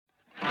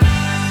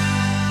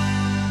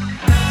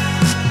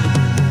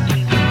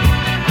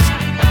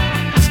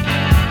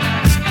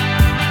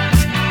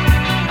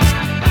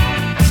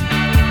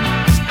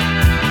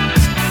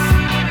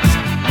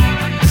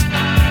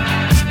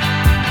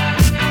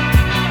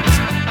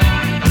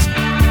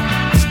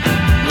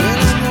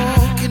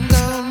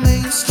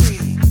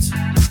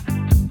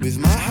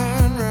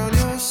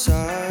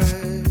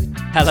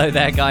Hello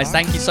there, guys.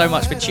 Thank you so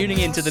much for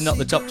tuning in to the Not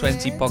the Top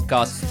 20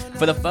 podcast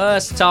for the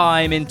first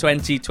time in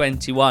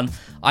 2021.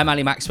 I'm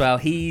Ali Maxwell.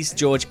 He's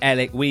George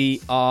Ellick.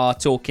 We are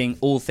talking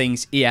all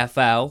things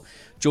EFL.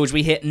 George,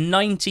 we hit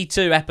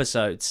 92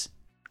 episodes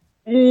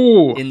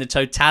in the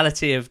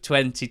totality of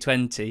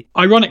 2020.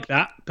 Ironic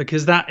that,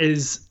 because that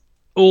is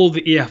all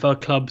the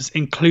EFL clubs,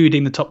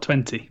 including the top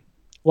 20.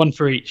 One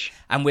for each.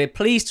 And we're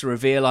pleased to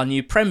reveal our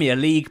new Premier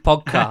League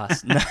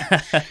podcast.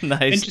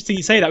 Nice. Interesting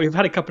you say that. We've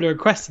had a couple of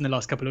requests in the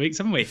last couple of weeks,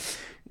 haven't we?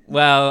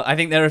 Well, I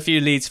think there are a few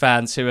Leeds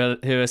fans who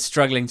are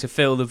struggling to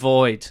fill the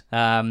void,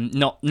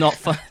 not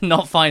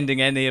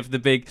finding any of the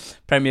big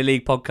Premier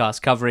League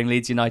podcasts covering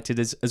Leeds United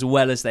as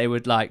well as they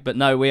would like. But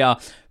no, we are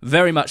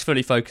very much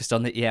fully focused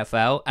on the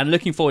EFL and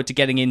looking forward to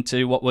getting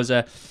into what was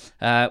an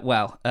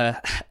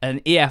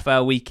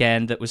EFL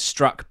weekend that was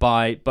struck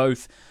by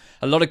both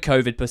a lot of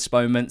COVID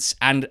postponements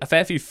and a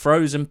fair few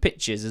frozen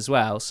pitches as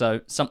well.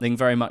 So something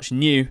very much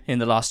new in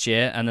the last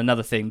year, and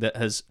another thing that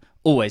has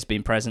always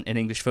been present in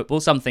English football.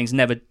 Some things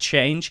never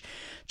change.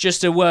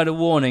 Just a word of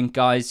warning,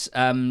 guys.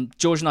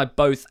 George and I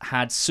both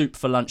had soup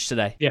for lunch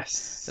today.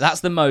 Yes. That's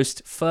the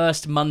most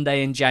first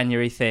Monday in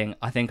January thing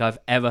I think I've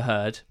ever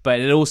heard. But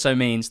it also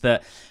means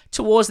that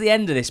towards the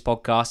end of this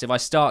podcast, if I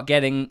start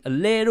getting a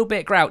little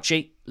bit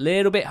grouchy, a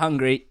little bit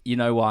hungry, you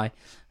know why.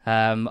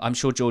 I'm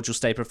sure George will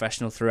stay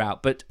professional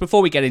throughout. But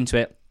before we get into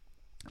it,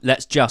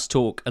 let's just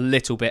talk a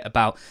little bit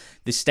about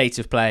the state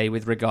of play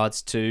with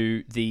regards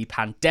to the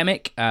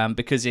pandemic,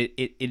 because it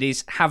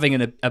is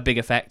having a big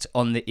effect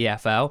on the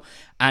EFL,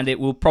 and it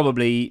will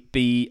probably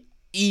be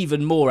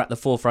even more at the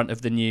forefront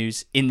of the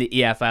news in the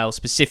EFL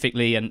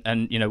specifically,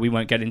 and you know, we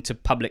won't get into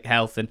public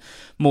health and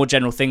more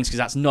general things because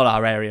that's not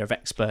our area of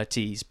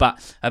expertise.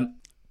 But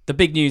the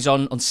big news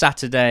on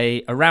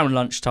Saturday around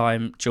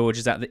lunchtime, George,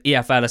 is that the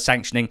EFL are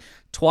sanctioning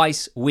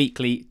twice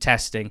weekly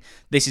testing.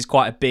 This is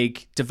quite a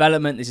big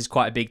development. This is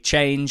quite a big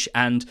change.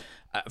 And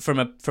from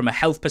a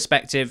health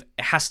perspective,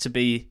 it has to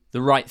be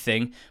the right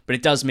thing. But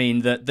it does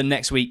mean that the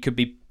next week could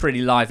be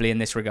pretty lively in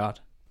this regard.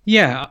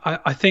 Yeah,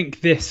 I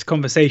think this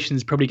conversation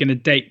is probably going to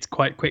date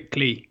quite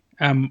quickly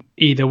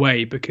either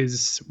way,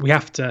 because we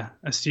have to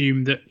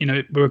assume that, you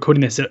know, we're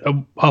recording this at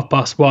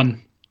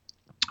 1:30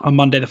 on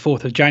Monday, the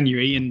 4th of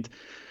January. And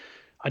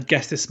I'd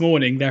guess this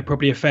morning there are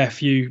probably a fair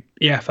few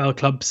EFL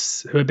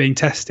clubs who are being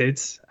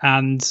tested,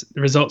 and the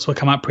results will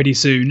come out pretty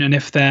soon. And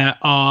if there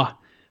are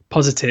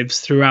positives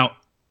throughout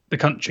the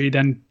country,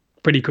 then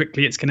pretty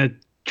quickly it's going to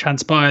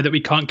transpire that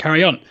we can't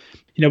carry on.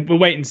 You know, we'll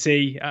wait and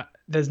see.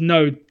 There's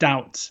no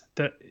doubt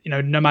that, you know,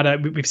 no matter,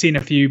 we've seen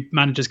a few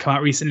managers come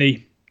out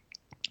recently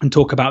and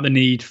talk about the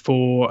need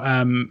for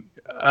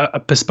a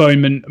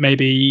postponement,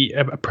 maybe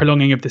a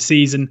prolonging of the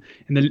season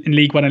in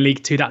League One and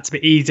League Two. That's a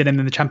bit easier than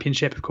in the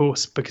Championship, of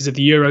course, because of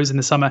the Euros in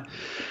the summer.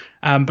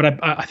 But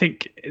I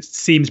think it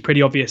seems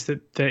pretty obvious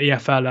that the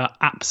EFL are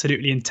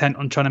absolutely intent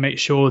on trying to make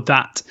sure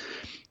that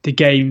the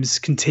games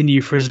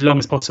continue for as long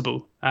as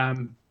possible.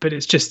 But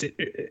it's just,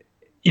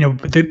 you know,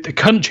 the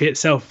country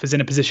itself is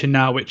in a position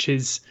now, which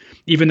is,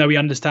 even though we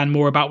understand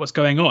more about what's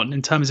going on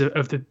in terms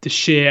of the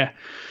sheer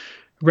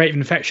rate of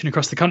infection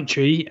across the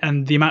country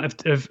and the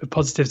amount of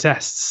positive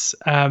tests.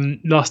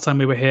 Last time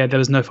we were here, there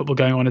was no football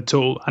going on at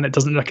all, and it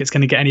doesn't look like it's going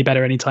to get any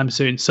better anytime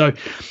soon. So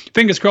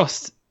fingers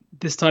crossed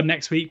this time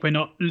next week we're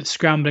not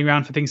scrambling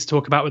around for things to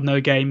talk about with no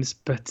games,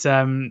 but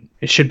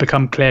it should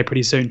become clear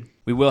pretty soon.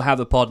 We will have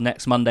the pod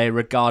next Monday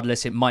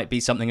regardless. It might be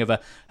something of a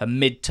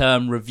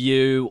mid-term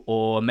review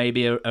or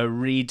maybe a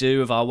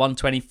redo of our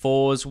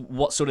 124s.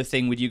 What sort of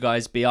thing would you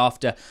guys be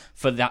after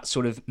for that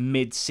sort of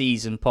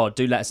mid-season pod?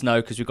 Do let us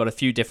know, because we've got a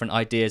few different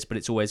ideas, but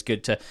it's always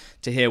good to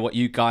hear what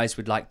you guys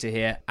would like to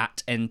hear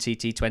at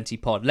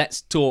NTT20pod.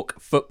 Let's talk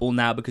football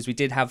now, because we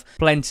did have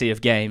plenty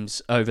of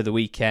games over the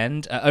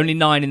weekend. Only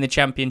 9 in the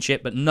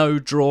Championship, but no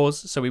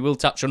draws, so we will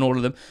touch on all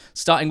of them.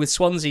 Starting with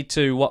Swansea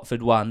 2,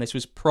 Watford 1. This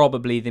was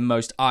probably the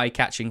most eye-catching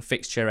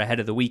fixture ahead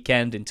of the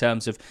weekend in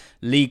terms of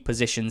league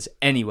positions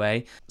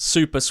anyway.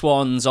 Super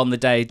Swans on the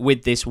day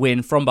with this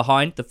win from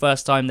behind, the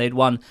first time they'd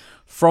won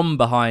from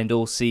behind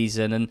all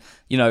season. And,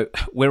 you know,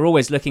 we're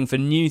always looking for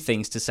new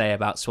things to say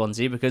about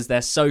Swansea because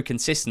they're so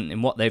consistent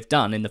in what they've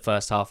done in the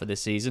first half of the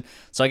season.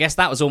 So I guess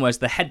that was almost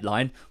the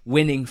headline,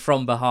 winning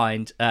from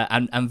behind,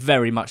 and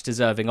very much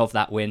deserving of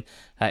that win.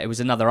 It was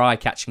another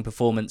eye-catching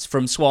performance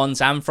from Swans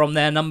and from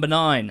their number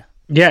 9.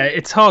 Yeah,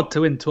 it's hard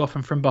to win too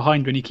often from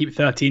behind when you keep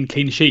 13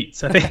 clean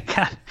sheets. I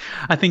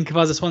think if I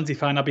was a Swansea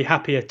fan, I'd be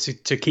happier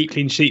to keep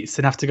clean sheets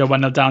than have to go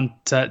 1-0 down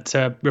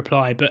to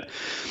reply. But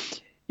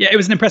yeah, it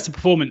was an impressive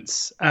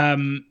performance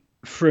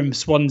from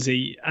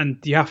Swansea, and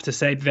you have to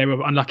say they were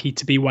unlucky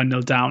to be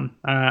 1-0 down.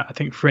 I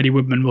think Freddie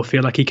Woodman will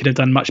feel like he could have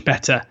done much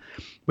better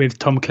with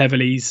Tom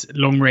Cleverley's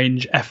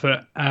long-range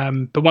effort.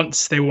 But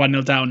once they were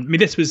 1-0 down, I mean,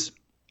 this was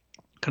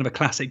kind of a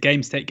classic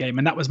game state game,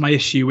 and that was my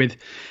issue with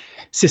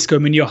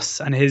Xisco Munoz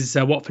and his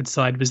Watford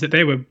side, was that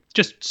they were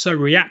just so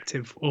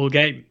reactive all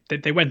game.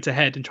 They went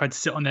ahead and tried to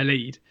sit on their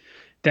lead.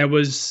 There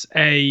was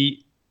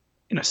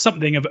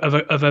something of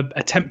a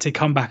attempted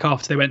comeback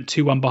after they went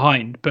 2-1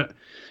 behind, but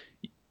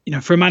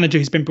for a manager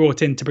who's been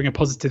brought in to bring a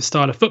positive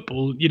style of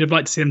football, you'd have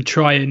liked to see them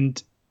try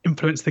and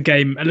influence the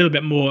game a little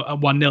bit more at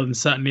 1-0 and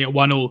certainly at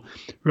 1-1,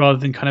 rather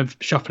than kind of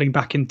shuffling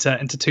back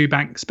into two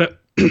banks. But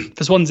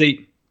for Swansea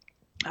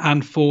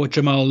and for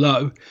Jamal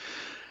Lowe,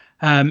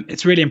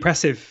 it's really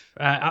impressive.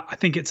 I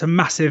think it's a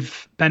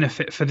massive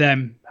benefit for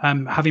them,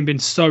 having been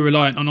so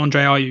reliant on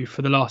Andre Ayew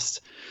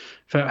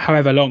for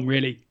however long,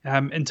 really,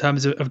 in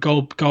terms of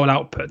goal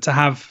output, to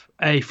have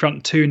a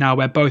front two now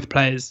where both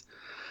players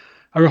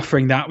are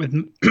offering that, with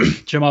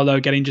Jamal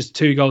Lowe getting just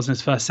 2 goals in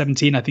his first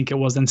 17, I think it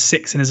was, and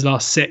 6 in his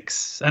last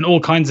 6, and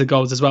all kinds of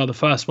goals as well. The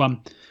first one,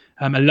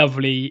 a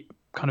lovely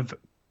kind of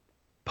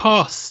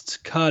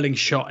past curling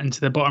shot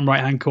into the bottom right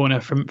hand corner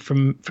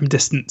from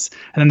distance,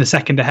 and then the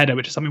second, a header,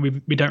 which is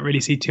something we don't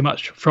really see too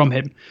much from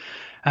him.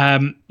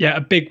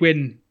 A big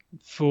win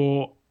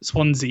for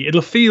Swansea.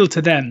 It'll feel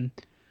to them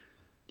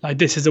like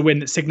this is a win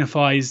that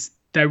signifies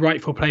their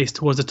rightful place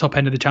towards the top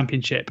end of the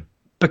Championship,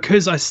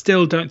 because I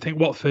still don't think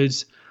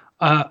Watford's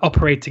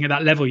operating at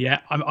that level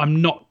yet.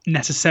 I'm not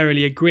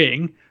necessarily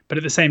agreeing, but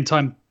at the same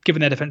time, given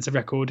their defensive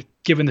record,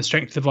 given the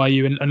strength of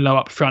Ayew and Lowe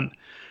up front,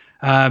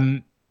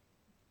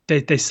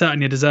 they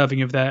certainly are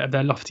deserving of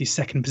their lofty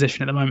second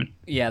position at the moment.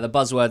 Yeah, the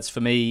buzzwords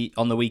for me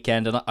on the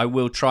weekend, and I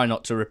will try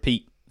not to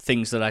repeat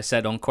things that I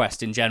said on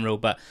Quest in general,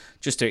 but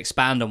just to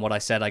expand on what I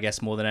said, I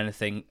guess more than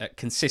anything,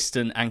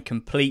 consistent and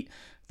complete.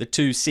 The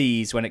 2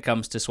 C's when it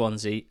comes to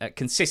Swansea,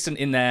 consistent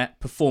in their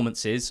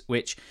performances,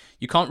 which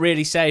you can't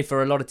really say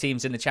for a lot of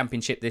teams in the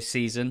Championship this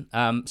season.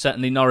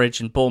 Certainly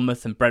Norwich and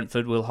Bournemouth and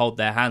Brentford will hold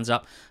their hands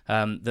up.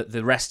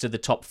 The rest of the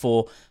top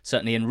 4,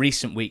 certainly in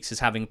recent weeks,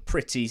 is having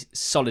pretty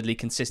solidly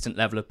consistent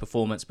level of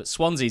performance, but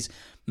Swansea's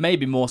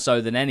maybe more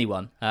so than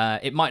anyone.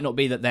 It might not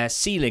be that their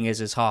ceiling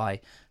is as high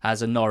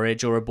as a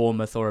Norwich or a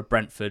Bournemouth or a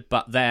Brentford,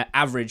 but their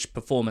average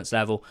performance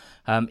level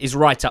is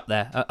right up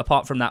there.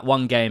 Apart from that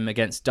one game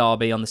against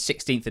Derby on the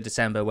 16th of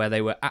December where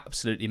they were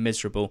absolutely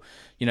miserable,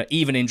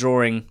 even in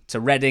drawing to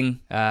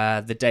Reading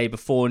the day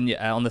before on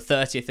the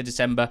 30th of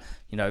December,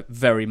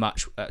 very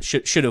much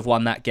should have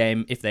won that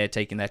game. If they had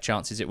taken their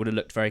chances, it would have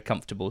looked very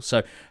comfortable.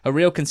 So a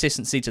real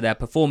consistency to their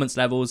performance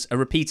levels, a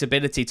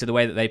repeatability to the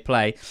way that they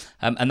play,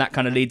 and that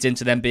kind of leads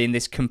into them being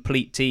this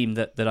complete team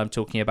that I'm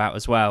talking about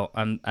as well.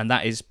 And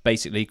that is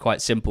basically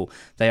quite simple.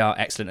 They are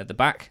excellent at the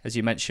back, as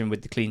you mentioned,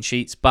 with the clean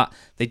sheets, but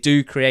they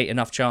do create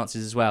enough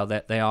chances as well.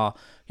 That they are,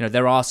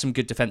 there are some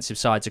good defensive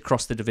sides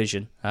across the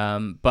division,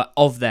 but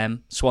of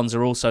them, Swans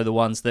are also the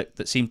ones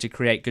that seem to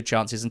create good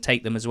chances and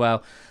take them as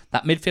well.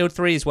 That midfield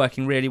 3 is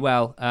working really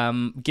well.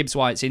 Gibbs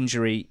White's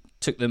injury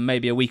took them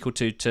maybe a week or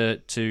two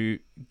to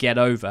get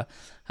over.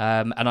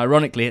 And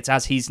ironically, it's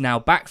as he's now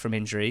back from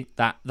injury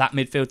that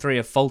midfield 3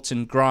 of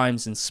Fulton,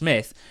 Grimes and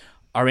Smith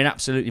are in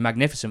absolutely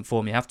magnificent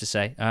form, you have to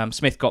say.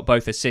 Smith got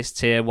both assists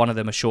here, one of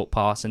them a short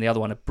pass and the other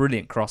one a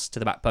brilliant cross to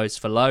the back post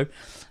for Lowe.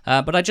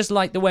 But I just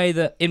like the way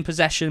that in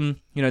possession,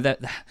 they're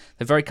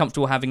very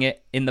comfortable having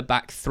it in the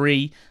back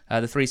 3,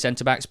 the 3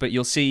 centre-backs, but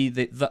you'll see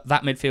that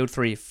midfield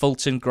 3,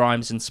 Fulton,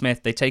 Grimes and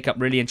Smith, they take up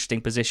really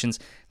interesting positions.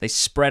 They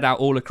spread out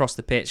all across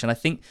the pitch, and I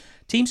think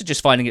teams are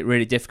just finding it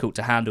really difficult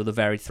to handle the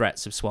varied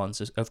threats of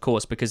Swans, of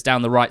course, because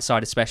down the right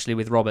side, especially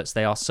with Roberts,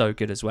 they are so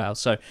good as well.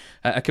 So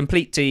a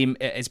complete team.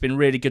 It's been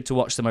really good to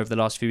watch them over the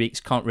last few weeks.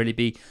 Can't really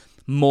be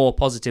more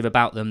positive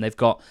about them. They've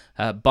got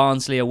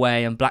Barnsley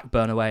away and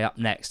Blackburn away up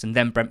next, and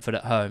then Brentford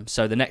at home.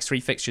 So the next 3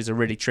 fixtures are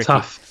really tricky.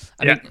 Tough.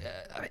 I mean,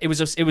 it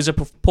was a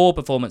poor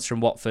performance from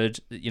Watford.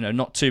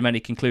 Not too many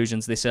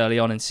conclusions this early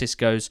on in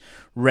Xisco's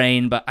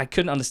reign, but I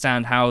couldn't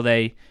understand how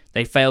they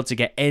failed to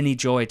get any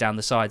joy down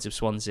the sides of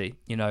Swansea.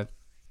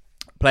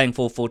 Playing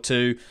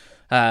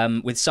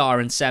 4-4-2 with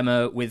Sarr and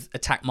Sema with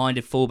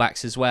attack-minded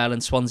fullbacks as well,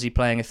 and Swansea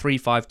playing a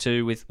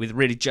 3-5-2 with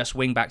really just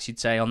wing-backs, you'd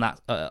say, on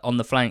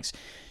the flanks.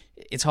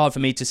 It's hard for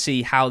me to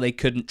see how they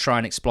couldn't try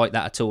and exploit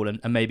that at all, and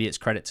maybe it's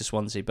credit to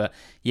Swansea. But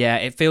yeah,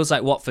 it feels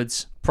like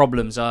Watford's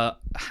problems are,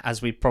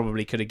 as we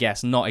probably could have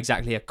guessed, not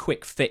exactly a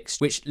quick fix,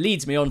 which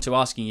leads me on to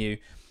asking you,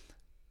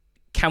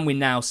 can we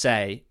now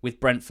say with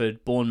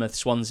Brentford, Bournemouth,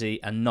 Swansea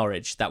and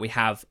Norwich that we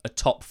have a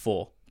top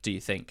 4, do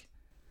you think?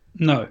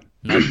 No.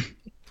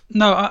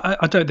 No,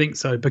 I don't think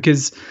so,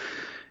 because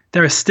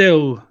there are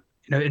still,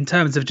 in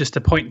terms of just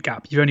a point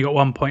gap, you've only got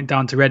 1 point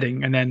down to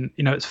Reading, and then,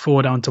 it's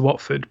 4 down to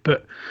Watford.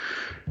 But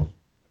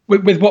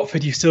with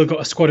Watford, you've still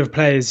got a squad of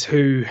players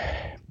who,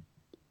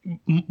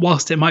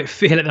 whilst it might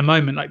feel at the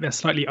moment like they're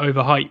slightly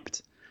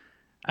overhyped,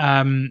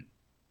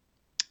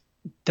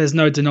 there's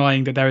no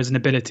denying that there is an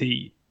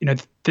ability.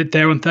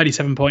 They're on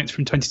 37 points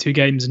from 22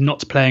 games,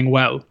 not playing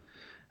well.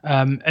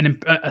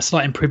 And a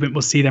slight improvement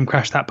will see them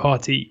crash that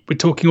party. We're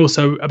talking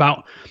also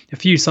about a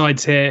few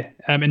sides here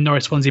in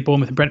Norwich, Swansea,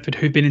 Bournemouth and Brentford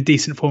who've been in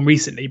decent form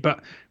recently, but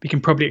we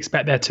can probably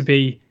expect there to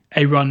be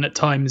a run at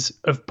times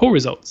of poor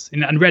results.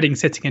 And Reading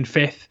sitting in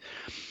 5th,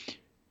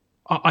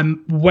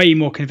 I'm way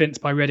more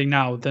convinced by Reading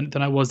now than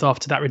I was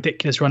after that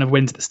ridiculous run of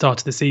wins at the start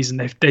of the season.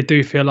 They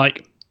do feel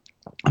like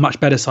a much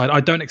better side. I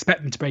don't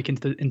expect them to break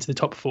into the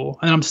top four,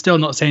 and I'm still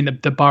not saying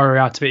that the Borough are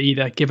out of it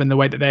either, given the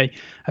way that they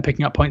are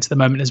picking up points at the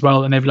moment as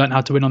well, and they've learned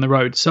how to win on the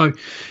road. So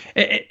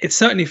it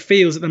certainly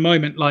feels at the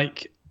moment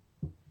like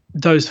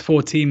those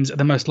four teams are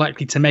the most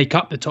likely to make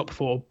up the top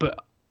four, but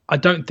I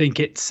don't think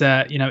it's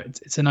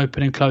it's an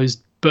open and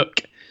closed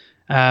book,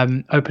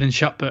 open and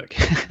shut book.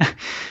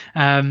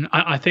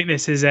 I think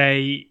this is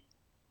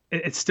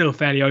it's still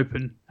fairly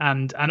open,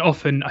 and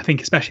often I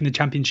think, especially in the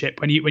Championship,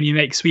 when you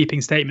make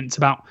sweeping statements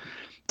about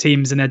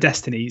teams and their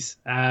destinies,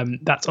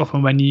 that's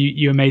often when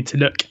you are made to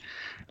look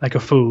like a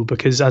fool,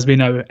 because as we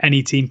know,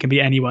 any team can be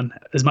anyone,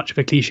 as much of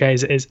a cliche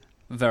as it is.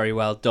 Very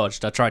well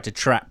dodged. I tried to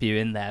trap you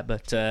in there,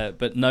 but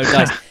no,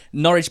 guys.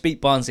 Norwich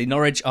beat Barnsley.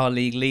 Norwich are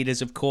league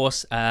leaders, of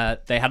course.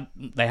 They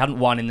hadn't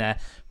won in their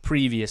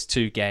previous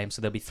 2 games,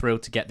 so they'll be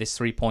thrilled to get this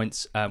 3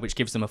 points, which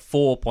gives them a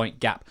 4-point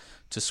gap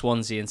to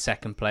Swansea in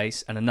second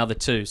place, and another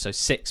 2, so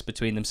 6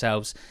 between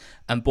themselves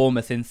and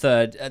Bournemouth in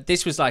third.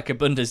 This was like a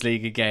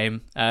Bundesliga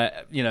game,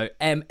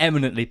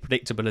 eminently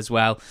predictable as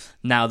well,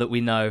 now that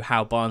we know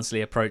how Barnsley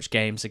approach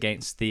games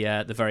against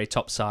the very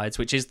top sides,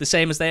 which is the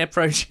same as they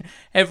approach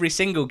every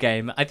single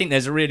game. I think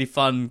there's a really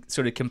fun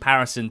sort of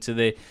comparison to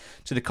the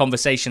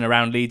conversation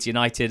around Leeds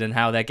United and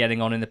how they're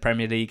getting on in the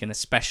Premier League, and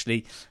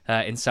especially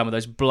in some of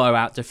those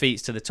blowout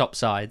defeats to the top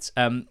sides.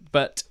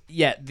 But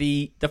yeah,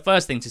 the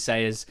first thing to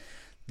say is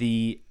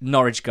the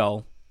Norwich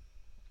goal,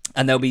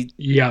 and they'll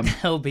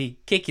be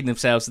kicking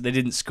themselves that they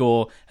didn't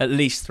score at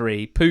least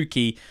 3.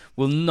 Pookie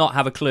will not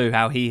have a clue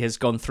how he has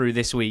gone through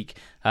this week.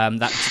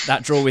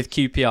 That draw with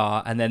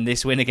QPR and then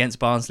this win against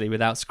Barnsley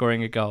without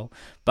scoring a goal.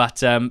 But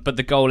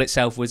the goal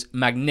itself was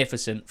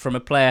magnificent from a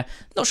player.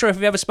 Not sure if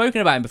we've ever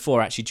spoken about him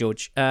before, actually,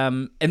 George.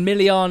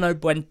 Emiliano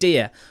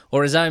Buendia,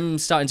 or as I'm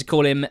starting to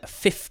call him,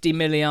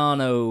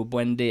 Fiftymiliano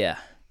Buendia.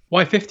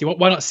 Why 50?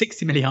 Why not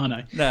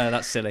 60Miliano? No,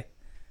 that's silly.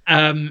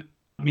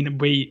 I mean,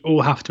 we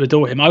all have to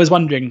adore him. I was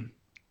wondering,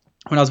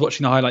 when I was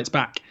watching the highlights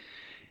back,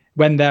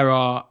 when there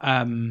are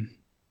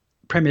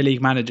Premier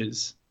League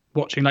managers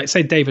watching, like,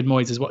 say David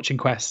Moyes is watching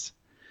Quest,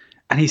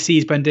 and he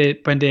sees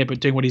Buendia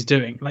doing what he's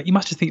doing. Like, you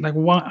must just think, like,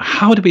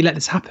 how did we let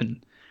this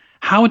happen?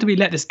 How did we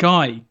let this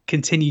guy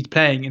continue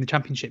playing in the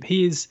Championship?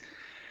 He is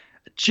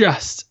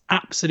just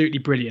absolutely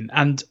brilliant.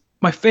 And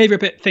my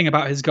favourite thing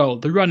about his goal,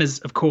 the run is,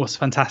 of course,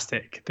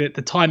 fantastic. The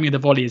timing of the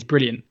volley is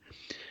brilliant.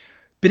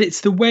 But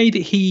it's the way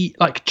that he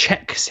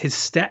checks his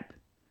step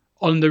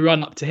on the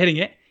run up to hitting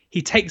it.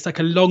 He takes a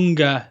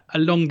longer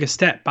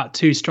step, about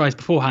 2 strides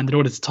beforehand, in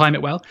order to time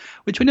it well.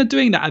 Which, when you're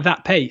doing that at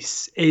that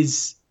pace,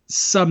 is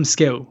some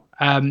skill.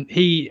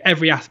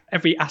 Every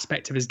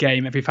aspect of his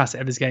game, every facet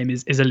of his game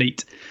is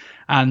elite.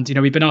 And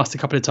we've been asked a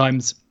couple of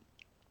times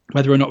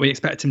whether or not we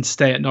expect him to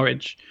stay at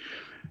Norwich.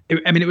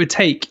 It would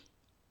take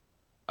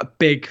a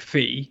big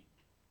fee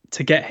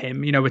to get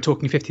him. We're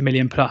talking 50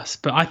 million plus,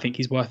 but I think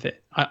he's worth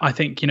it. I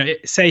think,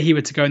 say he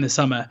were to go in the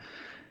summer,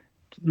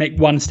 make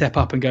one step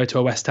up and go to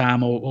a West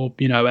Ham or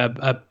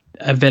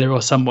a Villa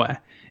or somewhere,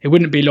 it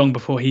wouldn't be long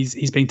before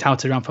he's being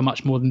touted around for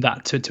much more than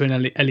that to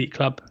an elite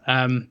club.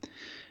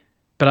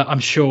 But I'm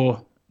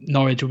sure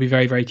Norwich will be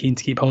very, very keen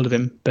to keep hold of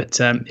him. But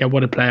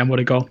what a player and what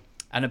a goal.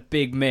 And a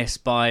big miss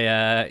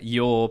by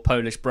your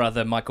Polish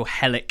brother, Michael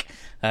Helik,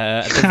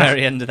 at the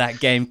very end of that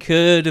game.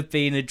 Could have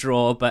been a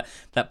draw, but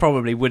that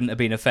probably wouldn't have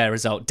been a fair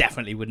result.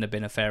 Definitely wouldn't have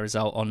been a fair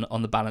result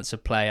on the balance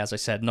of play. As I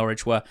said,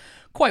 Norwich were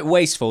quite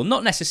wasteful,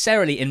 not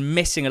necessarily in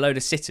missing a load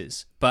of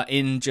sitters, but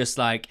in just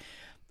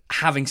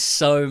having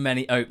so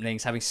many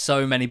openings, having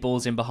so many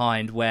balls in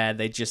behind where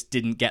they just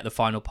didn't get the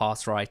final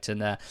pass right.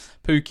 And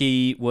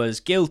Pookie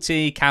was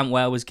guilty.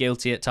 Cantwell was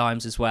guilty at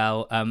times as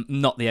well.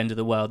 Not the end of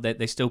the world.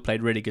 They still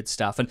played really good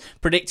stuff. And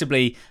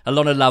predictably, a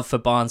lot of love for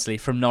Barnsley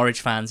from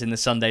Norwich fans in the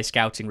Sunday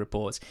scouting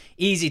reports.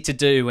 Easy to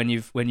do when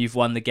you've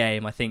won the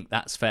game. I think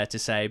that's fair to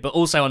say. But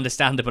also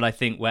understandable, I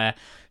think, where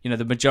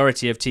the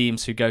majority of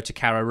teams who go to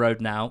Carrow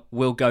Road now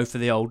will go for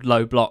the old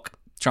low block,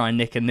 try and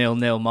nick a 0-0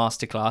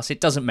 masterclass. It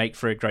doesn't make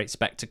for a great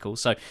spectacle.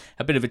 So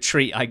a bit of a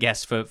treat, I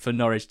guess, for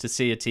Norwich to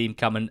see a team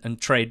come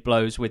and trade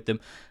blows with them.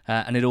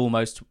 And it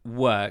almost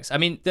works. I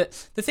mean, the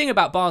thing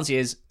about Barnsley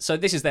is, so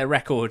this is their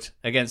record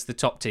against the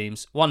top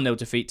teams. 1-0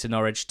 defeat to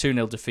Norwich,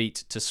 2-0 defeat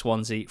to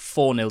Swansea,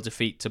 4-0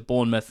 defeat to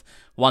Bournemouth,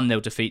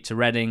 1-0 defeat to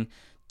Reading,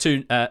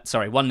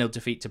 1-0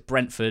 defeat to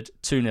Brentford,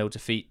 2-0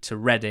 defeat to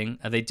Reading.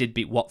 They did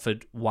beat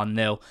Watford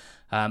 1-0,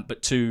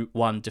 but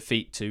 2-1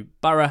 defeat to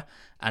Borough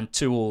and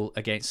 2-2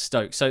 against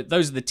Stoke. So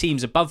those are the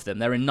teams above them.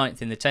 They're in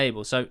 9th in the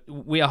table. So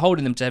we are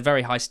holding them to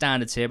very high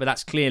standards here, but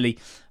that's clearly,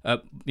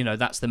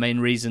 that's the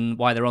main reason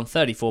why they're on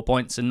 34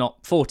 points and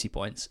not 40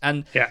 points.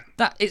 And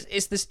it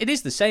is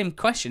the same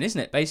question, isn't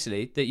it,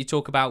 basically, that you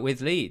talk about with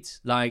Leeds?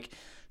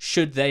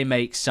 Should they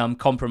make some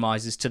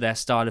compromises to their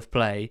style of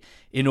play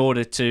in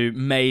order to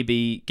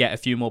maybe get a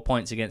few more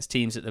points against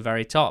teams at the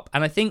very top?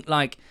 And I think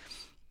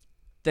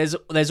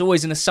there's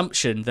always an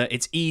assumption that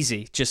it's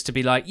easy just to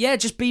be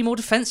just be more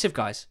defensive,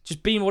 guys.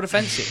 Just be more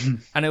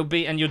defensive,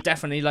 and you're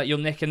definitely you'll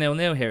nick a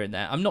 0-0 here and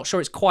there. I'm not sure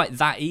it's quite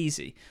that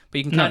easy,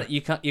 but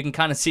you can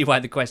kind of see why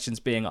the question's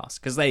being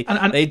asked, because they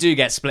do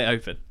get split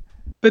open.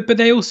 But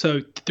they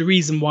also, the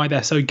reason why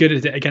they're so good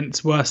at it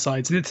against worse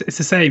sides, and it's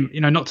the same,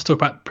 not to talk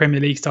about Premier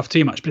League stuff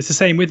too much, but it's the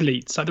same with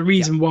Leeds. Like the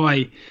reason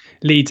why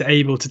Leeds are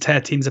able to tear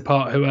teams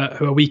apart who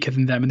are weaker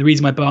than them, and the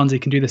reason why Barnsley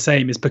can do the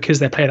same is because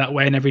they play that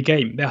way in every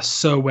game. They are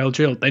so well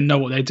drilled. They know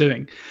what they're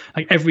doing.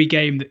 Like every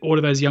game that all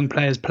of those young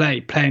players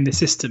playing the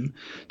system,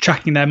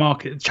 tracking their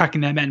market,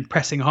 tracking their men,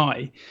 pressing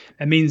high.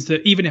 It means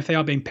that even if they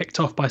are being picked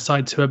off by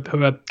sides who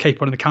are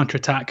capable of the counter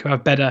attack, who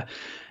have better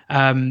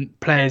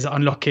players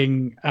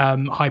unlocking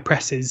high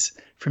presses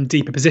from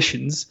deeper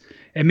positions,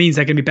 it means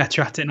they're going to be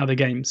better at it in other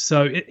games.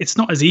 So it's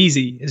not as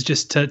easy as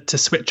just to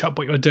switch up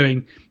what you're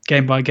doing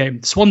game by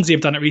game. Swansea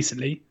have done it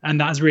recently, and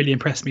that has really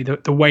impressed me,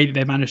 the way that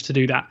they managed to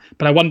do that.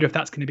 But I wonder if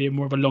that's going to be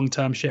more of a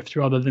long-term shift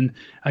rather than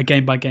a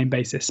game-by-game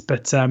basis.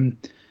 But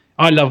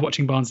I love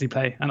watching Barnsley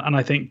play, and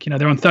I think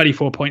they're on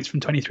 34 points from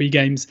 23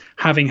 games,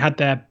 having had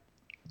their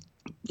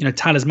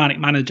talismanic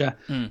manager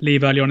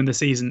leave early on in the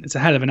season. It's a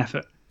hell of an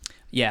effort.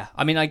 Yeah,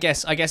 I mean, I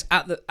guess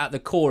at the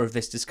core of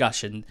this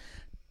discussion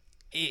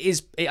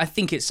I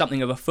think it's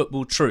something of a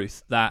football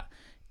truth that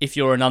if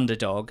you're an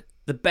underdog,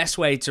 the best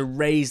way to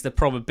raise the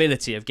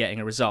probability of getting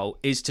a result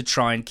is to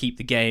try and keep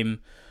the game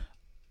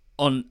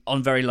on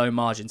very low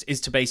margins,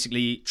 is to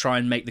basically try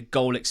and make the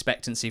goal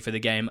expectancy for the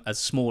game as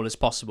small as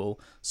possible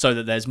so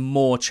that there's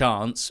more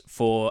chance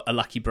for a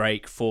lucky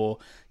break, for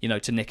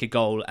to nick a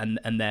goal, and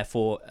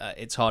therefore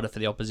it's harder for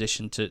the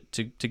opposition to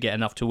get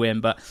enough to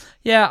win. But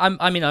yeah,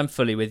 I'm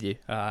fully with you.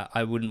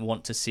 I wouldn't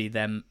want to see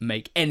them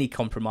make any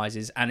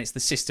compromises, and it's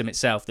the system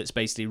itself that's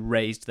basically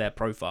raised their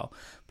profile.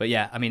 But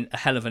yeah, I mean, a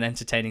hell of an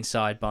entertaining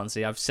side,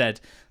 Barnsley. I said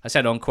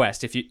on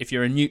Quest, if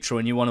you're a neutral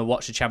and you want to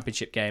watch a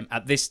championship game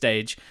at this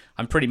stage,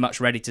 I'm pretty much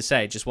ready to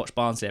say just watch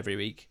Barnsley every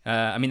week.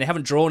 I mean, they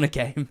haven't drawn a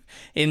game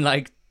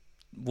in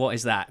what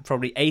is that?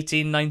 Probably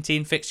 18,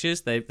 19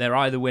 fixtures. They're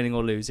either winning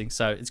or losing,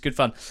 so it's good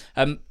fun.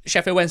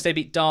 Sheffield Wednesday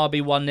beat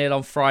Derby 1-0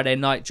 on Friday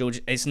night,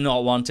 George. It's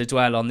not one to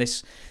dwell on.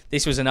 This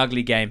was an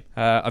ugly game.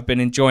 I've been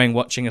enjoying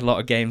watching a lot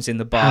of games in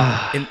the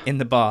bath, in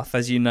the bath,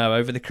 as you know,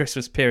 over the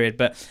Christmas period.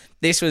 But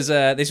this was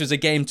a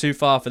game too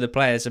far for the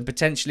players, and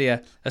potentially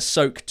a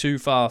soak too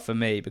far for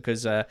me,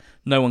 because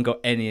no one got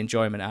any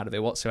enjoyment out of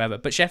it whatsoever.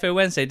 But Sheffield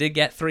Wednesday did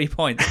get 3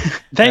 points.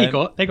 They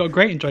got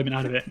great enjoyment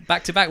out of it.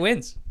 Back-to-back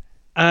wins.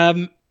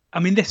 I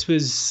mean, this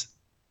was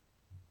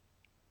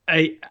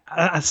a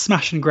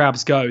smash and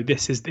grabs go.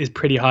 This is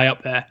pretty high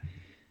up there.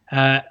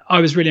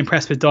 I was really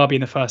impressed with Derby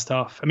in the first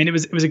half. I mean, it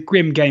was a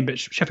grim game, but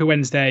Sheffield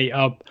Wednesday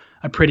are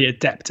pretty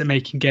adept at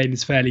making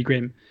games fairly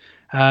grim.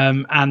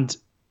 And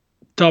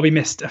Derby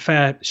missed a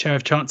fair share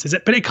of chances,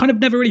 but it kind of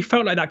never really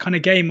felt like that kind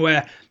of game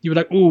where you were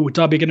like, oh,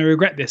 Derby are going to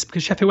regret this,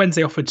 because Sheffield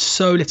Wednesday offered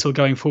so little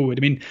going forward.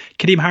 I mean,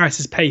 Kadeem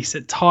Harris's pace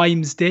at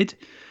times did,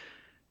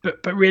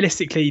 but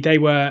realistically they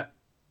were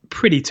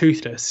pretty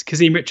toothless.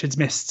 Kazim Richards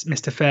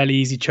missed a fairly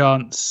easy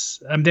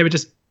chance. They were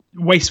just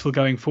wasteful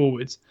going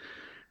forwards.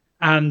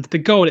 And the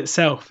goal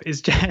itself is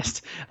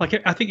just like,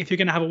 I think if you're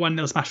going to have a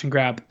 1-0 smash and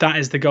grab, that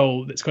is the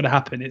goal that's got to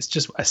happen. It's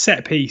just a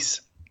set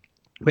piece,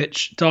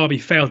 which Derby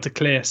failed to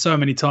clear so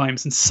many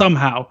times. And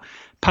somehow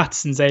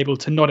Patterson's able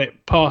to nod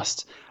it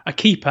past a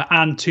keeper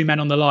and two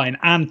men on the line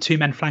and two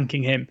men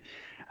flanking him.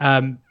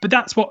 But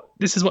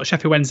this is what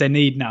Sheffield Wednesday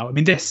need now. I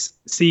mean, this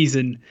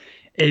season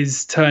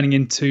is turning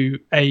into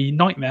a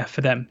nightmare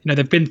for them.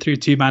 They've been through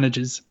two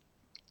managers.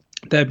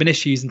 There have been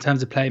issues in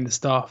terms of playing the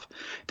staff.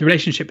 The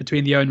relationship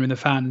between the owner and the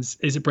fans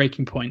is at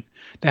breaking point.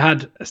 They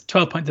had a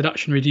 12-point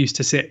deduction reduced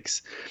to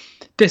 6.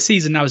 This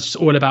season now is just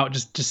all about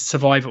just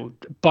survival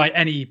by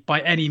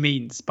any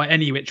means, by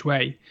any which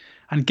way,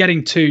 and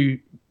getting 2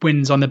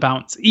 wins on the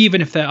bounce,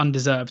 even if they're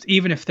undeserved,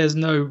 even if there's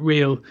no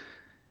real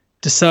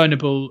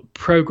discernible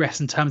progress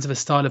in terms of a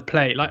style of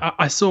play. Like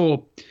I saw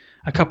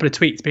a couple of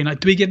tweets being like,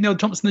 do we give Neil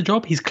Johnson the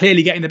job? He's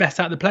clearly getting the best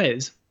out of the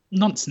players.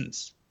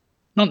 Nonsense.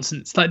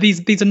 Like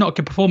these are not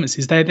good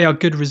performances. They are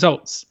good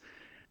results.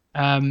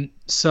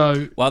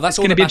 So well, that's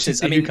going to be be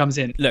interesting to see who comes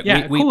in. Look,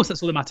 of course,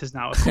 that's all that matters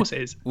now. Of course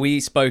it is. We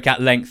spoke at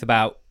length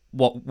about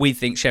what we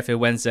think Sheffield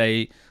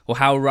Wednesday, or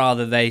how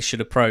rather they should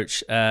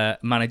approach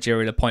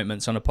managerial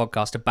appointments on a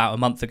podcast about a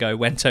month ago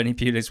when Tony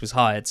Pulis was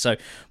hired. So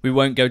we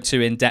won't go too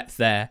in depth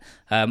there.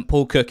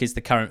 Paul Cook is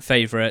the current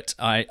favourite.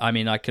 I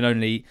mean, I can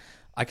only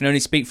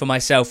speak for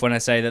myself when I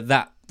say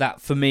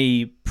that for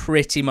me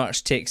pretty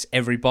much ticks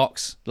every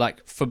box,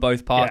 like for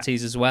both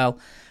parties as well.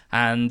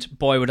 And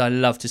boy, would I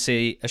love to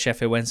see a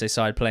Sheffield Wednesday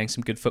side playing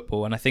some good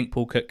football, and I think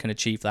Paul Cook can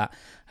achieve that.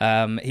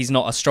 He's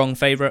not a strong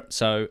favourite,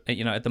 so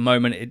at the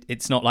moment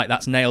it's not like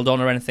that's nailed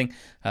on or anything.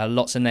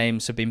 Lots of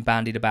names have been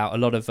bandied about, a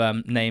lot of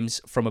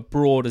names from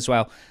abroad as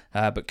well,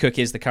 but Cook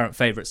is the current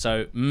favourite.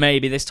 So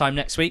maybe this time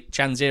next week,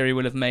 Chanziri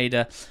will have made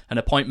an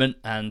appointment,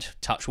 and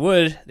touch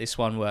wood, this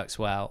one works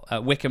well.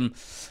 Wickham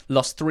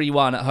lost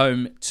 3-1 at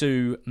home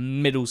to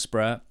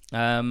Middlesbrough.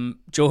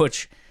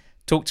 George,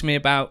 talk to me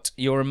about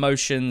your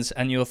emotions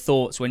and your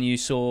thoughts when you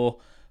saw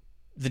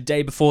the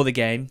day before the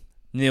game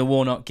Neil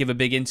Warnock give a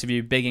big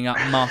interview bigging up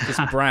Marcus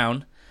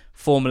Brown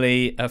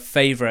formerly a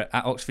favourite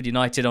at Oxford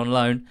United on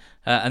loan.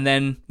 And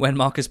then when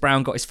Marcus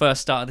Brown got his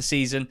first start of the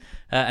season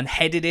and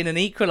headed in an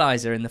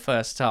equaliser in the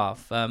first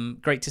half.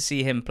 Great to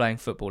see him playing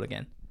football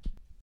again.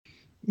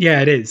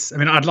 Yeah, it is. I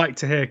mean, I'd like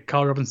to hear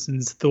Carl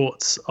Robinson's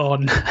thoughts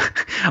on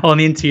on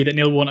the interview that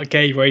Neil Warnock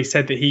gave, where he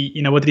said that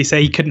what did he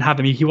say? He couldn't have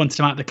him. He wanted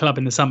him out of the club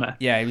in the summer.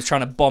 Yeah, he was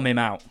trying to bomb him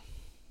out.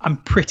 I'm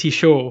pretty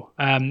sure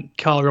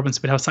Carl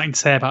Robinson would have something to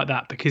say about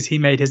that, because he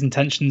made his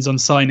intentions on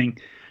signing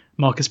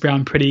Marcus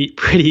Brown pretty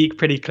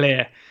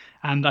clear.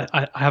 And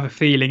I have a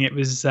feeling it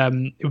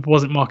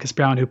wasn't Marcus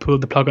Brown who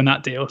pulled the plug on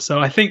that deal. So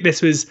I think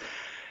this was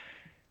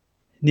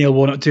Neil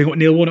Warnock doing what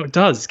Neil Warnock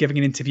does, giving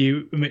an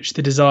interview in which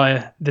the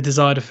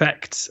desired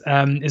effect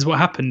is what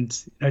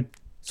happened.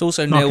 It's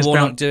also Neil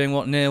Warnock doing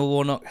what Neil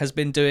Warnock has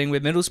been doing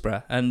with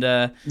Middlesbrough, and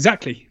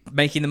exactly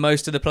making the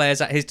most of the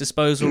players at his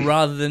disposal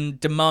rather than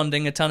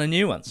demanding a ton of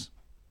new ones.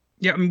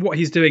 Yeah, I mean, what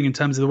he's doing in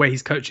terms of the way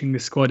he's coaching the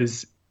squad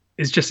is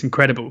just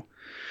incredible.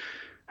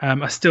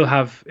 I still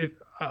have.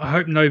 I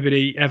hope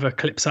nobody ever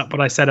clips up what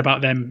I said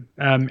about them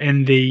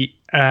in the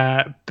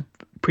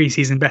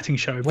pre-season betting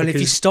show. Well, if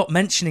you stop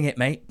mentioning it,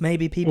 mate,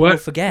 maybe people will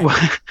forget.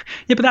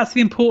 Yeah, but that's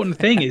the important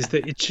thing, is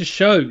that it just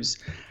shows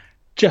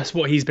just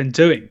what he's been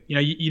doing.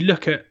 You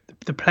look at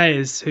the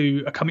players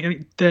who are coming. I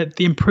mean, the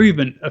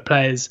improvement of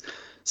players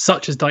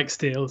such as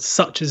Dijksteel,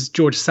 such as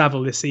George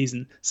Saville this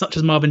season, such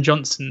as Marvin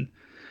Johnson.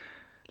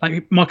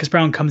 Like Marcus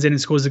Brown comes in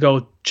and scores a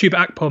goal.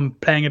 Chuba Akpom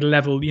playing at a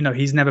level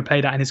he's never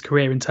played at in his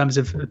career in terms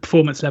of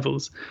performance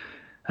levels.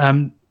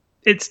 And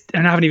I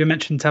haven't even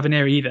mentioned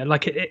Tavernier either.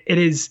 Like it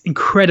is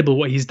incredible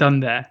what he's done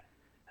there.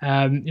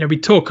 We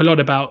talk a lot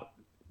about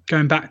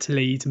going back to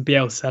Leeds and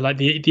Bielsa, like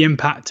the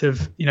impact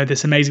of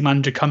this amazing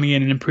manager coming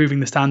in and improving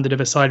the standard of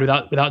a side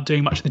without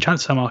doing much in the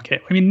transfer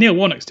market. I mean, Neil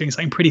Warnock's doing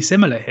something pretty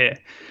similar here.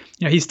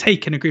 He's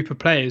taken a group of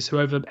players who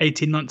over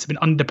 18 months have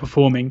been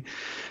underperforming,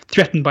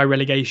 threatened by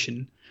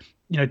relegation.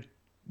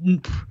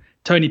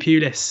 Tony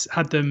Pulis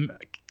had them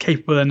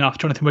capable enough.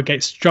 Jonathan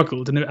Woodgate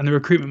struggled, and the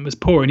recruitment was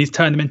poor, and he's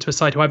turned them into a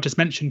side who I've just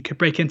mentioned could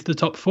break into the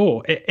top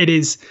four. It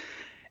is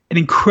an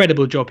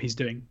incredible job he's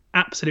doing.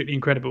 Absolutely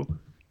incredible.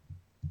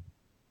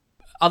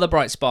 Other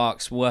bright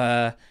sparks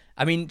were,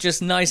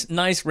 just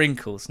nice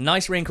wrinkles.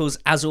 Nice wrinkles,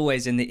 as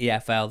always, in the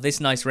EFL. This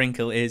nice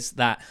wrinkle is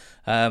that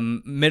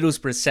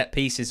Middlesbrough's set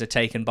pieces are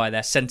taken by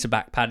their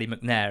centre-back, Paddy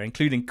McNair,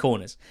 including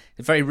corners.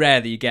 It's very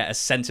rare that you get a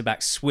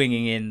centre-back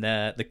swinging in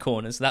the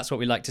corners. That's what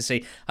we like to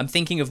see. I'm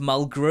thinking of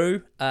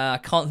Mulgrew. I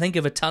can't think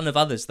of a ton of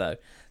others, though,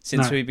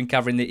 since we've been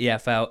covering the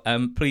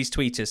EFL. Please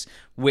tweet us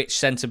which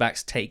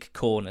centre-backs take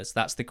corners.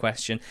 That's the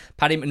question.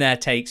 Paddy McNair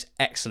takes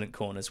excellent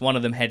corners. One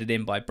of them headed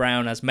in by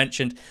Brown, as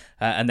mentioned.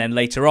 And then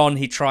later on,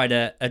 he tried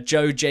a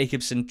Joe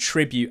Jacobson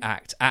tribute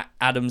act at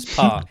Adams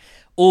Park.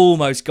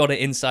 Almost got it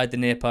inside the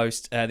near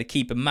post. The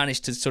keeper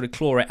managed to sort of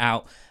claw it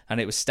out,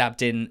 and it was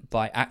stabbed in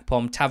by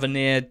Akpom.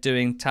 Tavernier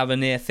doing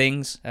Tavernier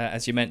things,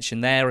 as you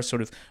mentioned there, a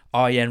sort of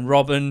Arjen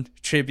Robben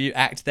tribute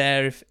act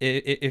there,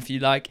 if you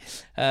like.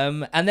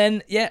 And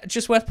then,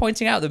 just worth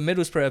pointing out that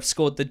Middlesbrough have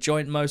scored the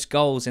joint most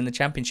goals in the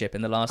Championship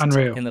in the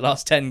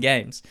last 10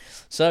 games.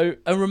 So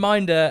a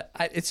reminder,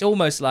 it's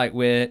almost like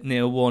we're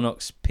Neil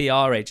Warnock's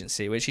PR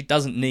agency, which he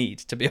doesn't need,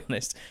 to be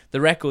honest.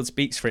 The record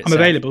speaks for itself.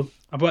 I'm available.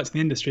 I've worked in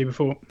the industry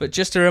before. But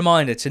just a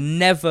reminder to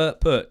never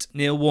put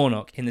Neil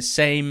Warnock in the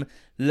same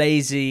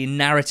lazy,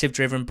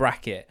 narrative-driven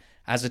bracket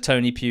as a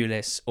Tony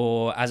Pulis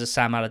or as a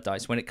Sam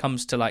Allardyce when it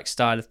comes to like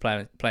style of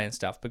playing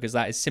stuff, because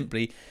that is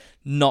simply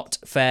not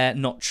fair,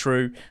 not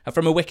true.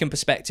 From a Wycombe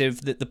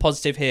perspective, the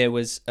positive here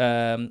was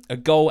a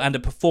goal and a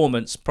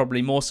performance,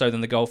 probably more so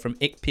than the goal from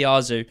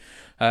Ikpeazu,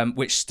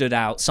 which stood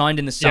out. Signed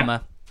in the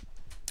summer.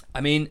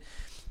 Yeah.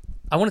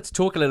 I wanted to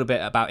talk a little bit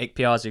about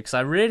Ikpeazu because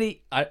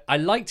I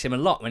liked him a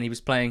lot when he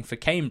was playing for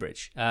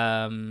Cambridge.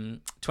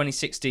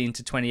 2016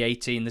 to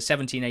 2018, the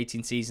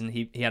 17-18 season,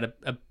 he had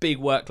a big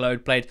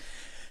workload, played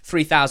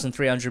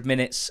 3,300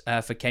 minutes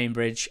for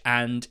Cambridge,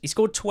 and he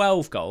scored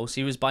 12 goals.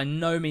 He was by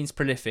no means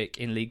prolific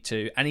in League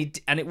Two, and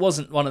it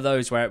wasn't one of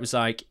those where it was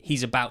like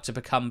he's about to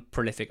become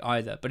prolific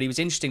either. But he was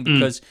interesting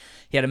because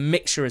he had a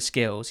mixture of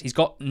skills. He's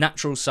got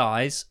natural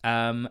size,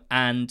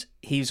 and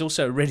he's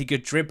also a really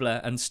good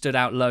dribbler and stood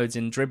out loads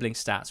in dribbling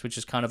stats, which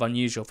is kind of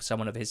unusual for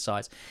someone of his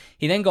size.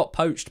 He then got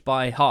poached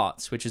by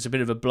Hearts, which is a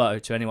bit of a blow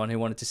to anyone who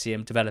wanted to see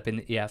him develop in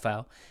the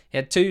EFL. He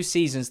had 2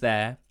 seasons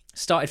there.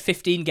 Started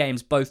 15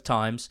 games both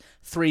times,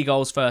 3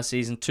 goals first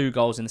season, 2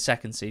 goals in the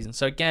second season.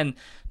 So again,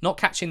 not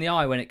catching the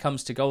eye when it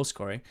comes to goal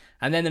scoring.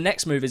 And then the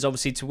next move is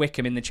obviously to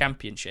Wycombe in the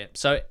Championship.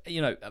 So,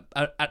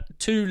 at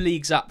 2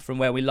 leagues up from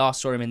where we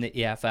last saw him in the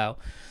EFL.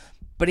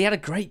 But he had a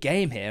great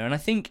game here, and I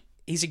think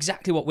he's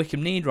exactly what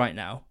Wycombe need right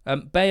now.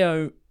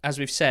 Bayo as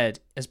we've said,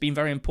 has been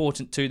very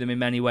important to them in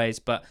many ways,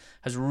 but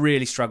has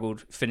really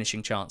struggled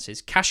finishing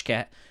chances.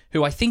 Kashket,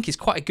 who I think is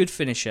quite a good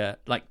finisher,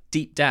 like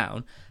deep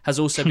down, has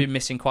also been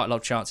missing quite a lot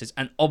of chances,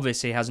 and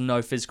obviously has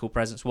no physical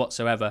presence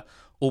whatsoever,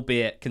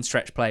 albeit can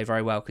stretch play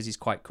very well because he's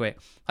quite quick.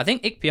 I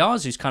think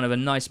Ikpeazu's kind of a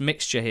nice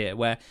mixture here,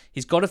 where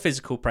he's got a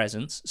physical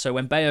presence, so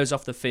when Bayo's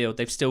off the field,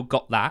 they've still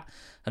got that,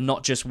 and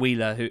not just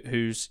Wheeler,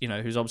 who's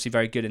obviously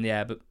very good in the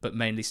air, but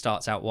mainly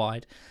starts out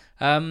wide.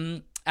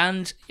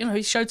 And,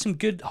 he showed some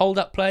good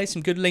hold-up play,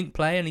 some good link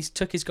play, and he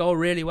took his goal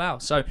really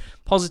well. So,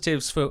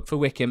 positives for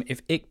Wickham.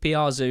 If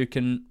Ikpeazu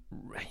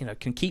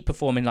can keep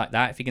performing like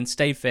that, if he can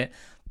stay fit,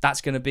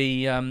 that's going to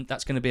be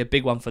a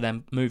big one for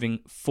them moving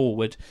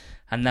forward.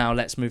 And now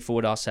let's move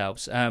forward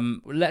ourselves.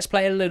 Let's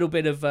play a little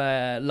bit of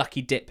a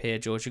lucky dip here,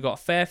 George. We've got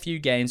a fair few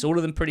games, all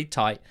of them pretty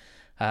tight.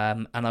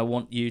 And I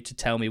want you to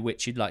tell me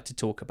which you'd like to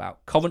talk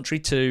about. Coventry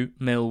 2,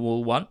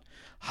 Millwall 1.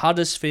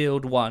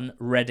 Huddersfield 1,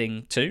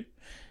 Reading 2.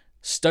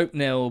 Stoke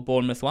 0,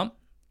 Bournemouth 1,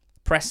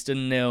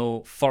 Preston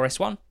 0,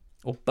 Forest 1,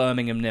 or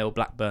Birmingham 0,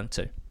 Blackburn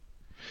 2?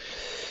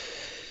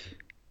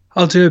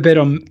 I'll do a bit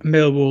on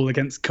Millwall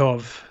against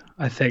Cov,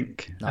 I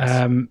think. Nice.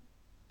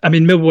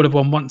 Millwall have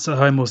won once at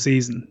home all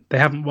season. They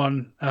haven't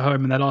won at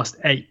home in their last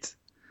 8.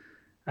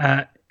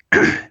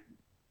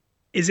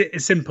 Is it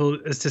as simple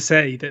as to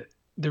say that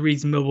the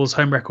reason Millwall's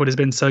home record has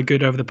been so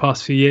good over the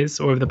past few years,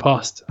 or over the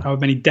past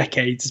however many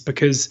decades, is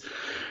because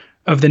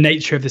of the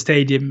nature of the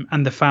stadium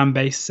and the fan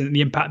base and the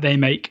impact they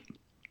make?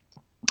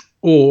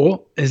 Or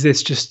is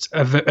this just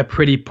a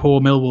pretty poor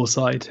Millwall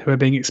side who are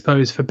being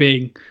exposed for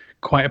being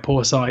quite a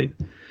poor side?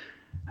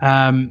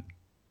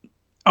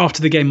 After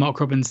the game,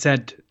 Mark Robins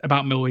said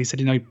about Millwall, he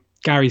said,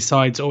 Gary's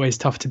side's always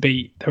tough to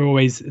beat. They're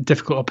always a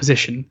difficult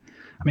opposition.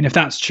 If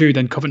that's true,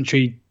 then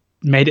Coventry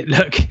made it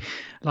look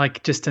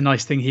like just a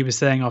nice thing he was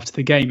saying after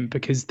the game,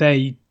 because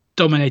they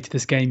dominated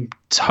this game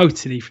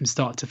totally from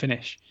start to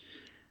finish.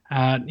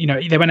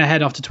 They went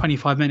ahead after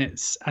 25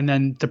 minutes, and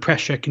then the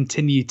pressure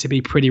continued to be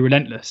pretty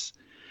relentless.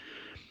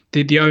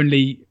 The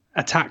only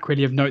attack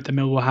really of note that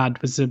Millwall had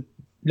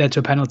led to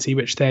a penalty,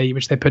 which they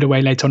put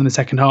away later on in the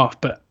second half.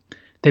 But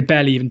they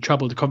barely even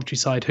troubled the Coventry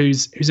side,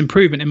 whose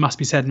improvement, it must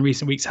be said, in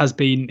recent weeks has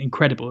been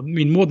incredible.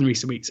 More than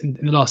recent weeks, in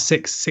the last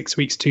six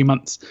weeks, 2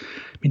 months.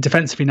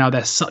 Defensively now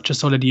they're such a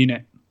solid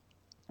unit.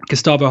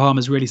 Gustavo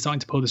Harmer's really starting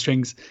to pull the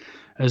strings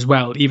as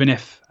well, even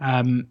if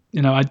I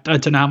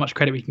don't know how much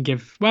credit we can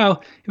give.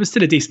 Well, it was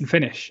still a decent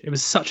finish. It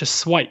was such a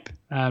swipe,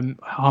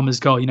 Harmer's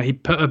goal. He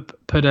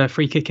put a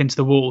free kick into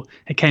the wall.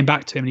 It came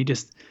back to him and he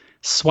just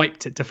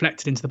swiped it,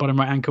 deflected into the bottom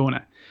right hand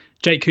corner.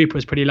 Jake Cooper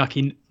was pretty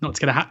lucky not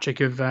to get a hat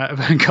trick of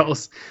own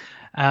goals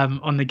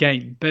on the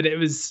game. But it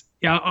was,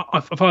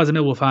 if I was a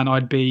Millwall fan,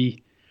 I'd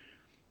be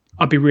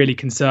really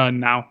concerned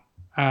now.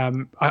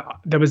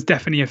 There was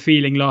definitely a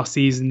feeling last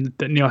season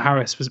that Neil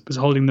Harris was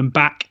holding them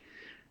back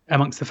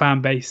amongst the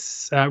fan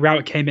base.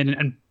 Rowett came in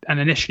and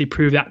initially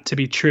proved that to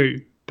be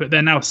true, but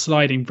they're now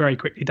sliding very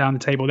quickly down the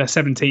table. They're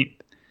 17th.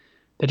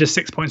 They're just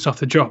 6 points off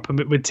the drop, and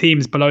with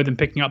teams below them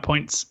picking up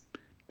points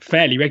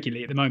fairly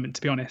regularly at the moment,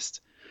 to be honest.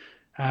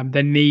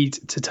 They need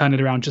to turn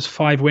it around. Just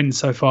 5 wins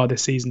so far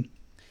this season.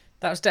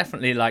 That was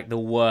definitely like the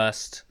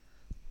worst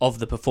of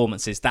the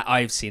performances that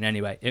I've seen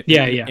anyway.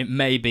 It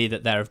may be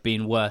that there have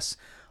been worse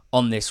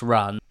on this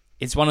run.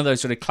 It's one of those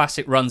sort of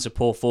classic runs of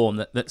poor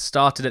form that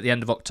started at the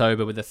end of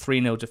October with a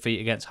 3-0 defeat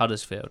against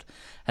Huddersfield.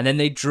 And then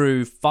they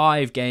drew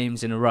 5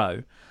 games in a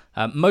row,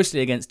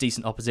 mostly against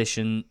decent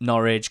opposition,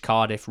 Norwich,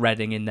 Cardiff,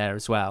 Reading in there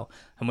as well.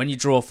 And when you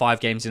draw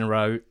 5 games in a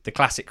row, the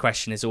classic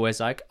question is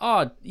always like,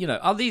 are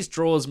these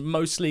draws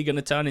mostly going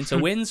to turn into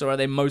wins, or are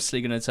they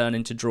mostly going to turn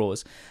into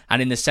draws?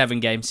 And in the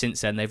 7 games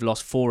since then, they've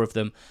lost 4 of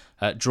them,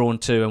 drawn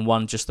 2 and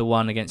won just the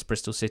 1 against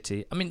Bristol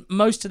City.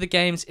 Most of the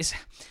games is...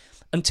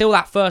 Until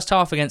that first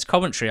half against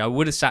Coventry, I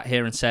would have sat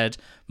here and said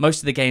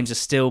most of the games are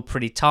still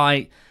pretty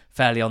tight,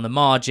 fairly on the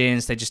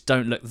margins. They just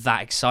don't look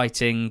that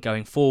exciting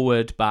going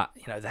forward, but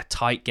they're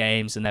tight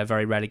games and they're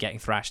very rarely getting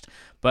thrashed.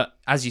 But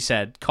as you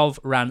said, Cov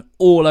ran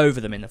all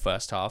over them in the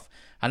first half,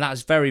 and that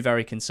was very,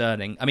 very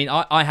concerning.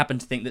 I happen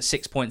to think that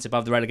 6 points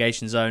above the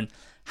relegation zone,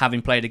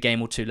 having played a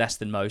game or two less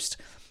than most,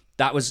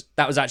 that was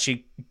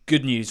actually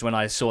good news when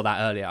I saw that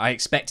earlier. I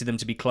expected them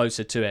to be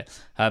closer to it.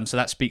 So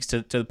that speaks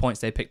to the points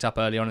they picked up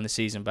early on in the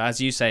season. But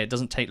as you say, it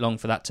doesn't take long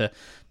for that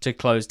to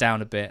close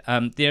down a bit.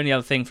 The only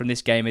other thing from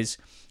this game is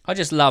I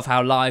just love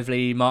how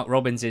lively Mark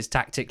Robins is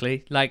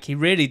tactically. Like, he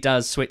really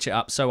does switch it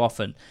up so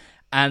often.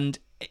 And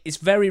it's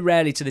very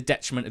rarely to the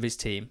detriment of his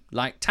team.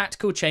 Like,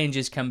 tactical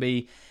changes can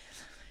be...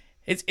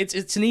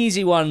 It's an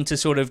easy one to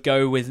sort of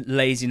go with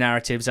lazy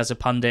narratives as a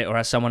pundit or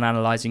as someone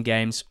analysing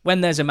games.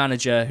 When there's a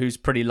manager who's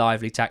pretty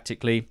lively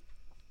tactically,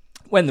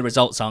 when the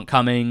results aren't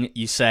coming,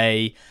 you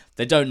say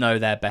they don't know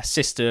their best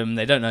system,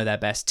 they don't know their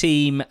best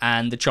team,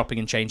 and the chopping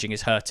and changing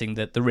is hurting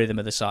the rhythm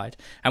of the side.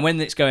 And when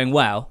it's going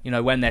well,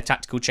 when their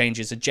tactical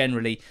changes are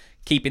generally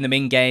keeping them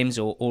in games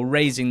or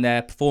raising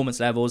their performance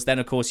levels, then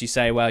of course you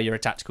say, well, you're a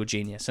tactical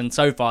genius. And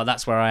so far,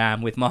 that's where I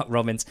am with Mark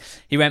Robins.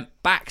 He went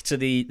back to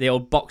the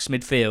old box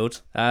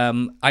midfield.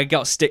 I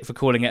got stick for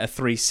calling it a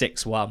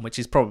 3-6-1, which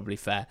is probably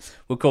fair.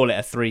 We'll call it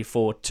a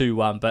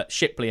 3-4-2-1, but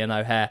Shipley and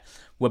O'Hare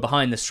were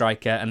behind the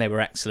striker and they were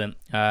excellent.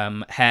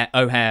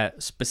 O'Hare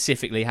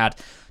specifically had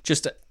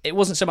it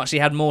wasn't so much he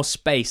had more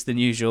space than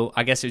usual.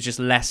 I guess it was just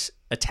less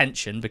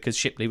attention because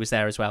Shipley was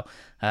there as well.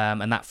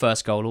 And that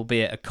first goal,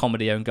 albeit a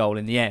comedy own goal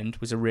in the end,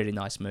 was a really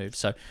nice move.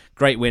 So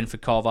great win for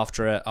Cov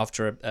after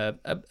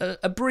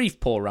a brief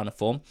poor run of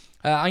form.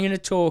 I'm going to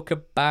talk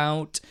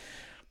about...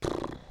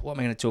 What am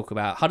I going to talk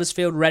about?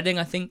 Huddersfield Reading,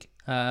 I think.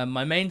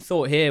 My main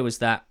thought here was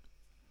that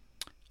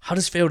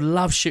Huddersfield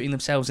love shooting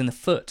themselves in the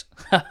foot.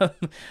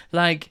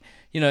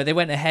 They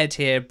went ahead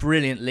here,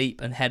 brilliant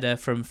leap and header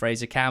from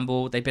Fraser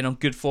Campbell. They've been on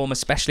good form,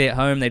 especially at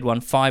home. They'd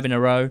won 5 in a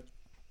row.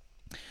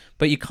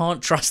 But you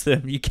can't trust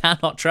them. You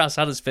cannot trust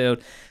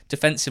Huddersfield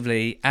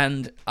defensively.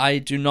 And I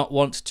do not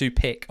want to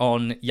pick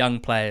on young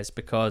players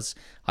because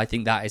I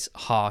think that is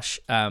harsh.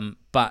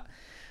 But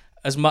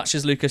as much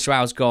as Lucas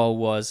João's goal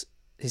was,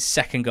 his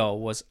second goal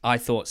was, I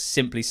thought,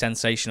 simply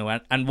sensational.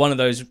 And one of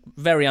those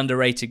very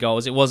underrated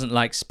goals. It wasn't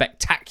like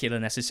spectacular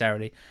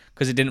necessarily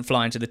because it didn't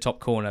fly into the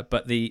top corner.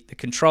 But the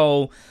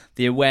control,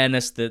 the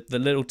awareness, the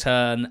little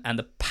turn and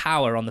the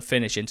power on the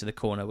finish into the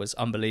corner was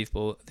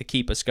unbelievable. The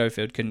keeper,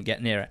 Schofield, couldn't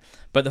get near it.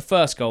 But the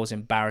first goal was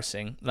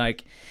embarrassing.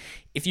 Like,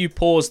 if you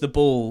pause the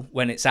ball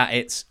when it's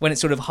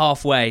sort of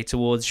halfway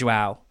towards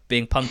João,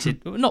 being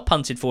punted, not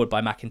punted forward by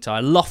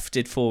McIntyre,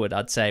 lofted forward,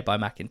 I'd say, by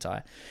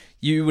McIntyre,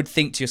 you would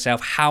think to yourself,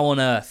 how on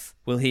earth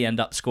will he end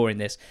up scoring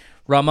this?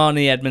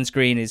 Rahmani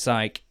Edmonds-Green is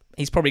like,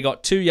 he's probably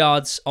got 2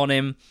 yards on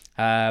him.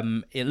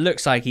 It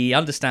looks like he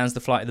understands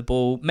the flight of the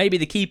ball. Maybe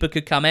the keeper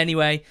could come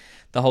anyway.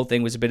 The whole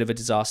thing was a bit of a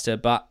disaster,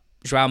 but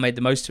João made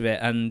the most of it.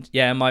 And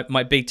yeah,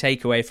 my big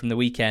takeaway from the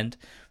weekend,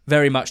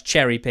 very much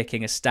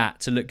cherry-picking a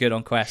stat to look good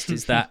on Quest,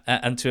 is that,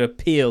 and to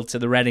appeal to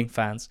the Reading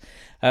fans.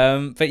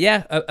 But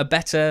yeah, a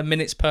better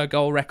minutes per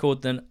goal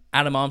record than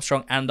Adam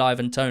Armstrong and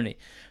Ivan Toney.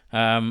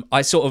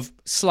 I sort of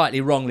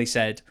slightly wrongly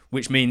said,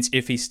 which means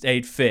if he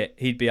stayed fit,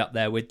 he'd be up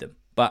there with them.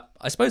 But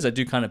I suppose I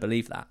do kind of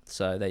believe that.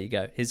 So there you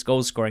go. His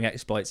goal-scoring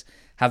exploits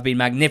have been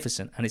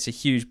magnificent, and it's a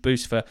huge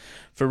boost for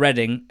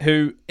Reading,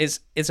 who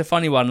it's a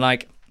funny one.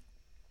 Like,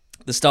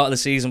 the start of the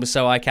season was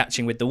so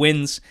eye-catching with the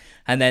wins,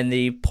 and then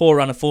the poor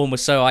run of form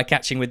was so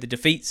eye-catching with the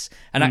defeats.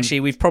 And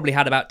actually, we've probably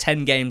had about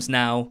 10 games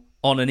now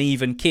on an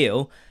even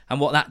keel, and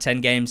what that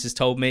 10 games has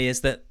told me is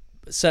that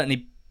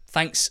certainly,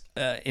 thanks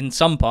in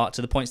some part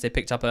to the points they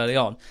picked up early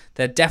on,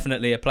 they're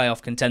definitely a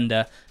playoff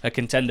contender, a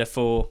contender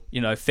for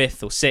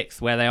 5th or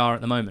 6th where they are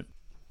at the moment.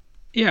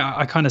 Yeah,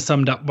 I kind of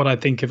summed up what I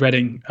think of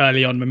Reading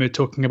early on when we were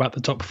talking about the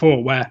top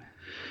 4, where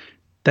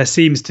there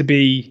seems to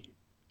be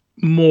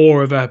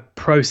more of a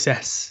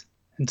process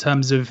in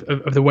terms of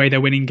the way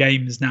they're winning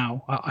games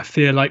now. I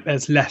feel like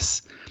there's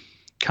less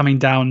coming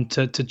down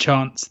to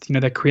chance.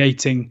 They're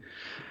creating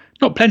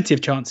not plenty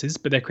of chances,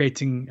 but they're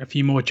creating a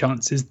few more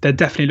chances. They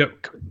definitely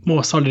look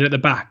more solid at the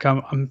back.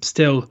 I'm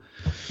still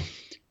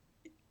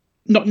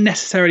not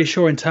necessarily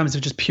sure in terms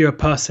of just pure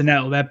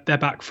personnel. Their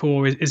back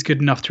 4 is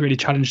good enough to really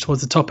challenge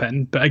towards the top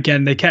end. But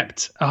again, they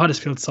kept a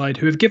Huddersfield side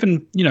who have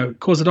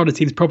caused a lot of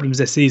teams problems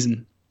this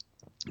season.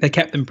 They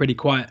kept them pretty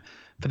quiet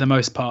for the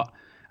most part.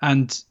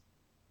 And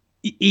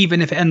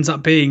even if it ends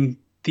up being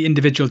the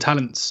individual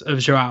talents of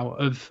João,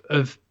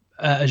 of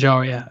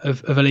Ajaria,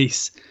 of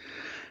Elise,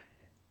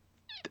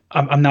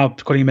 I'm now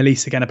calling him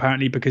Elise again,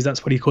 apparently, because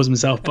that's what he calls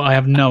himself, but I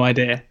have no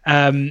idea.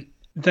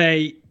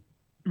 They,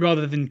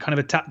 rather than kind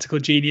of a tactical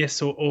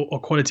genius or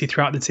quality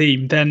throughout the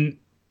team, then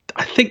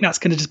I think that's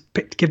going to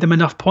just give them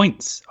enough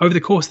points over the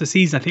course of the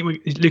season. I think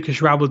Lucas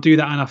João will do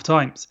that enough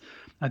times.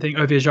 I think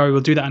Ovie Ejaria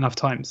will do that enough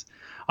times.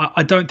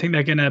 I don't think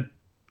they're going to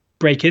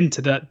break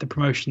into the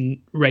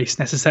promotion race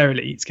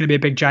necessarily. It's going to be a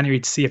big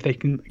January to see if they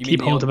can keep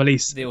hold of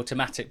Elise. The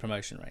automatic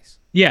promotion race.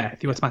 Yeah,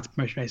 the automatic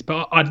promotion race.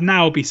 But I'd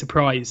now be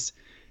surprised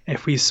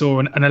if we saw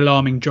an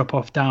alarming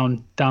drop-off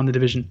down the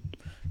division.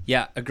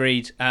 Yeah,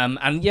 agreed.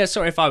 And yeah,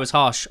 sorry if I was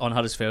harsh on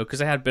Huddersfield, because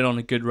they had been on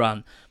a good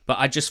run, but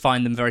I just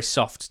find them very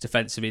soft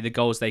defensively, the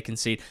goals they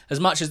concede. As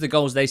much as the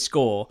goals they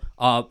score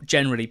are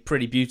generally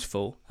pretty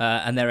beautiful,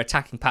 and their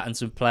attacking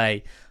patterns of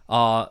play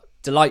are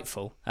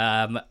delightful,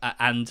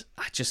 and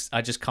I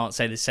just can't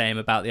say the same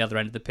about the other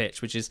end of the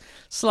pitch, which is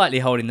slightly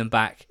holding them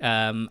back.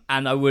 And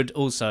I would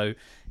also,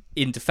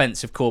 in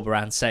defence of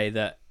Corberan, say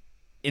that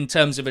in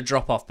terms of a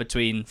drop-off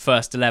between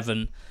first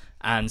 11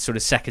 and sort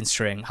of second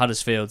string,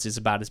 Huddersfield's is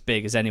about as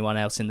big as anyone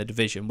else in the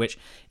division, which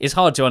is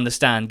hard to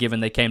understand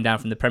given they came down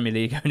from the Premier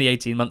League only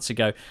 18 months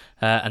ago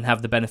and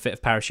have the benefit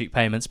of parachute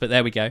payments, but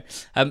there we go.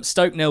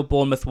 Stoke 0,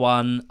 Bournemouth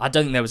 1. I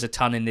don't think there was a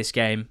ton in this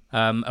game,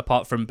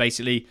 apart from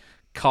basically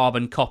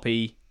carbon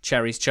copy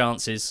Cherry's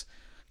chances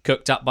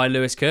cooked up by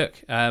Lewis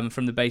Cook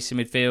from the base in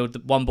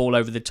midfield. One ball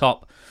over the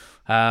top,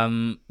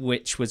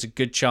 which was a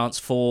good chance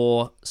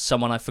for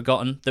someone I've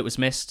forgotten that was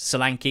missed.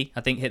 Solanke,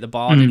 I think, hit the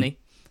bar, didn't he?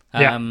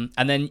 Yeah.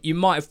 And then you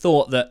might have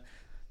thought that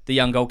the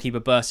young goalkeeper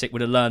Bursic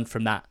would have learned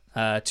from that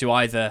to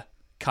either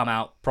come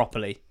out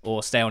properly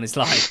or stay on his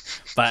line,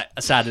 but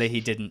sadly he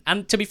didn't.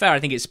 And to be fair,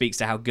 I think it speaks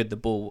to how good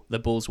the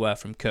balls were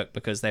from Cook,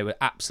 because they were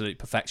absolute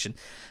perfection.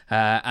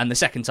 And the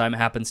second time it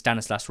happened,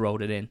 Stanislas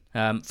rolled it in.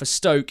 For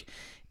Stoke,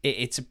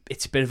 it's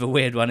a bit of a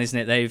weird one,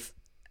 isn't it?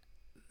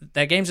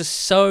 Their games are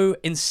so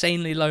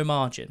insanely low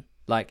margin.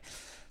 Like,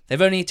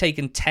 they've only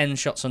taken 10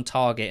 shots on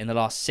target in the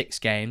last 6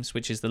 games,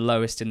 which is the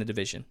lowest in the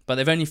division. But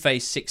they've only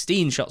faced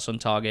 16 shots on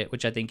target,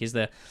 which I think is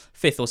the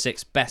 5th or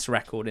 6th best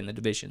record in the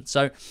division.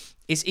 So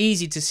it's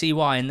easy to see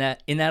why in their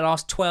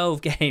last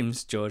 12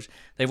 games, George,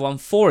 they've won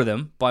 4 of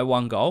them by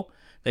 1 goal.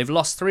 They've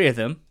lost 3 of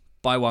them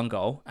by 1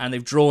 goal, and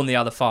they've drawn the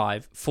other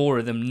 5, 4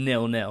 of them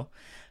 0-0.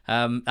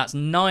 That's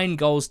 9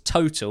 goals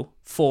total,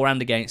 for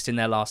and against, in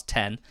their last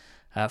 10.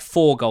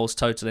 4 goals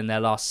total in their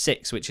last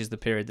 6, which is the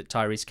period that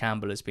Tyrese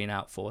Campbell has been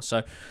out for.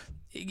 So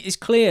it's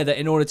clear that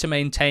in order to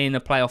maintain a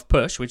playoff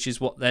push, which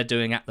is what they're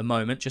doing at the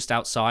moment, just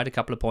outside a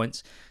couple of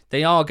points,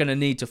 they are going to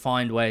need to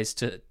find ways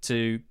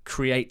to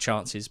create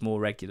chances more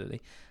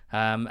regularly.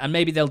 And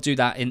maybe they'll do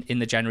that in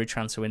the January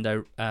transfer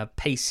window.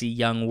 Pacey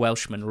young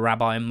Welshman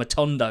Rabbi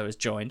Matondo has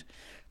joined.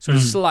 Sort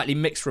of slightly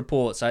mixed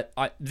reports.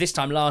 This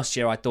time last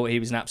year, I thought he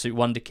was an absolute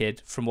wonder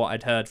kid from what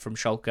I'd heard from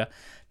Schalke.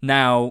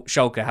 Now,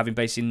 Schalke, having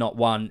basically not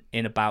won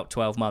in about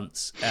 12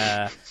 months,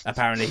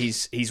 apparently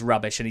he's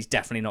rubbish and he's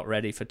definitely not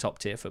ready for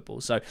top-tier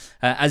football. So,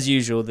 as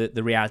usual,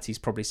 the reality is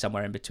probably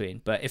somewhere in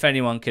between. But if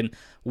anyone can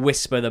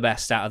whisper the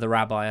best out of the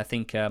Rabbi, I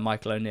think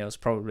Michael O'Neill's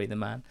probably the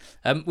man.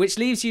 Which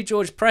leaves you,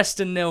 George,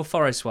 Preston 0,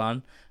 Forest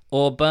 1,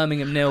 or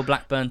Birmingham 0,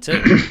 Blackburn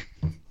 2.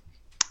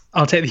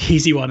 I'll take the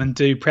easy one and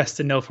do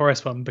Preston 0,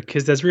 Forest 1,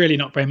 because there's really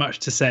not very much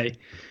to say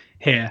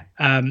here.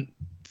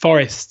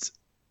 Forest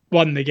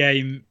won the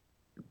game,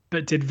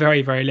 but did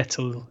very, very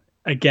little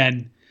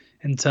again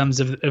in terms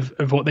of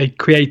what they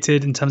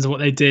created, in terms of what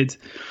they did,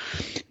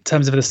 in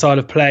terms of the style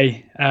of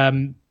play.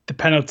 The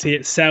penalty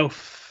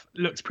itself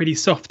looks pretty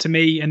soft to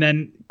me, and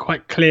then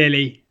quite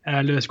clearly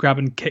Lewis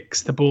Graben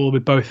kicks the ball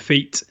with both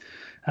feet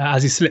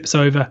as he slips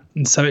over,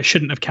 and so it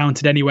shouldn't have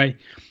counted anyway.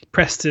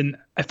 Preston,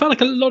 I felt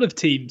like a lot of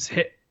teams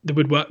hit the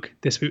woodwork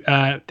this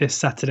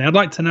Saturday. I'd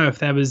like to know if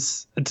there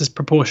was a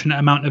disproportionate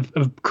amount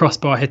of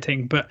crossbar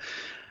hitting, but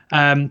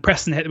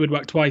Preston hit the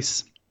woodwork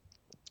twice.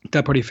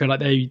 They'll probably feel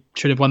like they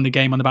should have won the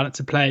game on the balance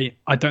of play.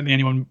 I don't think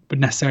anyone would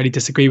necessarily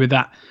disagree with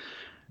that.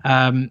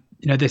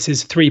 This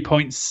is 3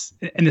 points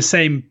in the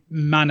same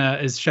manner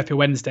as Sheffield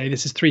Wednesday.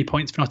 This is 3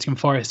 points for Nottingham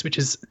Forest, which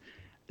is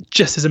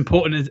just as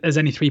important as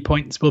any 3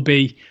 points will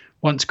be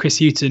once Chris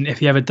Hughton, if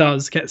he ever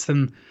does, gets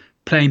them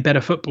playing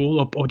better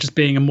football or just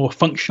being a more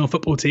functional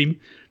football team.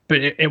 But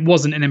it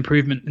wasn't an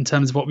improvement in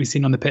terms of what we've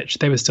seen on the pitch.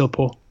 They were still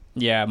poor.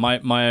 Yeah,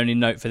 my only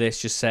note for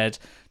this just said,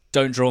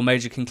 don't draw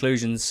major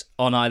conclusions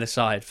on either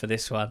side for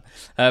this one.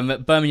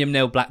 Birmingham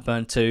 0,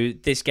 Blackburn 2.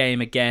 This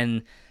game,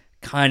 again,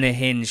 kind of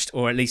hinged,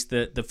 or at least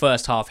the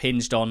first half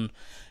hinged on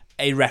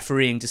a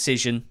refereeing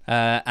decision,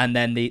 and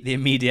then the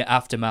immediate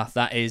aftermath,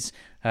 that is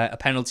a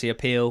penalty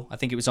appeal. I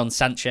think it was on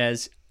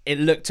Sanchez. It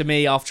looked to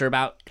me, after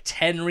about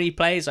 10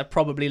 replays, I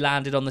probably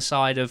landed on the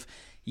side of,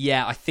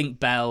 I think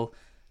Bell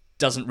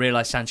doesn't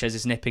realise Sanchez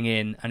is nipping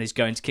in and is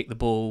going to kick the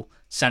ball.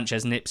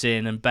 Sanchez nips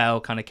in and Bell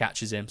kind of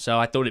catches him. So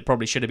I thought it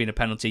probably should have been a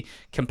penalty,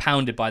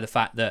 compounded by the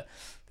fact that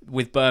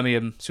with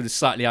Birmingham sort of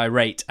slightly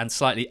irate and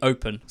slightly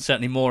open,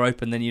 certainly more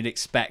open than you'd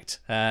expect,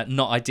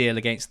 not ideal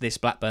against this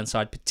Blackburn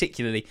side,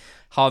 particularly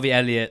Harvey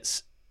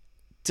Elliott's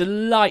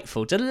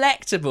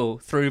delectable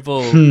through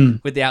ball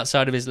with the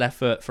outside of his left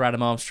foot for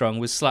Adam Armstrong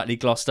was slightly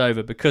glossed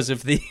over because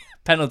of the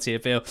penalty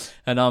appeal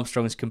and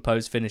Armstrong's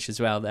composed finish as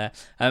well there.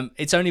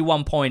 It's only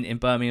 1 point in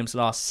Birmingham's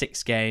last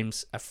 6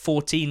 games,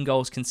 14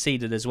 goals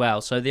conceded as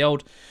well. So the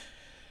old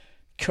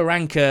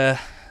Karanka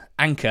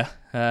anchor,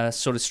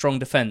 sort of strong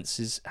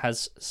defence,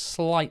 has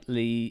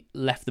slightly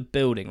left the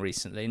building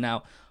recently.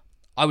 Now,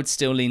 I would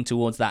still lean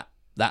towards that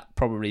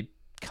probably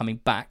coming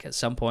back at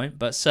some point,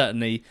 but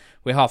certainly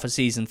we're half a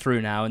season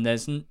through now, and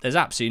there's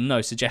absolutely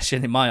no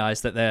suggestion in my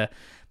eyes that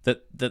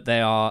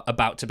they are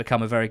about to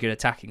become a very good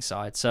attacking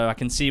side. So I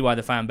can see why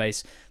the fan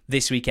base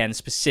this weekend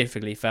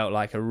specifically felt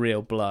like a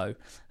real blow,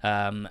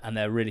 and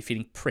they're really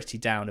feeling pretty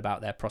down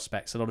about their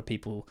prospects. A lot of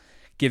people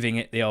giving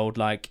it the old,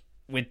 like,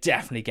 we're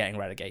definitely getting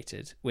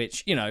relegated,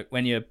 which,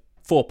 when you're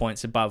 4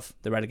 points above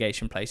the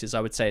relegation places,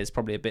 I would say is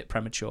probably a bit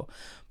premature.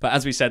 But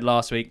as we said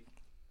last week,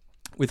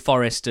 with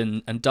Forest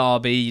and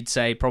Derby, you'd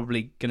say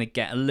probably going to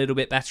get a little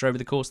bit better over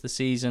the course of the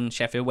season.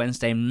 Sheffield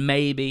Wednesday,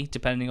 maybe,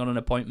 depending on an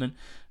appointment.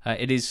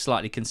 It is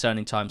slightly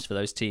concerning times for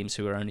those teams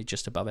who are only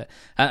just above it.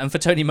 And for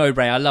Tony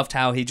Mowbray, I loved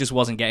how he just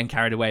wasn't getting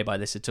carried away by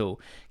this at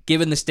all.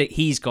 Given the stick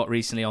he's got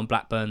recently on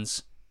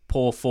Blackburn's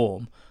poor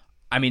form,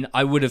 I mean,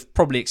 I would have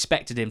probably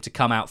expected him to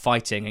come out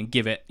fighting and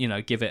give it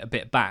a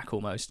bit back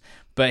almost.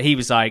 But he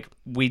was like,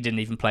 we didn't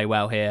even play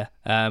well here.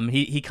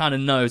 He kind of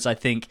knows, I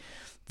think,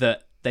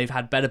 that they've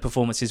had better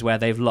performances where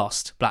they've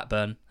lost,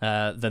 Blackburn,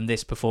 than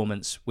this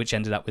performance, which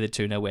ended up with a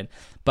 2-0 win.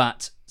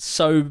 But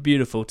so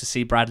beautiful to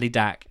see Bradley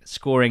Dack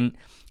scoring.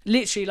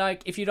 Literally,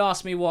 like, if you'd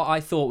asked me what I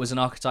thought was an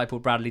archetypal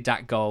Bradley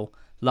Dack goal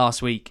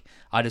last week,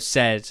 I'd have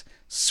said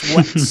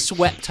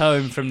swept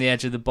home from the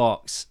edge of the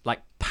box,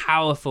 like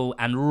powerful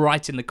and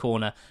right in the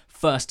corner.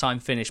 First time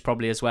finish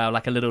probably as well,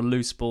 like a little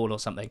loose ball or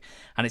something.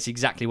 And it's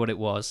exactly what it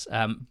was.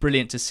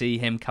 Brilliant to see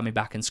him coming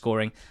back and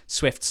scoring.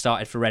 Swift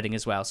started for Reading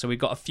as well. So we've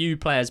got a few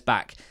players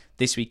back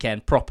this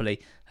weekend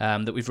properly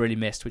that we've really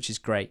missed, which is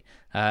great.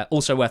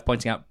 Also worth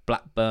pointing out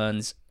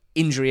Blackburn's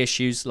injury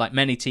issues, like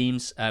many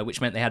teams,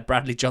 which meant they had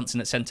Bradley Johnson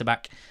at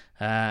centre-back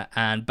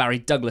and Barry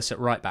Douglas at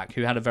right-back,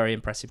 who had a very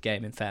impressive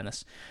game, in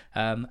fairness,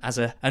 as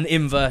an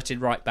inverted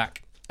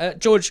right-back.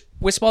 George,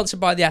 we're sponsored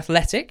by The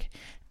Athletic.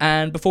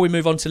 And before we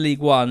move on to League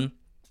One,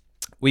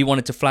 we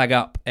wanted to flag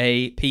up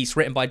a piece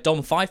written by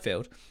Dom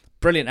Fifield,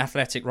 brilliant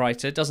Athletic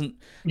writer, doesn't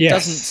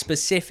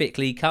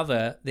specifically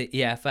cover the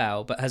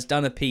EFL, but has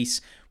done a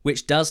piece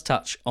which does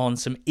touch on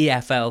some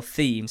EFL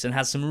themes and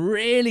has some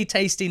really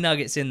tasty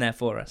nuggets in there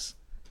for us.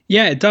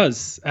 Yeah, it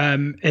does.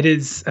 It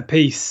is a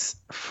piece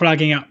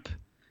flagging up,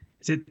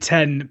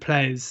 10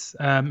 players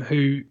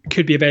who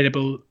could be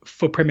available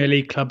for Premier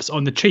League clubs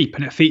on the cheap,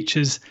 and it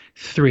features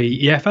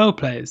 3 EFL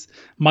players: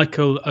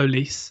 Michael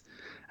Olise,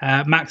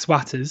 Max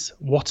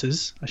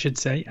Watters, I should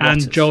say,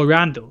 and Joel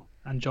Randall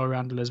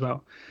as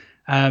well.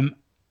 And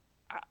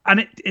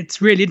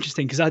it's really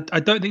interesting because I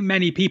don't think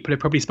many people have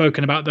probably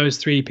spoken about those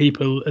 3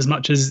 people as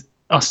much as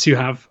us two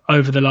have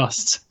over the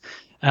last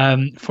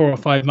 4 or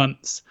 5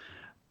 months.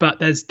 But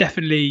there's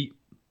definitely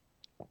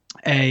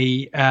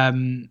a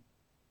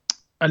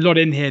lot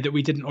in here that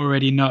we didn't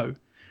already know.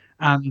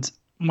 And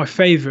my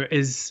favourite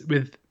is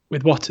with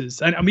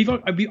Watters. And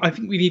I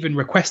think we've even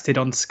requested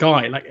on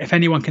Sky, like, if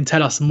anyone can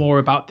tell us more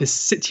about this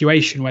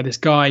situation where this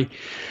guy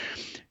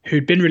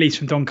who'd been released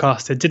from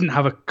Doncaster didn't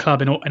have a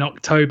club in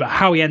October,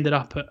 how he ended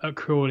up at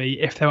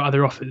Crawley, if there were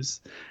other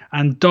offers.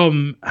 And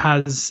Dom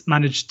has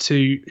managed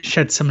to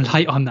shed some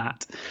light on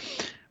that.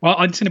 Well,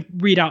 I'm just going to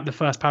read out the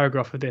first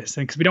paragraph of this,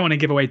 because we don't want to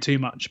give away too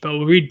much, but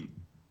we'll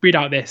read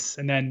out this,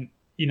 and then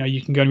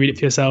you can go and read it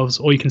for yourselves,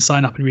 or you can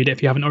sign up and read it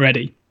if you haven't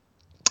already.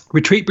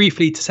 Retreat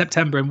briefly to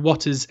September, and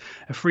Watters,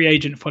 a free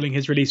agent following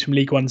his release from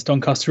League One's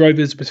Doncaster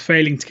Rovers, was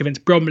failing to convince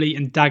Bromley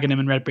and Dagenham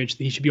and Redbridge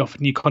that he should be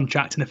offered a new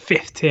contract in the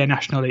 5th-tier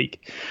National League.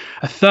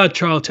 A third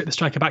trial took the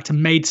striker back to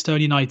Maidstone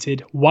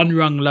United, one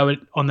rung lower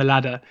on the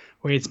ladder,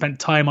 where he had spent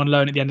time on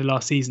loan at the end of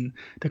last season.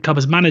 The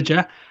club's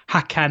manager,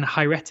 Hakan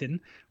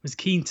Hayrettin, was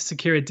keen to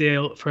secure a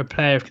deal for a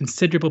player of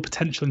considerable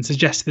potential and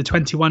suggested the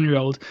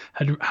 21-year-old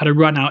had a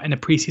run out in a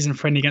pre-season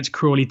friendly against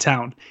Crawley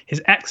Town.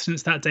 His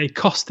excellence that day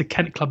cost the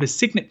Kent club his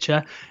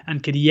signature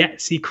and could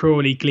yet see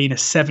Crawley glean a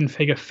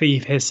 7-figure fee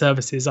for his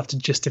services after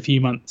just a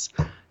few months.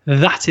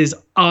 That is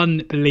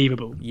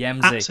unbelievable.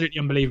 Yemsy. Absolutely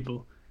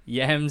unbelievable.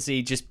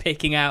 Yemsy just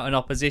picking out an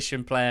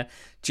opposition player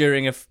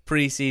during a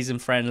pre-season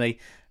friendly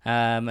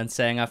and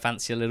saying, I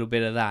fancy a little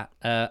bit of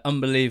that.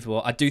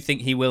 Unbelievable. I do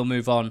think he will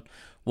move on,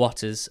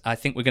 Watters. I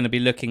think we're going to be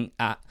looking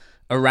at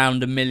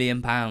around £1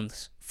 million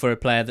for a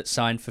player that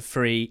signed for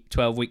free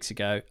 12 weeks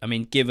ago. I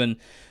mean, given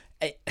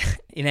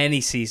in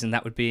any season,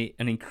 that would be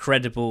an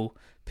incredible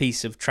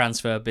piece of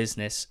transfer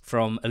business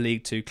from a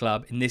League Two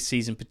club. In this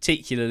season,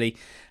 particularly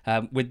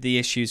with the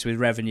issues with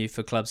revenue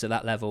for clubs at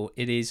that level,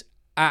 it is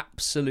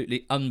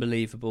absolutely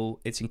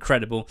unbelievable. It's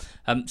incredible.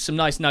 Some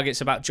nice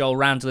nuggets about Joel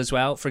Randall as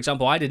well. For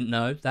example, I didn't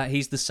know that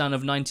he's the son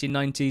of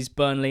 1990s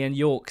Burnley and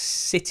York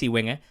City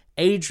winger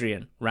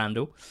Adrian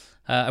Randall.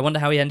 I wonder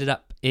how he ended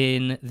up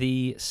in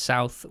the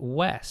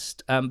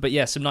Southwest. But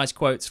yeah, some nice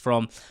quotes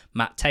from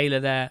Matt Taylor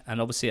there,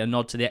 and obviously a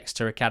nod to the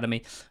Exeter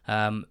Academy.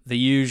 The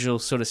usual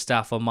sort of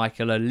stuff on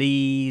Michael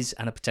Olise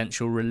and a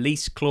potential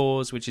release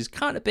clause, which is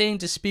kind of being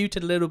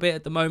disputed a little bit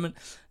at the moment,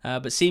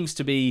 but seems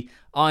to be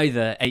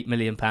either £8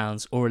 million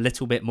or a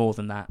little bit more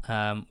than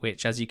that,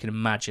 which, as you can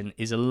imagine,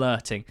 is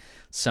alerting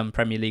some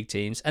Premier League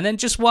teams. And then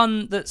just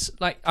one that's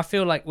like, I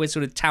feel like we're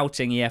sort of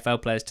touting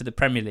EFL players to the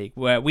Premier League,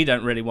 where we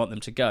don't really want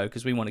them to go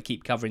because we want to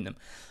keep covering them.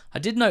 I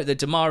did note that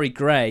Damari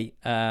Gray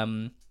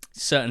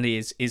certainly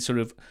is sort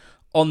of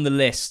on the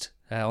list,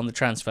 on the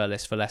transfer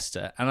list for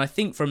Leicester. And I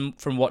think from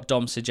what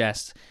Dom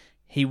suggests,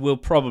 he will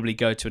probably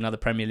go to another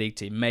Premier League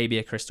team, maybe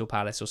a Crystal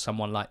Palace or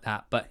someone like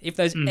that. But if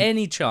there's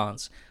any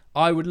chance,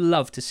 I would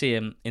love to see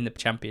him in the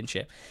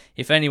Championship,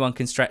 if anyone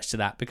can stretch to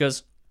that,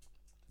 because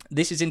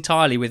this is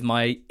entirely with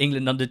my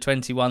England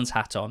under-21s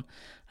hat on.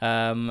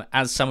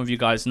 As some of you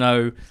guys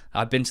know,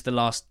 I've been to the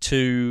last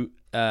 2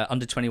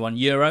 under-21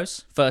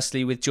 Euros,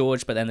 firstly with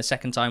George, but then the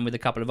second time with a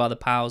couple of other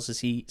pals, as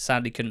he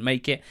sadly couldn't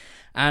make it.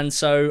 And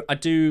so I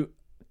do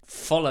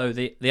follow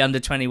the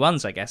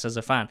under-21s, I guess, as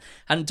a fan.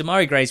 And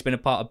Damari Gray's been a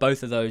part of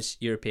both of those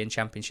European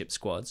Championship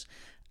squads.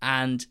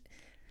 And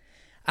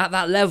at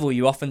that level,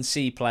 you often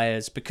see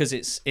players, because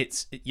it's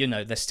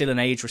there's still an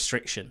age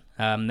restriction.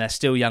 They're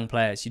still young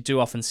players. You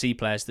do often see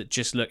players that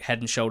just look head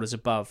and shoulders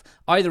above,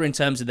 either in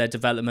terms of their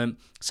development,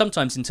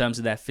 sometimes in terms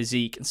of their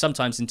physique, and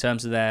sometimes in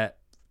terms of their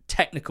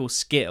technical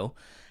skill.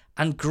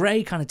 And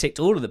Gray kind of ticked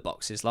all of the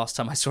boxes last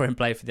time I saw him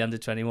play for the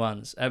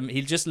under-21s.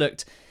 He just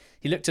looked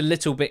he looked a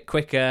little bit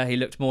quicker, he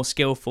looked more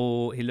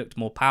skillful, he looked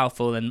more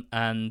powerful,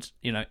 and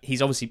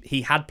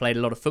he had played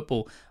a lot of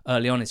football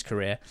early on in his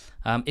career.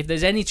 If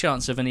there's any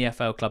chance of an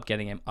EFL club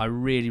getting him, I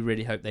really,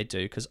 really hope they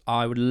do, because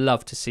I would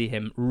love to see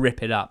him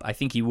rip it up. I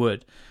think he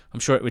would. I'm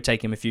sure it would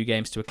take him a few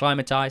games to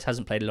acclimatise,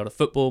 hasn't played a lot of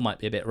football, might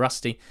be a bit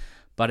rusty.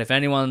 But if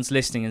anyone's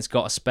listening and's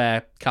got a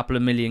spare couple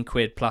of million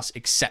quid plus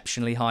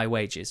exceptionally high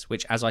wages,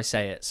 which as I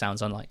say it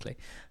sounds unlikely,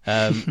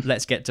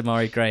 let's get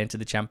Demarai Gray into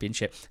the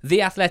Championship.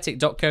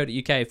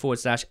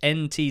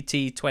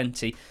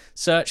 theathletic.co.uk/NTT20.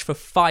 Search for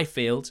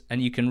Fifield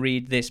and you can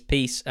read this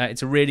piece.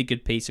 It's a really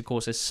good piece. Of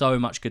course, there's so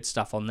much good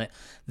stuff on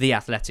the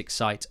Athletic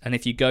site. And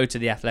if you go to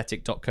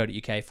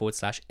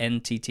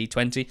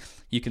theathletic.co.uk/NTT20,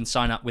 you can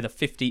sign up with a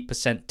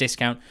 50%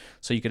 discount.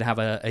 So you could have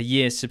a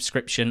year's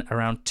subscription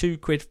around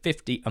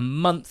 £2.50 a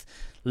month,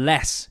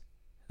 less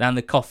than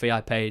the coffee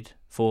I paid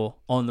for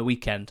on the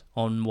weekend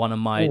on one of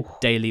my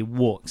daily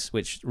walks,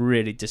 which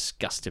really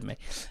disgusted me.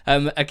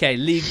 Okay,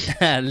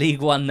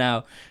 League One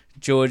now,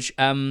 George.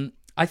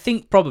 I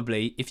think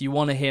probably if you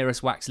want to hear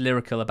us wax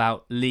lyrical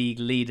about league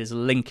leaders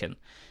Lincoln,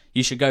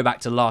 you should go back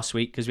to last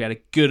week, because we had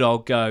a good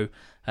old go.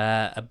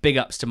 A big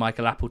ups to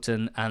Michael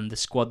Appleton and the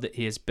squad that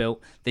he has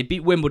built. They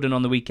beat Wimbledon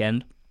on the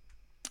weekend.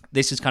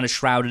 This is kind of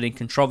shrouded in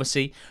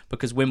controversy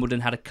because Wimbledon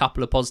had a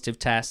couple of positive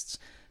tests,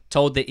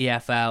 told the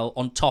EFL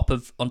on top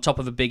of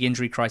a big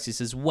injury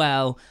crisis as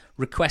well,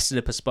 requested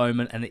a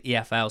postponement, and the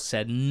EFL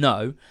said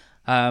no.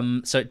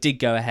 So it did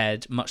go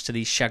ahead, much to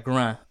the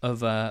chagrin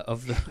of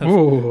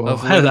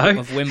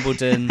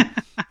Wimbledon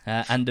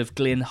and of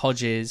Glyn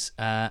Hodges,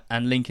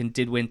 and Lincoln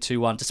did win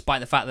 2-1,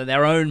 despite the fact that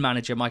their own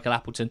manager, Michael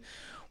Appleton,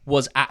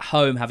 was at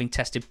home having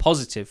tested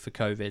positive for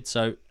COVID.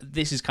 So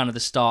this is kind of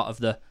the start of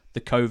the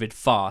COVID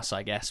farce,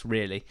 I guess,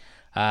 really.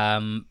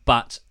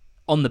 But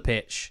on the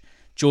pitch,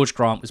 George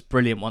Grant was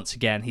brilliant once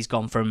again. He's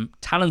gone from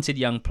talented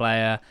young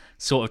player,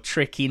 sort of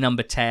tricky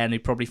number 10, who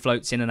probably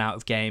floats in and out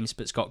of games,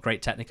 but's got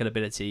great technical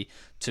ability,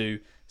 to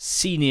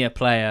senior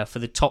player for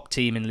the top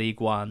team in League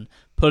One,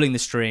 pulling the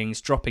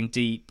strings, dropping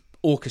deep,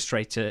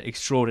 orchestrator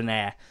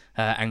extraordinaire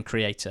and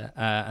creator.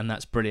 And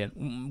that's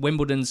brilliant.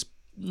 Wimbledon's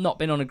not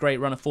been on a great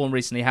run of form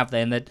recently, have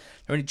they? And they're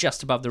only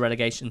just above the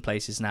relegation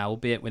places now,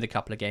 albeit with a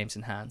couple of games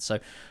in hand. So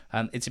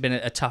it's been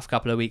a tough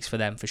couple of weeks for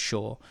them, for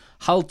sure.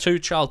 Hull 2,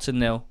 Charlton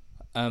 0.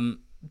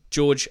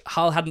 George,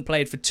 Hull hadn't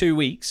played for 2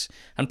 weeks,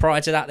 and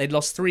prior to that they'd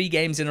lost 3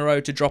 games in a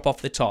row to drop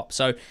off the top.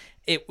 So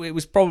it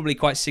was probably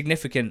quite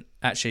significant,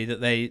 actually,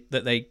 that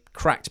they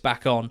cracked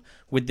back on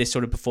with this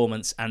sort of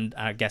performance, and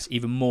I guess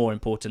even more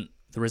important,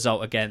 the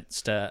result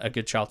against a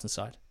good Charlton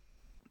side.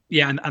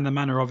 Yeah, and the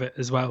manner of it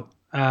as well.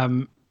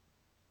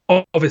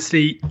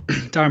 Obviously,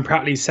 Darren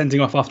Prattley's sending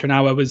off after an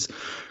hour was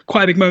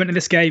quite a big moment in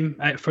this game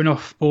for an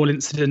off-ball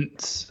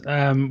incident.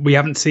 We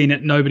haven't seen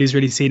it. Nobody's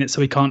really seen it,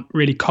 so we can't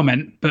really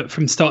comment. But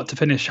from start to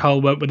finish,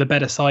 Hull were with a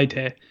better side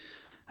here.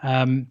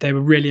 They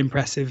were really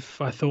impressive.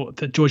 I thought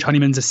that George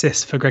Honeyman's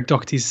assist for Greg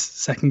Doherty's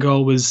second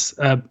goal was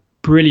a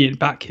brilliant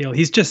backheel.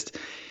 He's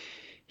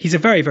a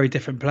very, very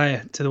different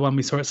player to the one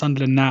we saw at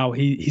Sunderland now.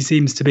 He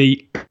seems to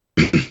be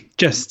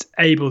just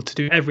able to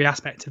do every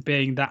aspect of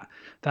being that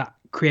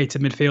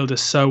creative midfielder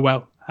so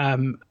well,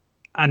 and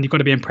you've got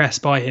to be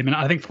impressed by him. And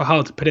I think for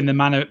Hull to put in the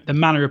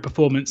manner of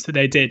performance that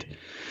they did,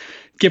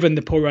 given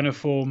the poor run of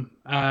form,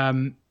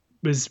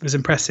 was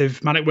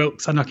impressive. Malik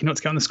Wilkes unlucky not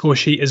to get on the score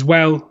sheet as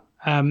well,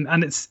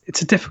 and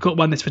it's a difficult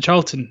one this for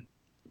Charlton.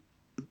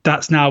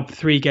 That's now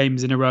 3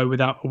 games in a row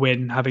without a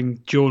win, having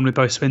drawn with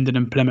both Swindon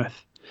and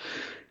Plymouth,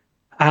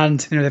 and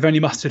they've only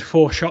mustered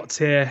 4 shots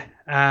here.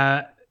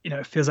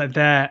 It feels like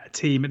they're a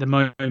team at the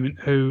moment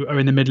who are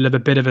in the middle of a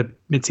bit of a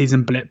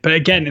mid-season blip. But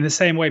again, in the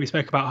same way we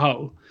spoke about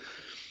Hull,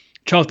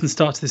 Charlton's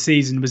start to the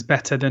season was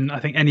better than I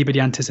think anybody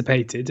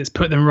anticipated. It's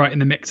put them right in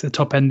the mix at the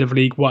top end of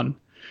League One.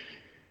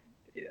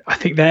 I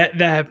think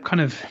they're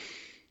kind of,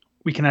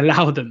 we can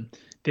allow them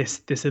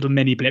this little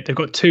mini blip. They've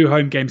got 2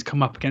 home games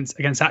come up against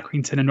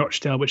Accrington and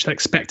Rochdale, which they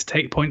expect to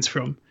take points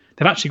from.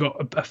 They've actually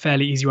got a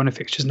fairly easy run of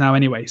fixtures now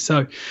anyway.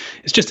 So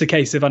it's just a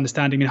case of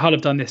understanding. I mean, Hull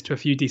have done this to a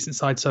few decent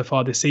sides so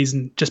far this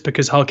season. Just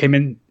because Hull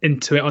came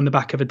into it on the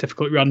back of a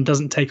difficult run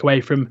doesn't take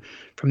away from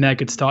their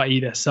good start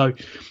either. So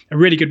a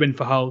really good win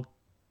for Hull.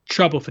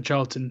 Trouble for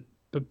Charlton,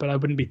 but I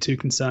wouldn't be too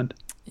concerned.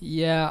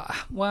 Yeah,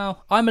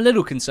 well, I'm a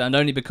little concerned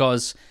only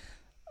because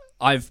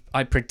I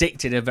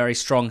predicted a very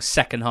strong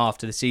second half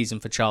to the season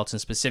for Charlton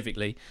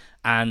specifically,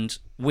 and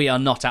we are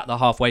not at the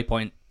halfway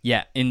point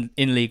yet in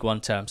League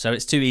One terms, so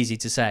it's too easy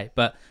to say.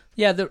 But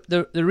yeah,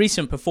 the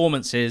recent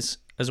performances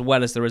as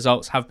well as the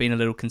results have been a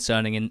little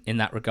concerning in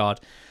that regard.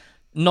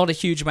 Not a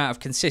huge amount of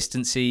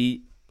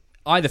consistency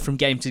either from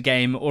game to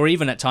game or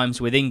even at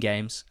times within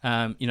games.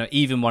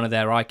 Even one of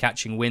their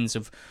eye-catching wins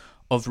of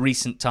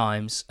recent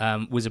times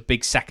was a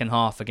big second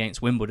half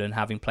against Wimbledon,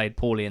 having played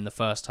poorly in the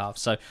first half.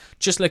 So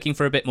just looking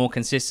for a bit more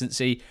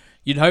consistency.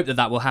 You'd hope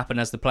that will happen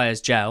as the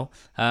players gel.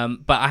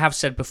 But I have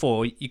said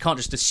before, you can't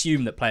just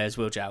assume that players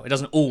will gel. It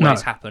doesn't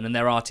always happen, and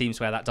there are teams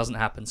where that doesn't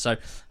happen. So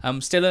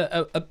still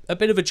a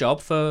bit of a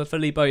job for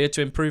Lee Bowyer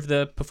to improve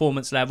the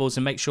performance levels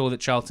and make sure that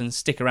Charlton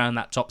stick around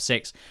that top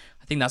 6.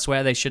 I think that's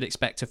where they should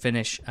expect to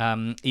finish,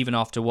 even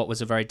after what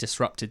was a very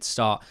disrupted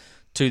start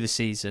to the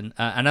season.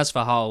 And as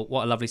for Hull,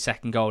 what a lovely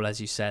second goal, as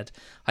you said.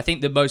 I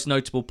think the most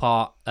notable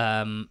part,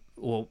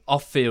 or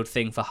off-field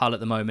thing for Hull at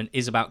the moment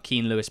is about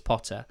Keane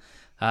Lewis-Potter,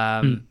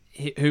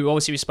 who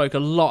obviously we spoke a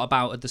lot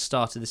about at the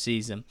start of the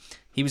season.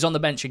 He was on the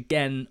bench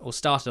again, or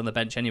started on the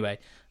bench anyway,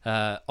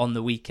 on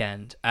the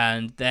weekend.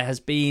 And there has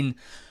been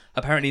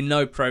apparently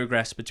no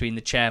progress between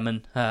the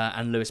chairman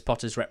and Lewis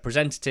Potter's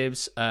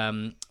representatives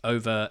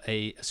over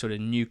a sort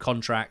of new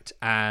contract.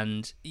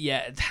 And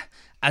yeah,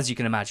 as you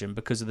can imagine,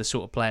 because of the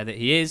sort of player that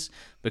he is,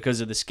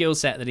 because of the skill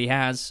set that he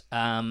has,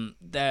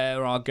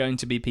 there are going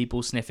to be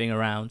people sniffing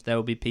around. There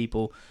will be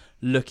people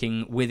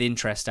looking with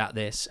interest at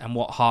this. And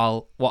what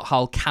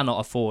Hull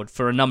cannot afford,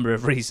 for a number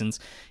of reasons,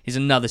 is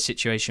another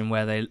situation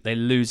where they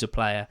lose a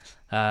player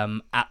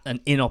at an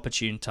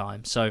inopportune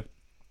time. So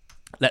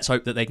let's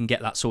hope that they can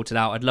get that sorted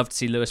out. I'd love to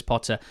see Lewis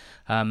Potter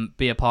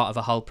be a part of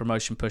a Hull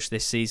promotion push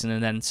this season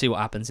and then see what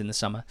happens in the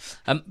summer.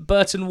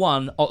 Burton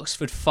 1,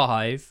 Oxford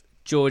 5.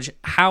 George,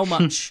 how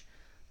much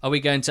are we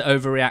going to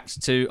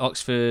overreact to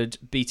Oxford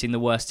beating the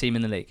worst team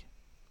in the league?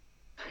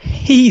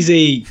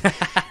 Easy.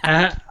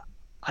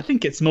 I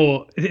think it's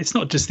not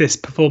just this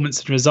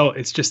performance and result,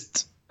 it's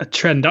just a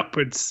trend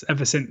upwards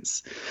ever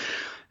since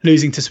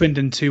losing to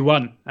Swindon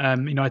 2-1. I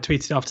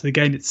tweeted after the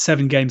game, it's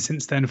 7 games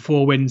since then,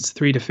 4 wins,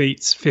 3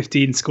 defeats,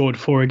 15 scored,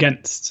 4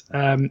 against.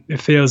 It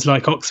feels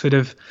like Oxford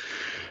have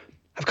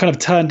kind of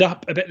turned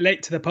up a bit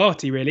late to the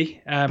party,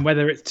 really.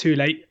 Whether it's too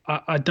late,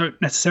 I don't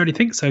necessarily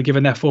think so,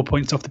 given they're 4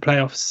 points off the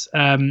playoffs.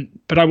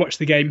 But I watched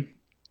the game,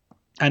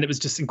 and it was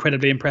just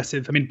incredibly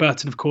impressive. I mean,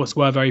 Burton, of course,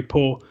 were very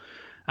poor,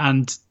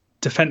 and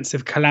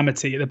defensive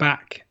calamity at the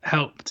back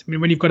helped. I mean,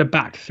 when you've got a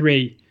back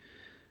 3,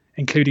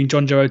 including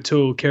John Joe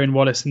O'Toole, Kieran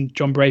Wallace, and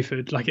John Brayford,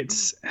 it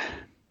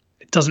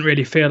doesn't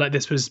really feel like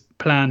this was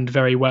planned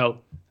very well.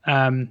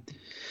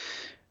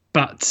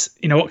 But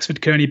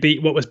Oxford could only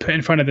beat what was put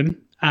in front of them,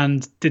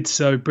 and did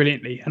so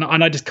brilliantly. And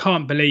I just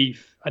can't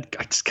believe, I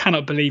just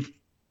cannot believe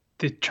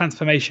the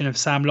transformation of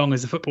Sam Long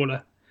as a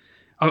footballer.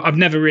 I've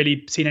never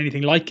really seen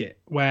anything like it,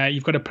 where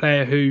you've got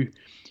a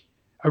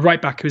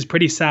right back who's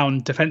pretty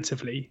sound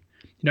defensively.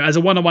 As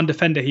a one-on-one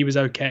defender, he was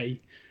okay,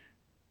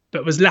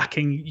 but was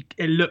lacking,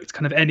 it looked,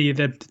 kind of any of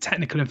the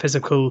technical and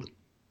physical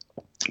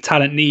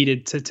talent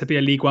needed to be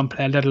a League One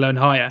player, let alone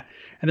higher.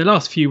 In the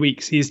last few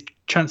weeks, he's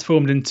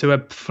transformed into a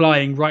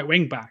flying right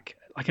wing back,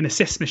 like an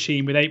assist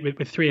machine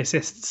with 3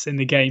 assists in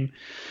the game.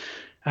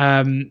 2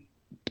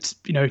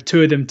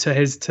 of them to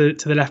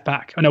the left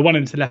back. Oh no, one of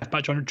them to the left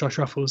back, Josh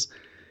Ruffles.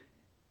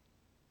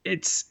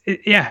 It's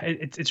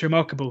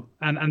remarkable,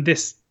 and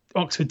this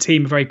Oxford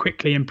team are very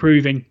quickly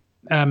improving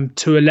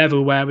to a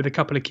level where, with a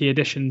couple of key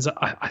additions,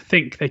 I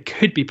think they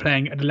could be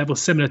playing at a level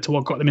similar to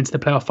what got them into the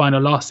playoff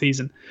final last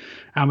season.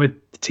 And with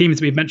the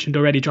teams we've mentioned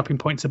already dropping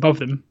points above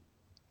them,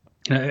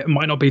 it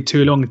might not be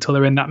too long until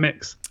they're in that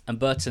mix. And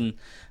Burton,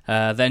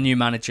 their new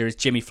manager is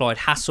Jimmy Floyd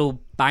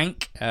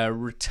Hasselbank,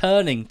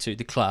 returning to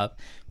the club,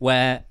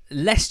 where,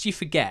 lest you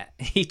forget,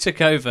 he took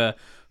over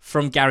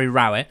from Gary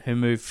Rowett, who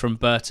moved from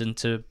Burton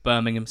to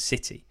Birmingham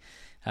City.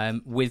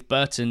 With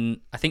Burton,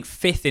 I think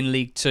 5th in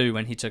League 2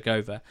 when he took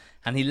over,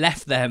 and he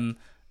left them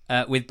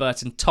with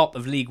Burton top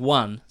of League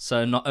 1,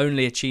 so not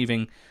only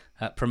achieving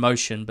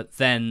promotion, but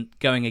then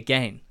going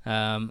again,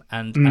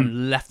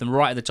 and left them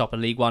right at the top of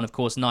League 1. Of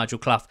course, Nigel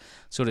Clough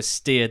sort of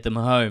steered them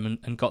home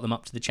and got them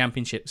up to the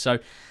Championship. So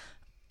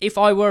if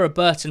I were a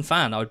Burton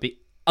fan, I would be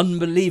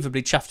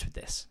unbelievably chuffed with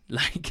this.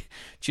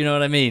 Do you know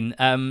what I mean?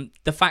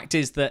 The fact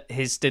is that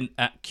his stint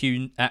at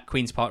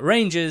Queen's Park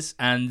Rangers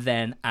and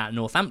then at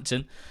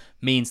Northampton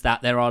means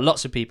that there are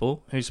lots of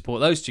people who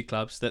support those 2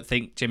 clubs that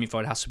think Jimmy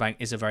Floyd Hasselbank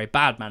is a very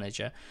bad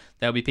manager.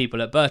 There'll be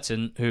people at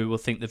Burton who will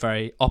think the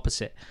very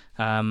opposite.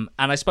 And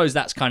I suppose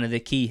that's kind of the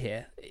key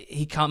here.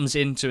 He comes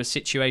into a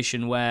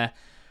situation where,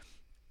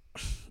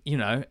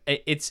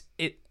 it's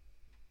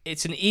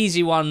an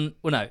easy one.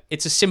 Well, no,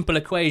 it's a simple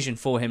equation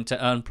for him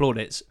to earn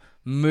plaudits.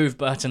 Move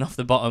Burton off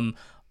the bottom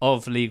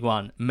of League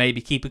One,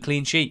 maybe keep a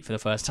clean sheet for the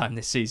first time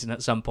this season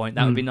at some point.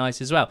 That would be nice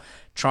as well.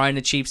 Try and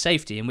achieve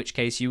safety, in which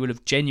case you would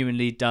have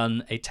genuinely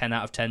done a 10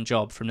 out of 10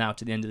 job from now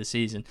to the end of the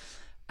season.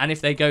 And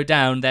if they go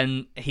down,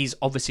 then he's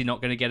obviously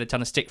not going to get a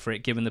ton of stick for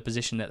it, given the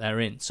position that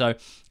they're in. So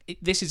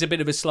this is a bit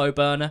of a slow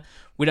burner.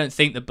 We don't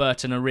think that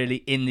Burton are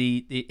really in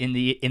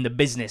the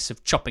business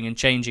of chopping and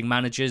changing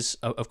managers.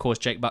 Of course,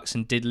 Jake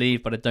Buxton did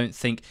leave, but I don't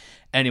think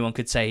anyone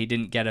could say he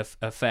didn't get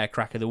a fair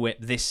crack of the whip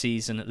this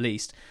season at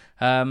least.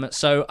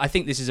 So I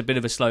think this is a bit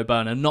of a slow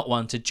burner, not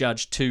one to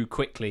judge too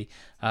quickly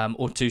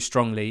or too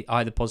strongly,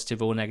 either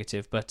positive or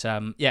negative. But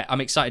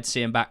I'm excited to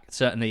see him back,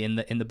 certainly in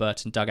the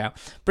Burton dugout.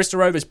 Bristol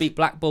Rovers beat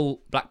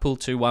Blackpool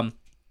 2-1.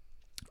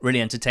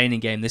 Really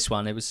entertaining game, this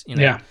one. It was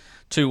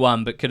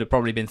 2-1, but could have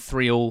probably been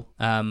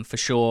 3-3 for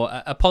sure.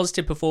 A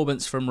positive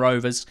performance from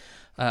Rovers,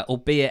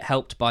 albeit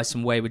helped by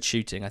some wayward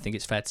shooting, I think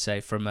it's fair to say,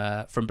 from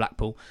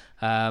Blackpool.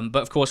 But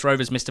of course,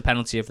 Rovers missed a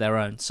penalty of their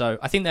own. So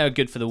I think they were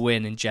good for the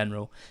win in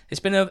general. It's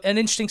been an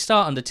interesting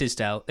start under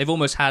Tisdale. They've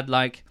almost had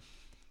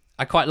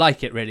I quite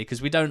like it really, because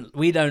we don't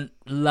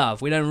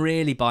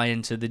really buy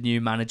into the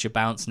new manager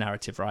bounce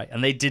narrative, right?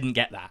 And they didn't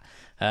get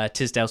that.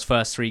 Tisdale's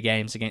first 3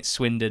 games against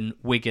Swindon,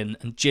 Wigan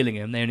and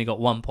Gillingham, they only got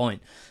 1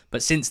 point.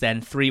 But since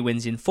then, 3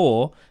 wins in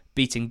 4,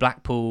 beating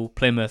Blackpool,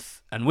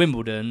 Plymouth and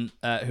Wimbledon,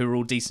 who are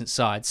all decent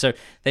sides. So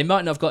they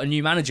might not have got a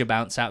new manager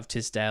bounce out of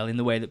Tisdale in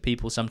the way that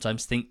people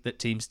sometimes think that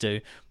teams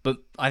do. But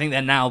I think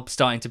they're now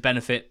starting to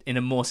benefit in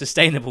a more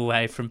sustainable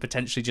way from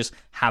potentially just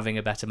having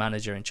a better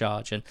manager in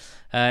charge. And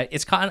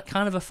it's kind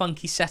of a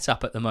funky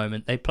setup at the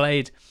moment. They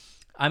played...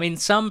 I mean,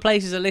 some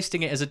places are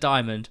listing it as a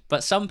diamond,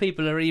 but some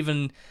people are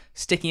even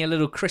sticking a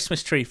little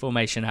Christmas tree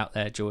formation out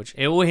there, George.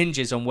 It all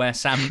hinges on where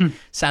Sam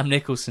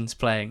Nicholson's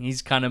playing.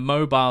 He's kind of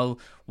mobile,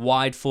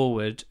 wide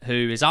forward,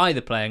 who is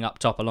either playing up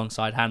top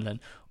alongside Hanlon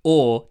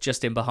or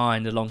just in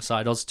behind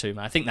alongside Oztoom.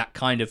 I think that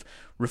kind of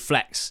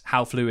reflects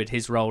how fluid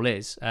his role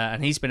is.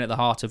 And he's been at the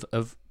heart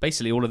of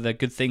basically all of the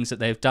good things that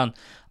they've done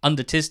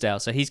under Tisdale.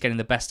 So he's getting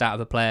the best out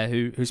of a player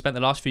who spent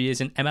the last few years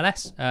in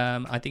MLS.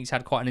 I think he's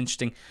had quite an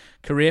interesting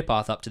career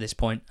path up to this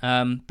point.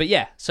 But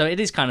yeah, so it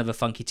is kind of a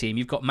funky team.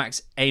 You've got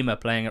Max Amer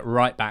playing at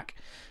right back,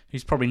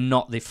 who's probably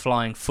not the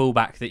flying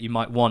fullback that you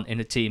might want in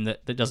a team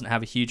that doesn't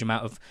have a huge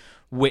amount of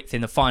width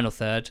in the final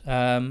third,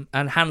 and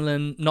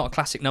Hanlon not a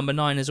classic number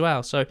 9 as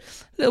well, so a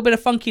little bit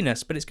of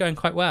funkiness, but it's going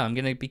quite well. I'm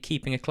going to be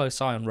keeping a close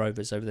eye on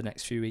Rovers over the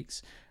next few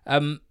weeks.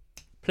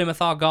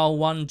 Plymouth Argyle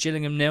 1,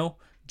 Gillingham 0,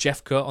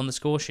 Jeffcoat on the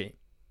score sheet,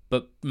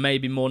 but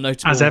maybe more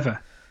notable as ever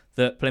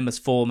that Plymouth's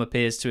form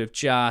appears to have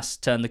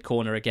just turned the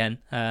corner again,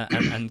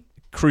 and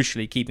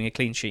crucially keeping a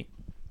clean sheet.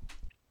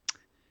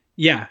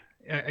 Yeah,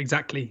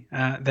 exactly.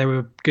 They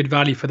were good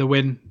value for the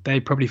win. They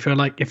probably feel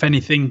like if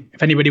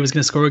anybody was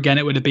going to score again,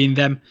 it would have been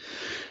them.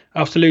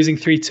 After losing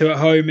 3-2 at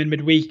home in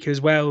midweek as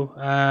well,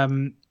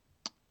 Ryan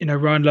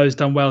Lowe's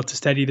done well to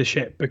steady the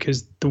ship,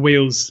 because the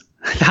wheels,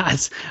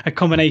 that's a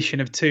combination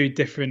of 2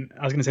 different.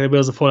 I was going to say the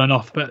wheels have fallen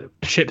off, but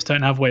ships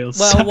don't have wheels.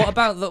 Well, so. what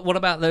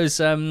about those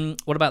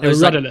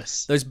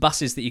rudderless, those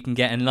buses that you can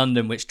get in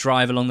London, which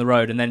drive along the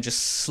road and then just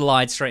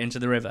slide straight into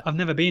the river? I've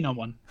never been on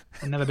one.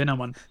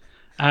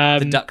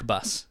 The duck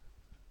bus.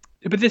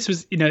 But this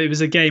was, it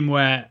was a game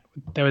where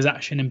there was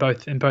action in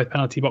both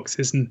penalty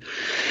boxes, and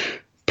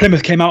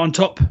Plymouth came out on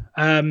top,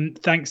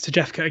 thanks to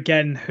Jeffcoat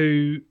again,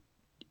 who,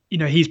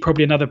 he's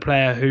probably another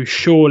player who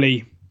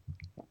surely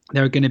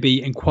there are going to be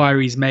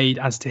inquiries made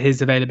as to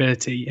his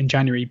availability in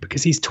January,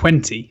 because he's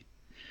 20.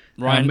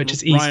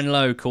 Ryan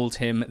Lowe called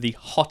him the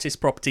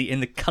hottest property in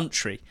the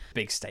country.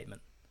 Big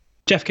statement.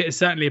 Jeffcoat is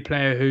certainly a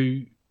player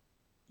who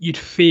you'd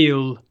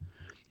feel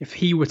if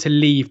he were to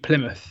leave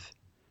Plymouth,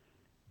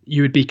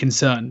 you would be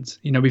concerned.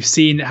 We've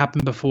seen it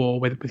happen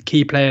before with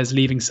key players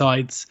leaving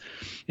sides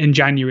in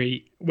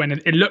January when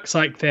it looks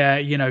like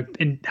they're,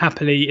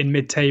 happily in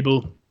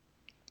mid-table,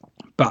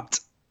 but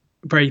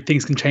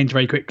things can change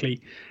very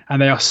quickly.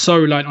 And they are so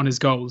light on his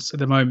goals at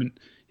the moment,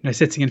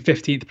 sitting in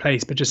 15th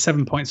place, but just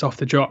 7 points off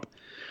the drop.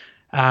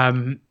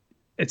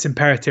 It's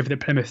imperative that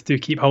Plymouth do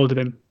keep hold of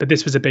him. But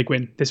this was a big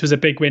win. This was a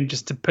big win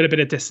just to put a bit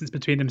of distance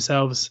between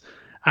themselves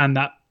and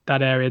that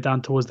area down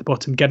towards the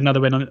bottom, get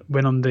another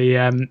win on the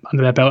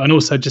under their belt, and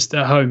also just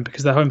at home,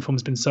 because their home form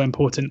has been so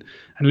important,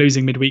 and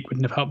losing midweek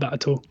wouldn't have helped that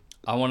at all.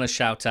 I want to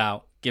shout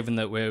out, given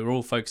that we're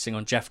all focusing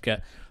on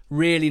Jeffcoat,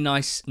 really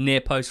nice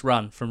near post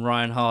run from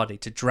Ryan Hardy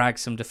to drag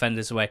some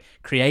defenders away,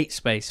 create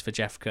space for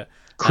Jeffcoat.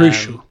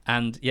 Crucial.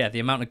 And yeah, the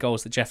amount of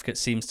goals that Jeffcoat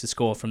seems to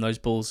score from those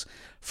balls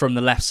from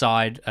the left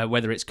side,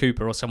 whether it's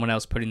Cooper or someone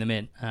else putting them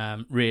in,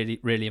 really,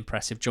 really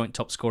impressive. Joint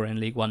top scorer in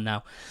League One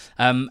now.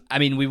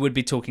 We would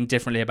be talking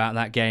differently about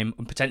that game,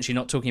 and potentially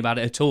not talking about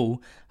it at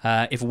all,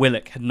 if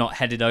Willock had not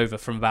headed over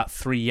from about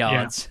 3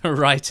 yards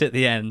right at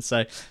the end.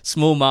 So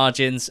small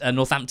margins,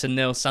 Northampton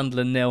 0,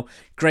 Sunderland 0.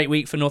 Great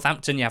week for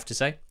Northampton, you have to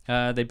say.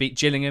 They beat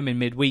Gillingham in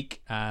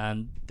midweek,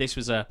 and this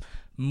was a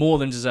more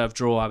than deserved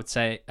draw, I would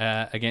say,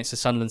 against the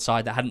Sunderland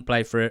side that hadn't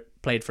played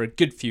for a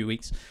good few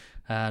weeks.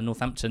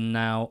 Northampton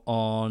now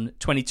on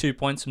 22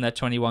 points from their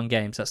 21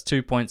 games. That's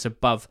 2 points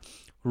above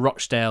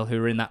Rochdale,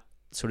 who are in that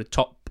sort of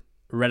top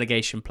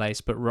relegation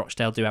place, but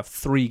Rochdale do have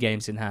 3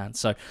 games in hand.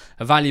 So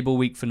a valuable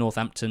week for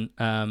Northampton,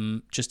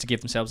 just to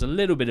give themselves a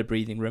little bit of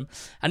breathing room.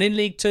 And in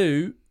League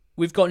 2,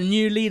 we've got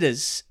new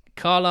leaders,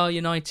 Carlisle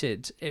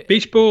United.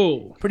 Beach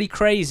ball. Pretty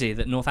crazy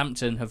that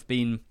Northampton have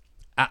been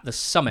at the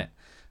summit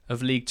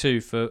of League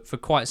 2 for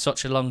quite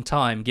such a long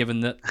time,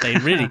 given that they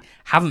really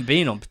haven't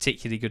been on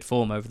particularly good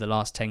form over the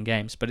last 10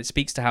 games. But it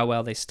speaks to how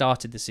well they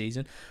started the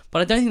season.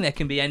 But I don't think there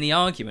can be any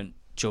argument,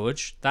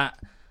 George, that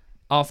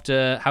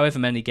after however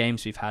many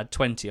games we've had,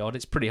 20 odd,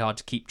 it's pretty hard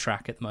to keep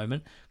track at the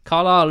moment.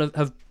 Carlisle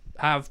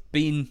have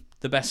been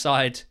the best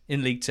side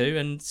in League 2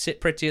 and sit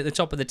pretty at the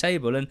top of the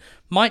table, and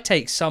might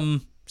take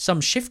some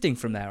shifting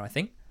from there, I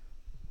think.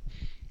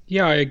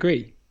 Yeah, I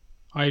agree.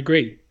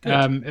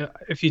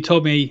 If you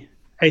told me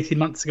 18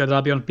 months ago that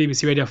I'd be on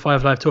BBC Radio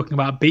 5 Live talking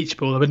about beach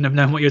ball, I wouldn't have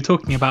known what you were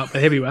talking about,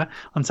 but here we were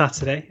on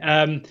Saturday.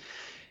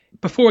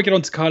 Before I get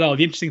on to Carlisle,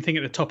 the interesting thing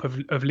at the top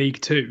of League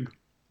 2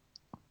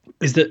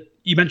 is that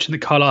you mentioned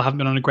that Carlisle haven't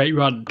been on a great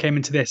run, came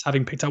into this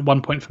having picked up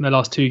 1 point from their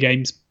last 2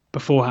 games,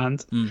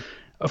 beforehand.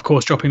 Of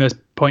course, dropping those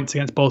points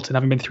against Bolton,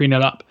 having been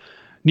 3-0 up.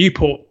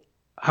 Newport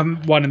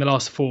haven't won in the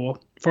last 4.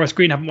 Forest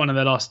Green haven't won in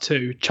their last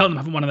 2. Cheltenham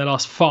haven't won in their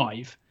last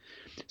 5.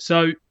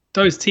 So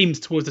those teams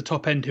towards the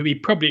top end who we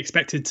probably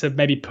expected to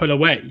maybe pull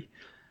away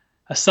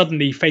are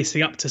suddenly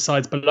facing up to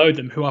sides below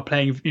them who are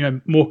playing.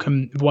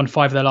 Morecambe have won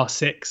 5 of their last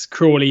 6.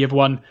 Crawley have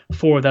won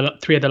 3 of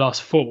their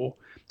last 4.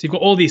 So you've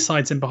got all these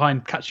sides in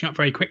behind catching up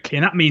very quickly,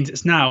 and that means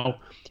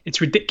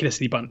it's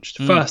ridiculously bunched.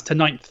 First to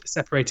ninth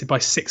separated by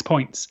 6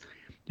 points.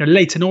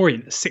 Leyton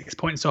Orient 6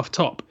 points off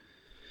top.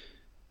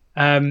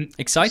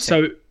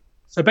 Exciting.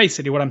 So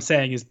basically, what I'm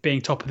saying is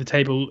being top of the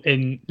table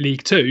in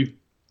League Two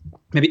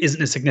maybe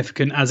isn't as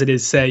significant as it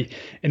is, say,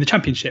 in the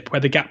Championship, where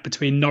the gap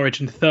between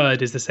Norwich and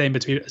third is the same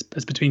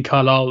as between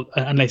Carlisle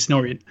and Leyton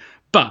Orient.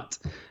 But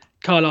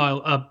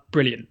Carlisle are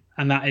brilliant,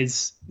 and that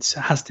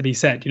has to be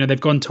said.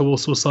 They've gone to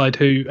Walsall side,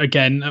 who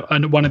again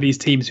are one of these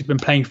teams who've been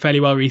playing fairly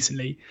well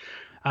recently,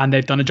 and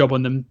they've done a job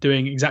on them,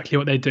 doing exactly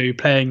what they do,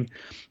 playing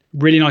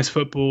really nice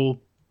football,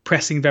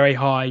 pressing very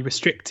high,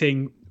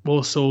 restricting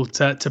Walsall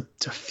to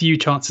few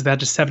chances. They had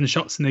just 7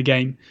 shots in the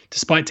game,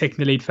 despite taking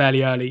the lead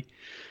fairly early.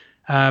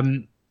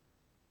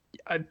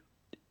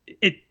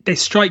 They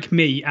strike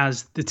me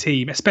as the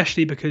team,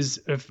 especially because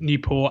of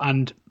Newport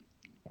and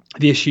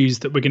the issues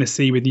that we're going to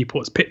see with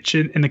Newport's pitch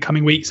in the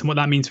coming weeks and what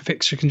that means for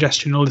fixture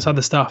congestion and all this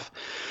other stuff,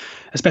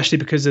 especially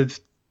because of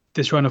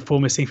this run of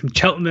form we're seeing from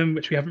Cheltenham,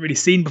 which we haven't really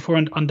seen before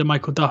under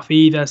Michael Duff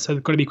either. So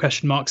there've got to be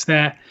question marks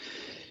there.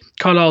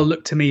 Carlisle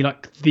look to me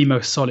like the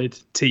most solid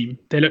team.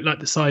 They look like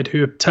the side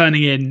who are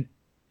turning in,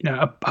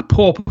 a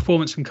poor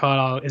performance from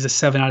Carlisle is a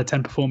 7 out of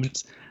 10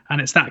 performance. And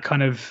it's that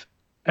kind of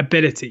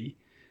ability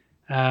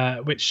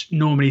which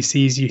normally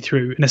sees you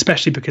through. And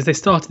especially because they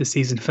started the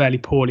season fairly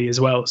poorly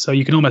as well. So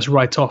you can almost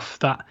write off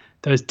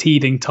those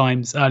teething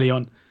times early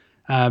on.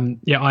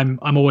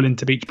 I'm all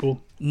into beach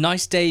ball.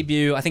 Nice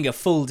debut, I think a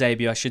full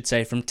debut, I should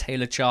say, from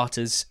Taylor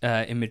Charters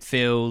in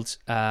midfield.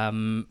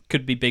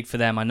 Could be big for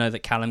them. I know that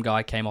Callum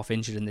Guy came off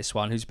injured in this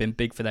one, who's been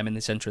big for them in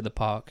the centre of the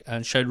park,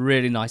 and showed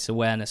really nice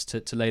awareness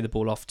to lay the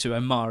ball off to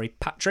Omari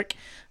Patrick,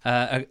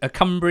 a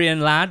Cumbrian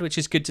lad, which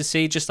is good to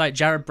see, just like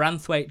Jared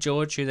Branthwaite,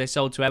 George, who they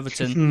sold to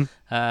Everton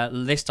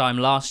this time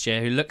last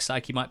year, who looks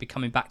like he might be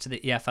coming back to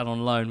the EFL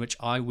on loan, which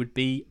I would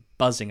be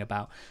buzzing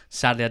about.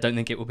 Sadly, I don't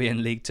think it will be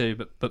in League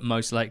Two, but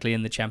most likely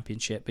in the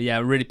Championship. But yeah,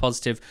 a really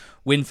positive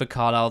win for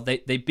Carlisle. They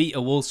beat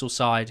a Walsall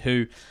side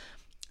who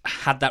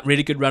had that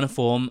really good run of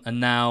form and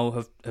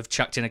now have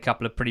chucked in a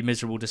couple of pretty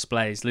miserable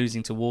displays,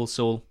 losing to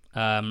Walsall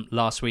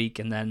last week,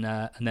 and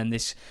then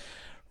this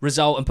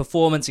result and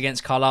performance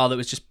against Carlisle that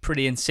was just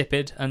pretty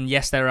insipid. And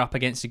yes, they're up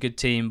against a good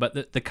team,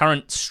 but the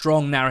current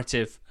strong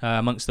narrative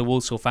amongst the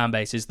Walsall fan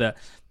base is that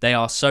they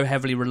are so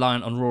heavily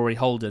reliant on Rory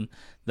Holden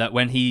that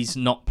when he's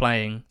not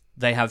playing,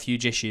 they have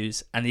huge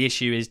issues. And the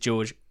issue is,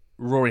 George,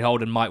 Rory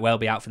Holden might well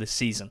be out for this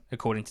season,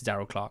 according to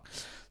Darryl Clark.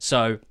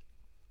 So,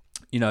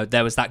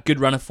 there was that good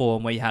run of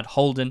form where you had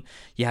Holden,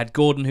 you had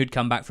Gordon who'd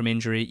come back from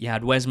injury, you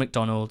had Wes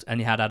McDonald, and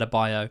you had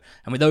Adebayo.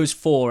 And with those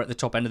 4 at the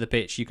top end of the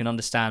pitch, you can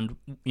understand,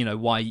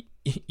 why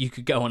you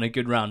could go on a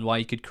good run, why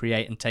you could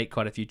create and take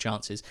quite a few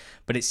chances.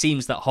 But it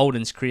seems that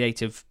Holden's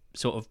creative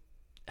sort of...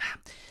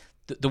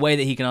 the way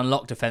that he can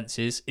unlock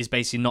defences is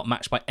basically not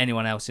matched by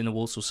anyone else in the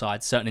Walsall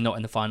side, certainly not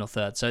in the final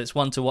third. So it's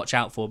one to watch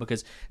out for,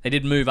 because they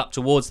did move up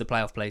towards the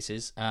playoff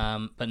places,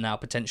 but now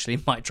potentially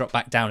might drop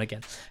back down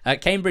again.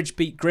 Cambridge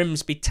beat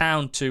Grimsby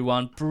Town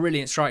 2-1.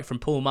 Brilliant strike from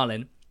Paul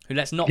Mullin, who,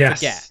 let's not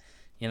forget,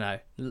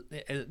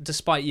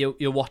 despite your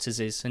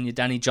Watterses and your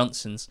Danny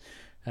Johnsons,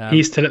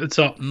 he's still at the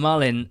top.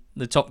 Mullin,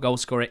 the top goal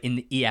scorer in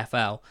the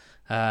EFL,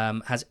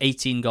 has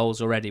 18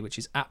 goals already, which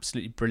is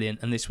absolutely brilliant,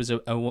 and this was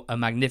a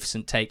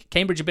magnificent take.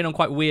 Cambridge have been on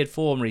quite weird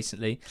form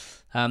recently.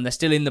 They're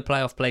still in the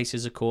playoff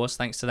places, of course,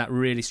 thanks to that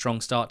really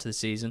strong start to the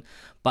season,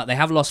 but they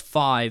have lost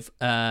 5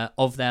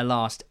 of their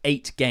last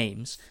 8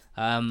 games,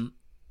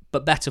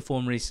 but better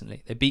form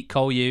recently. They beat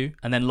Col U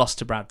and then lost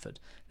to Bradford.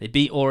 They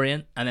beat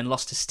Orient and then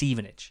lost to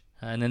Stevenage,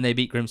 and then they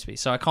beat Grimsby.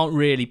 So I can't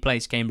really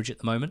place Cambridge at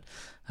the moment,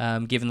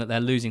 given that they're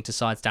losing to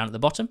sides down at the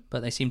bottom,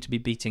 but they seem to be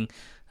beating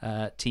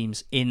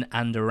teams in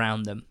and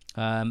around them.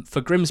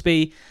 For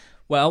Grimsby,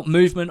 well,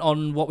 movement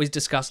on what we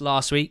discussed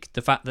last week,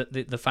 the fact that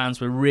the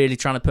fans were really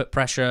trying to put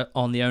pressure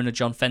on the owner,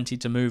 John Fenty,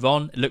 to move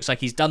on. It looks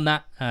like he's done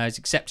that. He's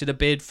accepted a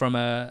bid from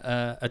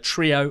a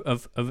trio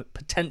of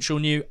potential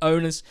new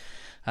owners,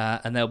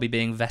 and they'll be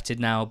being vetted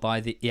now by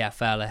the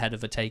EFL ahead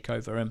of a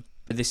takeover.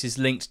 This is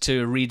linked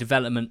to a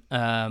redevelopment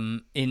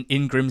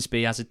in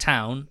Grimsby as a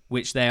town,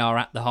 which they are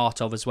at the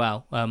heart of as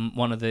well.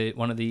 One of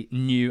the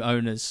new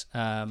owners,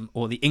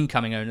 or the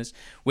incoming owners,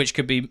 which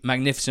could be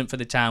magnificent for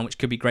the town, which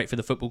could be great for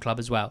the football club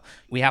as well.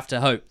 We have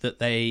to hope that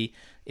they,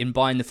 in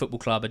buying the football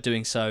club, are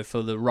doing so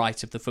for the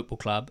right of the football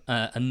club,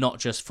 and not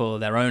just for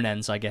their own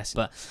ends, I guess.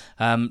 But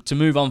to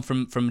move on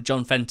from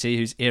John Fenty,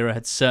 whose era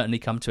had certainly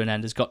come to an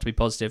end, has got to be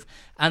positive.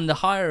 And the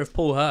hire of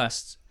Paul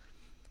Hurst,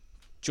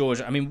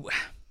 George,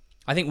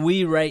 I think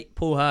we rate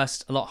Paul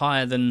Hurst a lot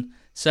higher than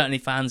certainly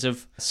fans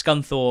of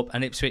Scunthorpe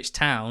and Ipswich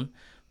Town,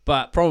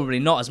 but probably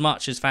not as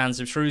much as fans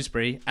of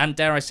Shrewsbury and,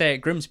 dare I say it,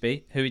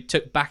 Grimsby, who he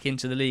took back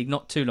into the league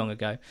not too long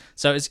ago.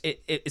 So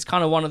it's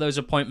kind of one of those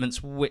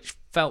appointments which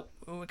kind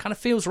of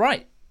feels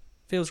right.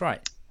 Feels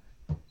right.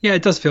 Yeah,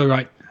 it does feel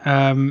right.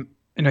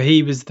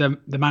 He was the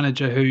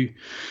manager who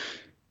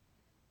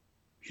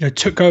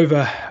took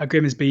over at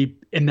Grimsby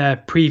in their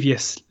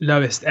previous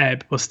lowest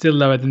ebb, or still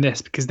lower than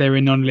this because they were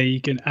in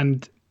non-league,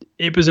 and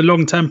it was a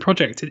long-term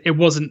project. It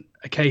wasn't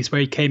a case where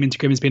he came into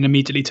Grimsby and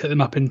immediately took them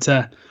up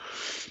into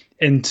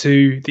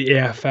the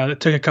EFL.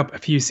 It took a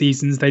few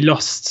seasons. They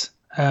lost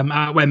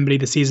at Wembley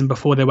the season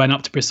before they went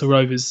up to Bristol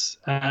Rovers,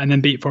 and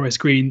then beat Forest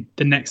Green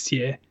the next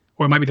year,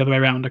 or it might be the other way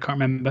around. I can't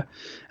remember.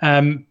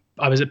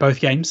 I was at both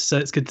games, so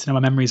it's good to know my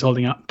memory's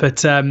holding up.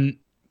 But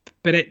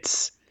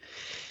it's,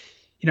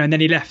 and then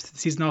he left the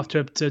season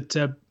after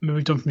to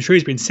moved on from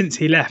Shrewsbury. And since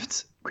he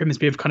left,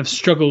 Grimsby have kind of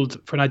struggled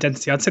for an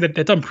identity. I'd say that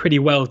they've done pretty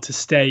well to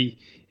stay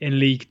in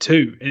League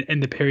Two in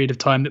the period of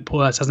time that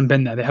Paul Hurst hasn't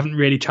been there. They haven't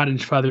really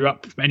challenged further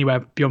up from anywhere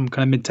beyond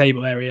kind of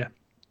mid-table area.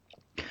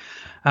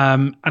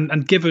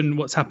 And given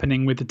what's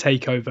happening with the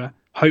takeover,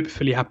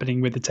 hopefully happening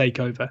with the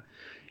takeover,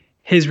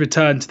 his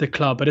return to the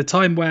club at a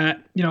time where,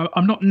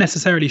 I'm not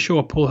necessarily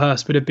sure Paul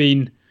Hurst would have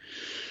been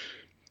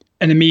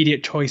an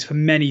immediate choice for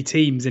many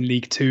teams in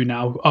League Two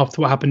now after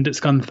what happened at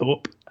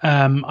Scunthorpe.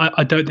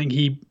 I don't think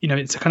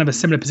it's a kind of a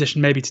similar position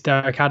maybe to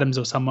Derek Adams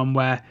or someone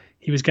where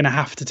he was going to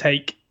have to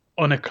take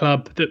on a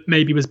club that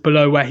maybe was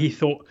below where he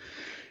thought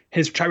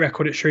his track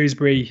record at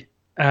Shrewsbury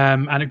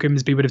and at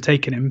Grimsby would have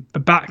taken him.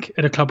 But back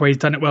at a club where he's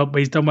done it well, where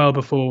he's done well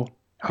before,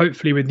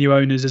 hopefully with new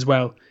owners as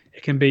well,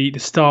 it can be the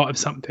start of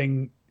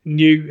something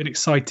new and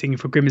exciting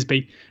for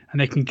Grimsby,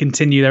 and they can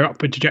continue their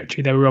upward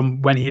trajectory they were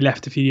on when he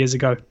left a few years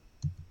ago.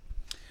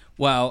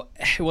 Well,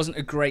 it wasn't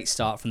a great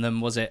start from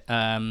them, was it?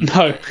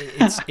 No.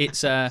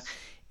 It's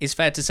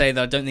fair to say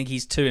that I don't think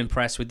he's too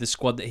impressed with the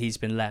squad that he's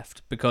been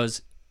left,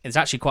 because there's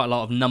actually quite a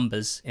lot of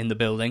numbers in the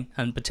building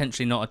and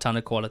potentially not a ton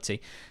of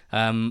quality.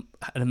 An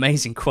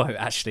amazing quote,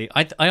 actually.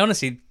 I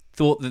honestly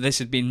thought that this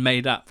had been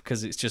made up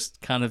because it's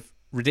just kind of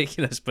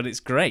ridiculous, but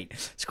it's great.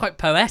 It's quite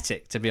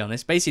poetic, to be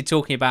honest. Basically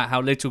talking about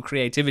how little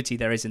creativity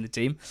there is in the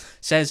team.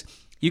 Says,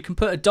 "You can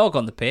put a dog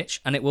on the pitch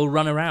and it will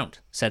run around,"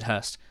 said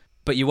Hurst.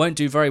 "But you won't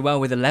do very well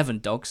with 11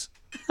 dogs."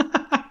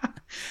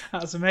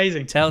 That's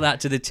amazing. Tell that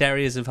to the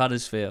Terriers of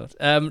Huddersfield.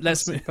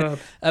 Let's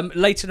move.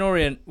 Leyton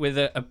Orient with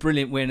a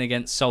brilliant win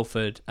against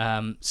Salford.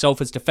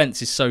 Salford's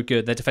defence is so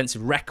good. Their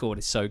defensive record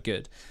is so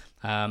good.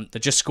 That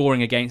just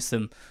scoring against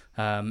them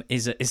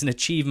is an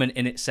achievement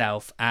in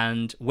itself.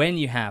 And when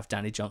you have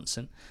Danny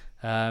Johnson,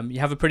 you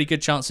have a pretty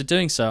good chance of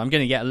doing so. I'm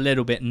going to get a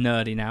little bit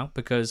nerdy now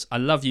because I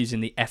love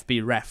using the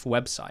FB Ref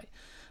website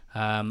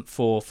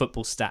for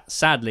football stats.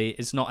 Sadly,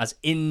 it's not as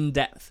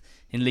in-depth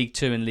in League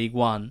 2 and League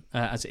 1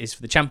 as it is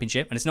for the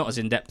Championship, and it's not as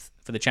in-depth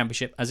for the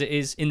Championship as it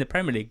is in the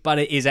Premier League, but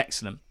it is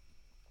excellent.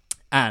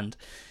 And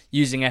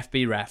using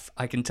FB Ref,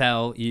 I can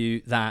tell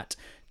you that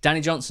Danny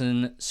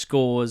Johnson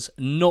scores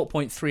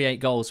 0.38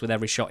 goals with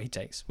every shot he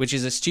takes, which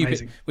is a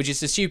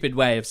stupid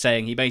way of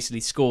saying he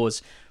basically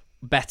scores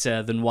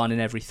better than 1 in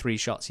every 3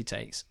 shots he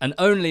takes. And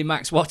only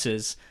Max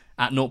Watters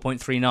at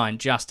 0.39,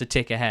 just a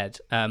tick ahead,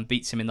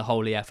 beats him in the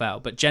whole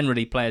EFL. But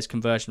generally, players'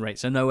 conversion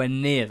rates are nowhere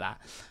near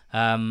that.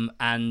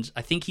 And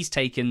I think he's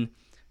taken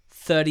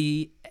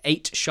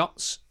 38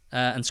 shots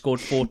and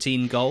scored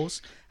 14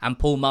 goals. And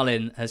Paul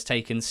Mullin has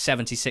taken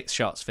 76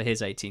 shots for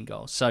his 18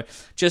 goals. So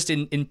just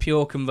in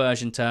pure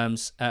conversion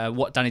terms,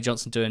 what Danny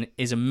Johnson doing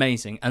is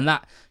amazing. And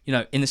that,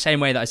 in the same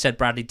way that I said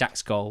Bradley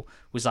Dack's goal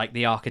was like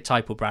the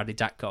archetypal Bradley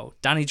Dack goal,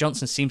 Danny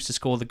Johnson seems to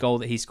score the goal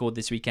that he scored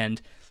this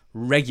weekend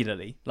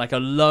regularly, like a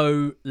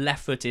low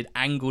left-footed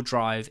angle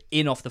drive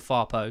in off the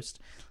far post.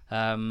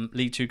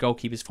 League 2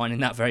 goalkeepers finding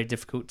that very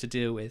difficult to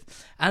deal with.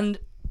 And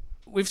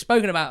we've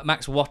spoken about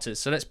Max Watters,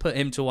 so let's put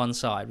him to one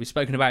side. We've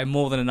spoken about him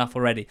more than enough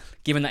already,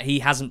 given that he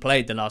hasn't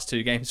played the last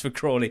 2 games for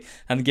Crawley,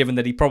 and given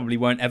that he probably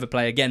won't ever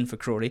play again for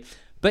Crawley.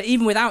 But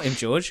even without him,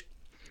 George,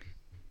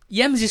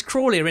 Yems'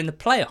 Crawley are in the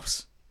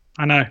playoffs.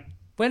 I know.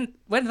 When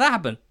did that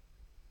happen?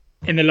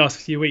 In the last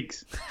few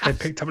weeks. They've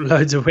picked up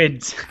loads of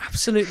wins.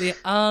 Absolutely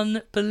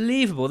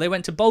unbelievable. They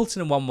went to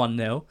Bolton and won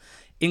 1-0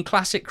 in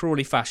classic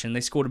Crawley fashion.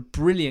 They scored a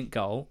brilliant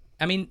goal.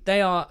 I mean,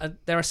 there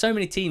are so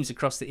many teams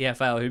across the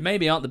EFL who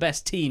maybe aren't the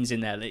best teams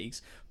in their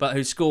leagues, but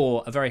who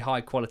score a very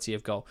high quality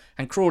of goal.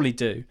 And Crawley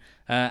do.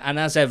 And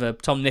as ever,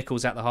 Tom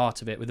Nichols at the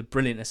heart of it with a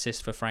brilliant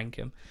assist for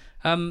Frankham.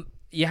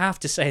 You have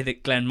to say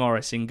that Glenn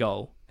Morris in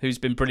goal, who's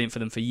been brilliant for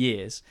them for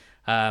years,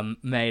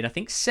 made, I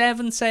think,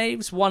 7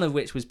 saves, one of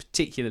which was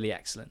particularly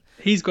excellent.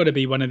 He's got to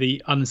be one of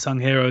the unsung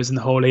heroes in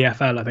the whole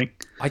EFL, I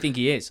think. I think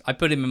he is. I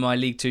put him in my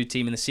League 2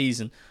 team in the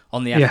season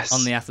on the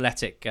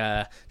Athletic,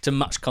 to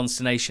much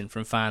consternation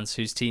from fans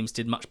whose teams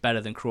did much better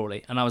than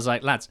Crawley. And I was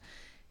like, lads,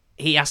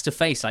 he has to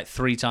face like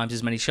 3 times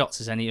as many shots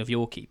as any of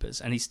your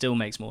keepers, and he still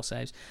makes more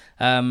saves.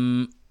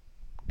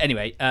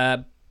 Anyway,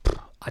 I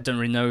don't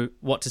really know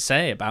what to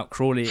say about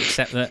Crawley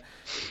except that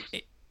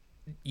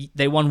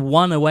they won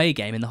 1 away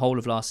game in the whole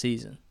of last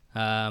season.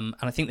 And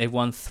I think they've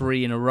won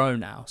 3 in a row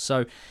now.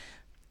 So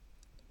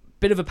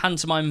bit of a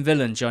pantomime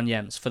villain, John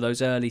Yems, for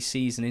those early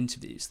season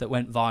interviews that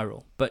went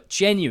viral. But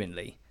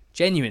genuinely,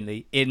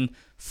 in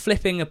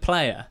flipping a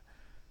player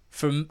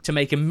to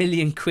make £1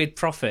 million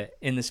profit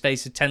in the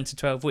space of 10 to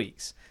 12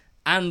 weeks,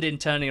 and in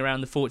turning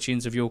around the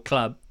fortunes of your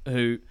club,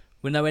 who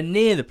were nowhere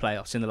near the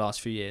playoffs in the last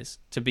few years,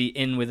 to be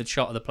in with a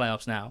shot at the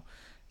playoffs now,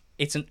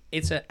 it's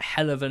a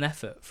hell of an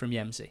effort from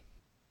Yemsy.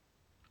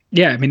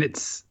 Yeah, I mean,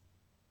 it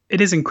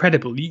is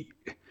incredible.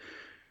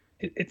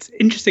 It's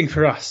interesting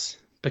for us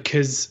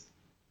because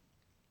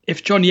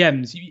if John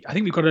Yems, I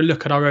think we've got to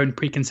look at our own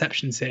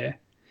preconceptions here.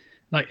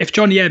 Like, if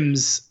John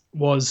Yems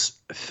was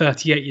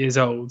 38 years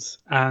old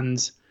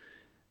and,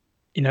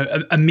 you know,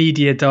 a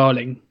media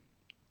darling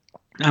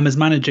and was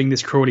managing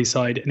this Crawley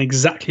side in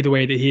exactly the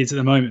way that he is at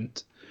the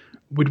moment,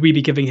 would we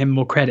be giving him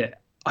more credit?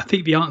 I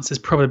think the answer is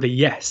probably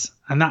yes.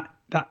 And that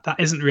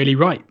isn't really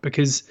right,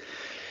 because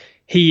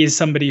he is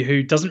somebody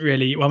who doesn't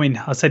really, well, I mean,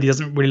 I said he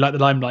doesn't really like the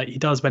limelight. He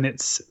does when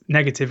it's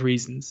negative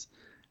reasons.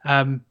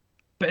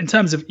 But in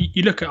terms of,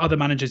 you look at other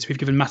managers we've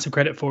given massive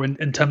credit for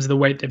in terms of the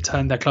way they've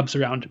turned their clubs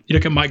around. You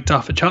look at Mike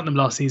Duff at Cheltenham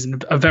last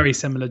season, a very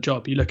similar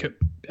job. You look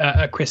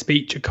at Chris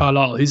Beach at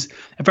Carlisle, who's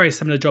a very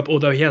similar job,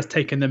 although he has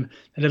taken them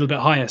a little bit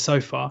higher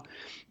so far.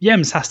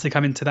 Yems has to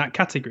come into that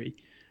category.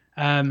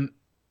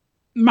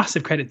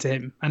 Massive credit to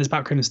him and his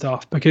backroom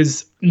staff,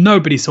 because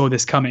nobody saw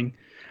this coming.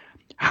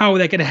 How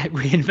they're going to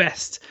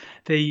reinvest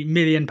the £1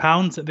 million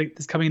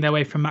that's coming their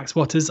way from Max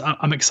Watters,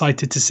 I'm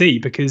excited to see,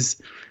 because,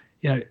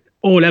 you know,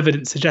 all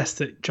evidence suggests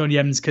that John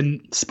Yems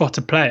can spot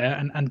a player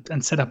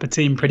and set up a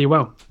team pretty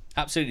well.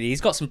 Absolutely.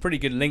 He's got some pretty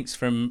good links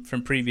from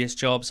previous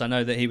jobs. I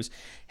know that he was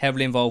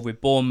heavily involved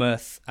with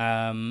Bournemouth,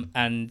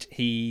 and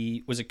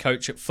he was a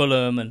coach at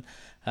Fulham, and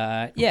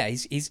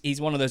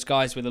he's one of those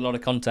guys with a lot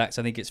of contacts,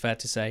 I think it's fair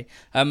to say.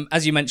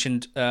 As you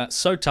mentioned,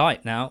 so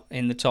tight now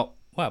in the top,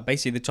 well,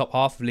 basically the top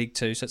half of League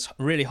Two, so it's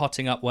really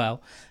hotting up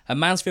well.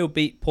 Mansfield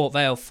beat Port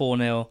Vale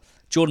 4-0.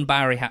 Jordan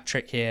Barry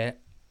hat-trick here.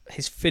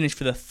 His finish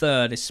for the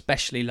third,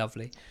 especially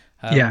lovely.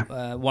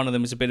 One of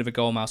them was a bit of a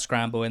goal mouth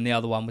scramble, and the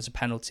other one was a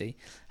penalty.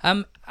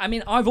 I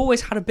mean, I've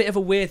always had a bit of a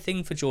weird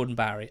thing for Jordan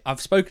Barry.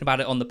 I've spoken about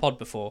it on the pod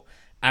before,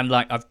 and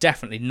I've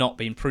definitely not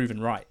been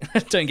proven right.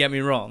 Don't get me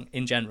wrong.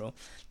 In general,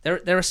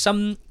 there are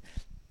some.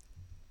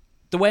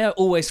 The way I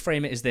always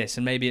frame it is this,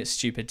 and maybe it's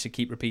stupid to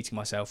keep repeating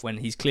myself when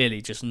he's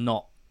clearly just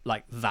not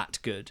that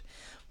good.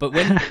 But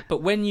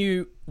when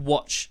you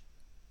watch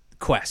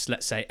Quest,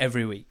 let's say,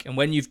 every week, and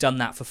when you've done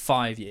that for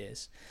 5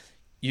 years,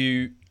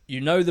 you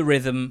know the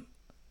rhythm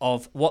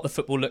of what the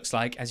football looks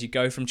like as you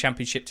go from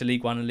Championship to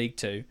League One and League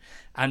Two,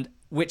 and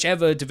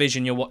whichever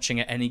division you're watching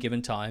at any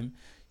given time,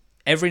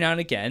 every now and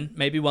again,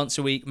 maybe once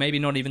a week, maybe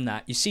not even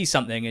that, you see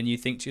something and you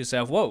think to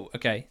yourself, "Whoa,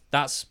 okay,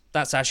 that's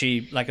actually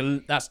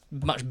that's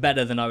much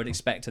better than I would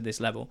expect at this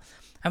level."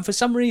 And for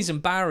some reason,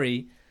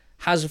 Barry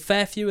has a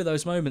fair few of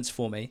those moments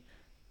for me,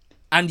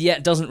 and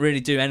yet doesn't really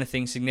do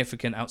anything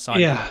significant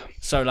outside of that.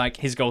 So,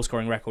 his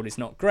goal-scoring record is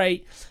not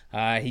great.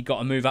 He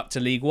got a move up to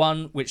League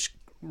One, which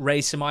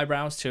raised some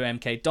eyebrows to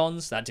MK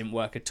Dons. That didn't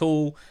work at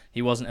all.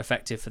 He wasn't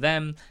effective for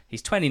them.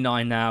 He's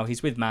 29 now.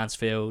 He's with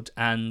Mansfield.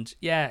 And,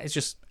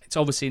 it's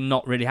obviously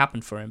not really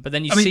happened for him. But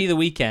then you see the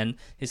weekend,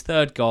 his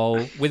third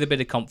goal, with a bit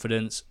of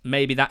confidence,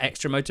 maybe that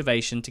extra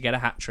motivation to get a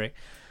hat-trick.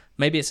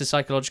 Maybe it's a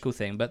psychological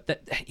thing,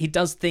 but he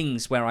does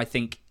things where I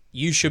think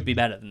you should be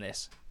better than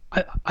this.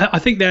 I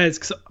think there's,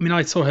 cause, I mean,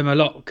 I saw him a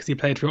lot because he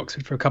played for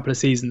Oxford for a couple of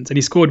seasons, and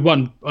he scored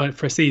one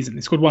for a season.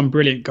 He scored one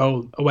brilliant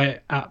goal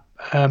away at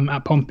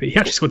Pompey. He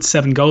actually scored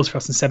 7 goals for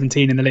us and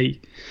 17 in the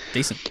league.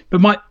 Decent.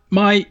 But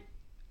my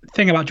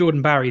thing about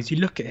Jordan Barry is you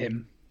look at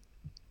him,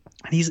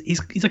 and he's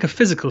like a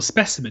physical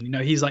specimen. You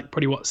know, he's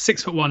probably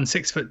 6'1",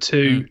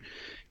 6'2",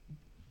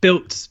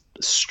 built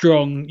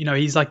strong. You know,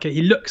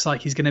 he looks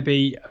like he's going to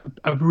be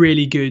a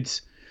really good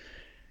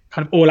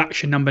kind of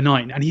all-action number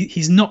 9, and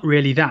he's not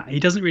really that. He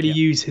doesn't really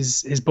use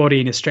his body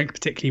and his strength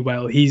particularly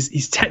well.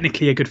 He's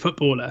technically a good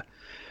footballer,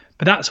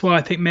 but that's why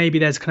I think maybe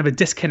there's kind of a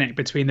disconnect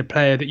between the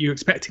player that you're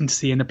expecting to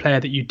see and the player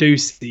that you do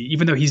see.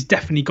 Even though he's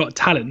definitely got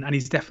talent and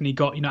he's definitely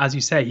got, you know, as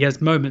you say, he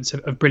has moments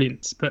of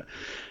brilliance. But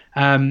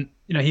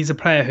you know, he's a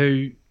player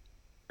who,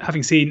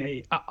 having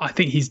seen, I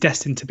think he's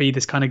destined to be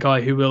this kind of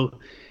guy who will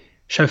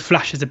show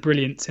flashes of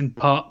brilliance in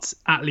parts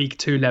at League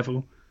Two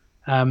level.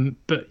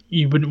 But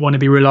you wouldn't want to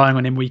be relying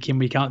on him week in,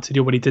 week out to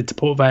do what he did to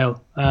Port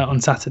Vale on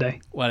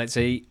Saturday. Well, it's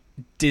a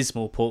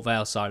dismal Port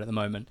Vale side at the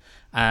moment.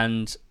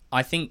 And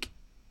I think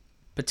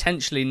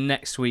potentially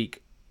next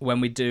week,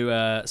 when we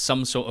do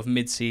some sort of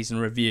mid-season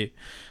review,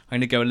 I'm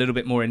going to go a little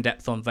bit more in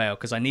depth on Vale,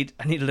 because I need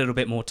a little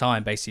bit more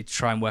time, basically, to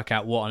try and work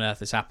out what on earth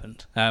has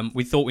happened.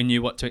 We thought we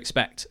knew what to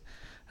expect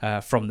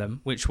from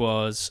them, which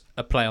was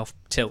a playoff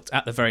tilt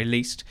at the very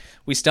least.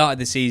 We started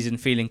the season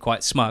feeling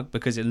quite smug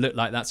because it looked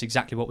like that's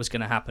exactly what was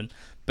going to happen,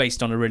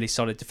 based on a really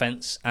solid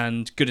defence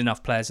and good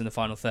enough players in the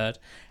final third.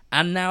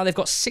 And now they've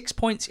got 6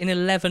 points in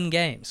 11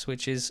 games,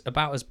 which is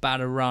about as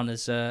bad a run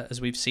as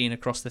we've seen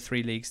across the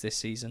 3 leagues this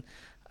season.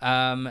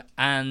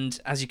 And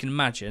as you can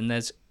imagine,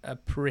 there's a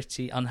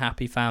pretty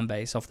unhappy fan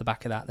base off the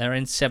back of that. They're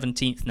in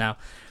 17th now.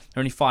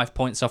 They're only 5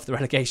 points off the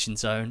relegation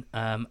zone.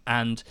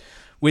 And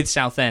with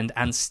Southend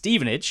and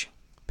Stevenage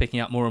picking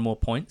up more and more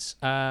points,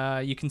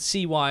 you can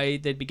see why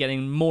they'd be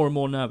getting more and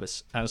more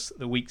nervous as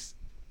the weeks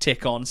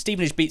tick on.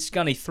 Stevenage beat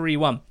Scunny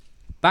 3-1.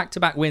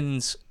 Back-to-back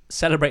wins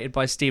celebrated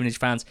by Stevenage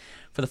fans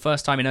for the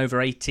first time in over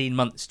 18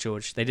 months,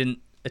 George. They didn't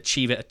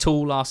achieve it at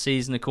all last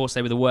season. Of course,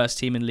 they were the worst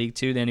team in League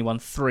Two. They only won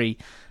 3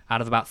 out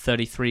of about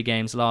 33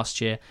 games last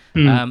year.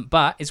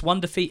 But it's 1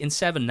 defeat in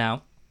 7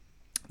 now.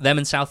 Them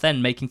and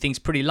Southend making things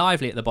pretty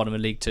lively at the bottom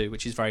of League Two,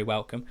 which is very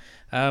welcome.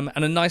 And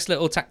a nice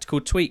little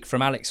tactical tweak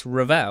from Alex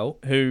Ravel,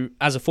 who,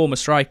 as a former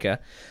striker,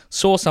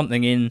 saw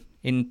something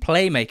in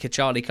playmaker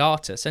Charlie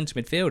Carter, centre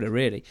midfielder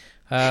really,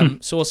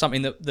 saw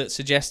something that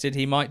suggested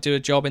he might do a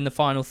job in the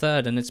final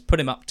third, and it's put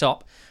him up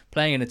top,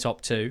 playing in the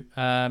top 2,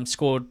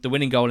 scored the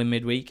winning goal in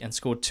midweek and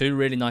scored 2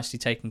 really nicely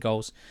taken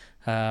goals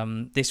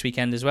this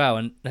weekend as well,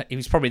 and he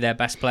was probably their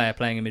best player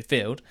playing in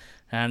midfield,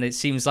 and it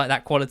seems like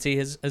that quality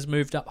has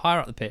moved up higher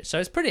up the pitch. So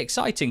it's pretty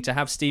exciting to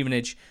have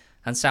Stevenage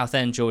and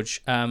Southend,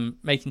 George,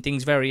 making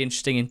things very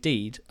interesting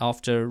indeed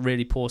after a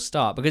really poor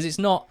start, because it's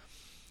not...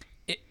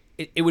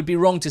 It would be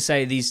wrong to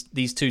say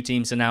these two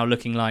teams are now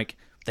looking like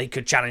they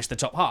could challenge the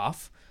top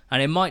half,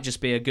 and it might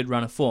just be a good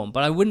run of form.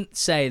 But I wouldn't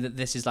say that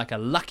this is like a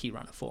lucky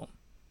run of form.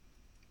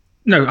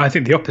 No, I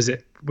think the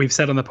opposite. We've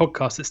said on the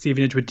podcast that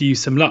Stevenage would due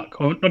some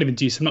luck, or not even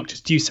due some luck,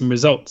 just due some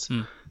results.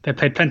 They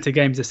played plenty of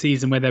games this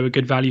season where they were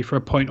good value for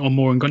a point or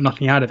more and got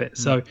nothing out of it.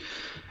 So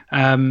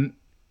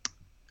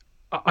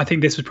I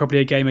think this was probably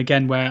a game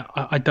again where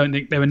I don't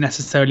think they were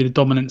necessarily the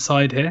dominant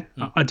side here.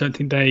 I don't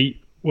think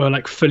they were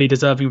like fully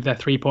deserving of their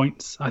 3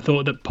 points. I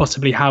thought that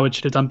possibly Howard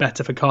should have done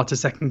better for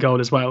Carter's second goal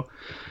as well.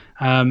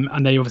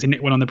 And they obviously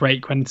nicked one on the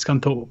break when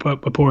Scunthorpe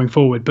were pouring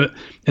forward. But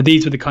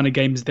these were the kind of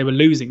games they were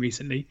losing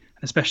recently,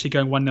 especially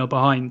going 1-0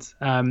 behind.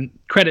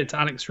 Credit to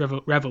Alex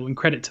Revel and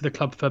credit to the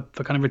club for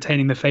kind of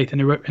retaining the faith in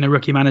a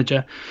rookie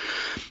manager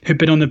who'd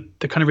been on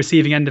the kind of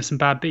receiving end of some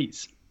bad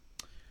beats.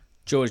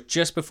 George,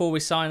 just before we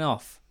sign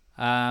off,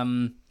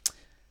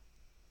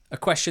 a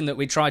question that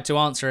we tried to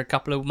answer a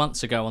couple of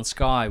months ago on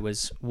Sky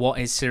was, what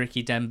is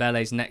Siriki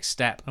Dembele's next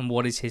step and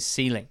what is his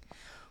ceiling?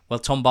 Well,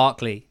 Tom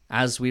Barkley,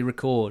 as we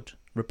record,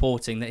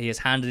 reporting that he has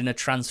handed in a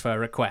transfer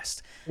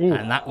request. Ooh.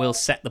 And that will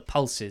set the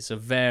pulses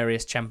of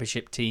various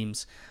championship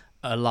teams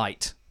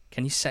alight.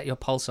 Can you set your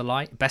pulse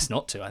alight? Best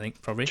not to, I think,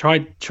 probably.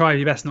 Try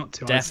your best not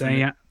to, I'd say.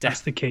 Yeah,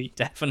 that's the key.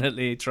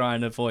 Definitely try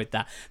and avoid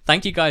that.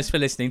 Thank you guys for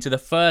listening to the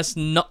first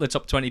Not the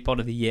Top 20 pod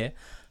of the year.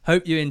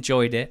 Hope you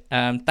enjoyed it.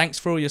 Thanks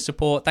for all your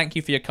support. Thank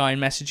you for your kind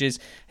messages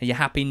and your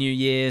happy New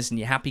Year's and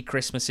your happy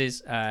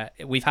Christmases.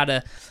 We've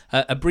had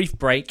a brief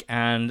break,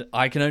 and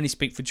I can only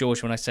speak for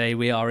George when I say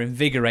we are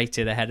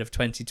invigorated ahead of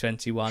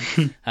 2021.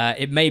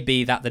 It may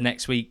be that the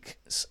next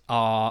weeks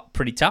are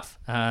pretty tough,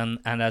 and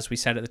as we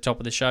said at the top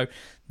of the show,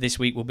 this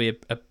week will be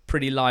a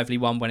pretty lively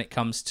one when it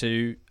comes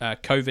to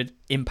COVID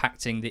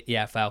impacting the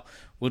EFL.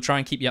 We'll try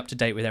and keep you up to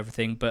date with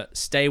everything, but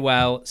stay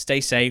well,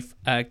 stay safe.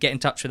 Get in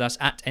touch with us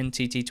at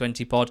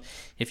NTT20pod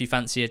if you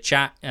fancy a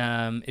chat.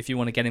 If you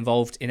want to get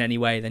involved in any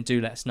way, then do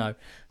let us know.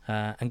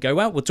 And go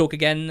well. We'll talk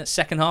again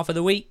second half of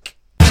the week.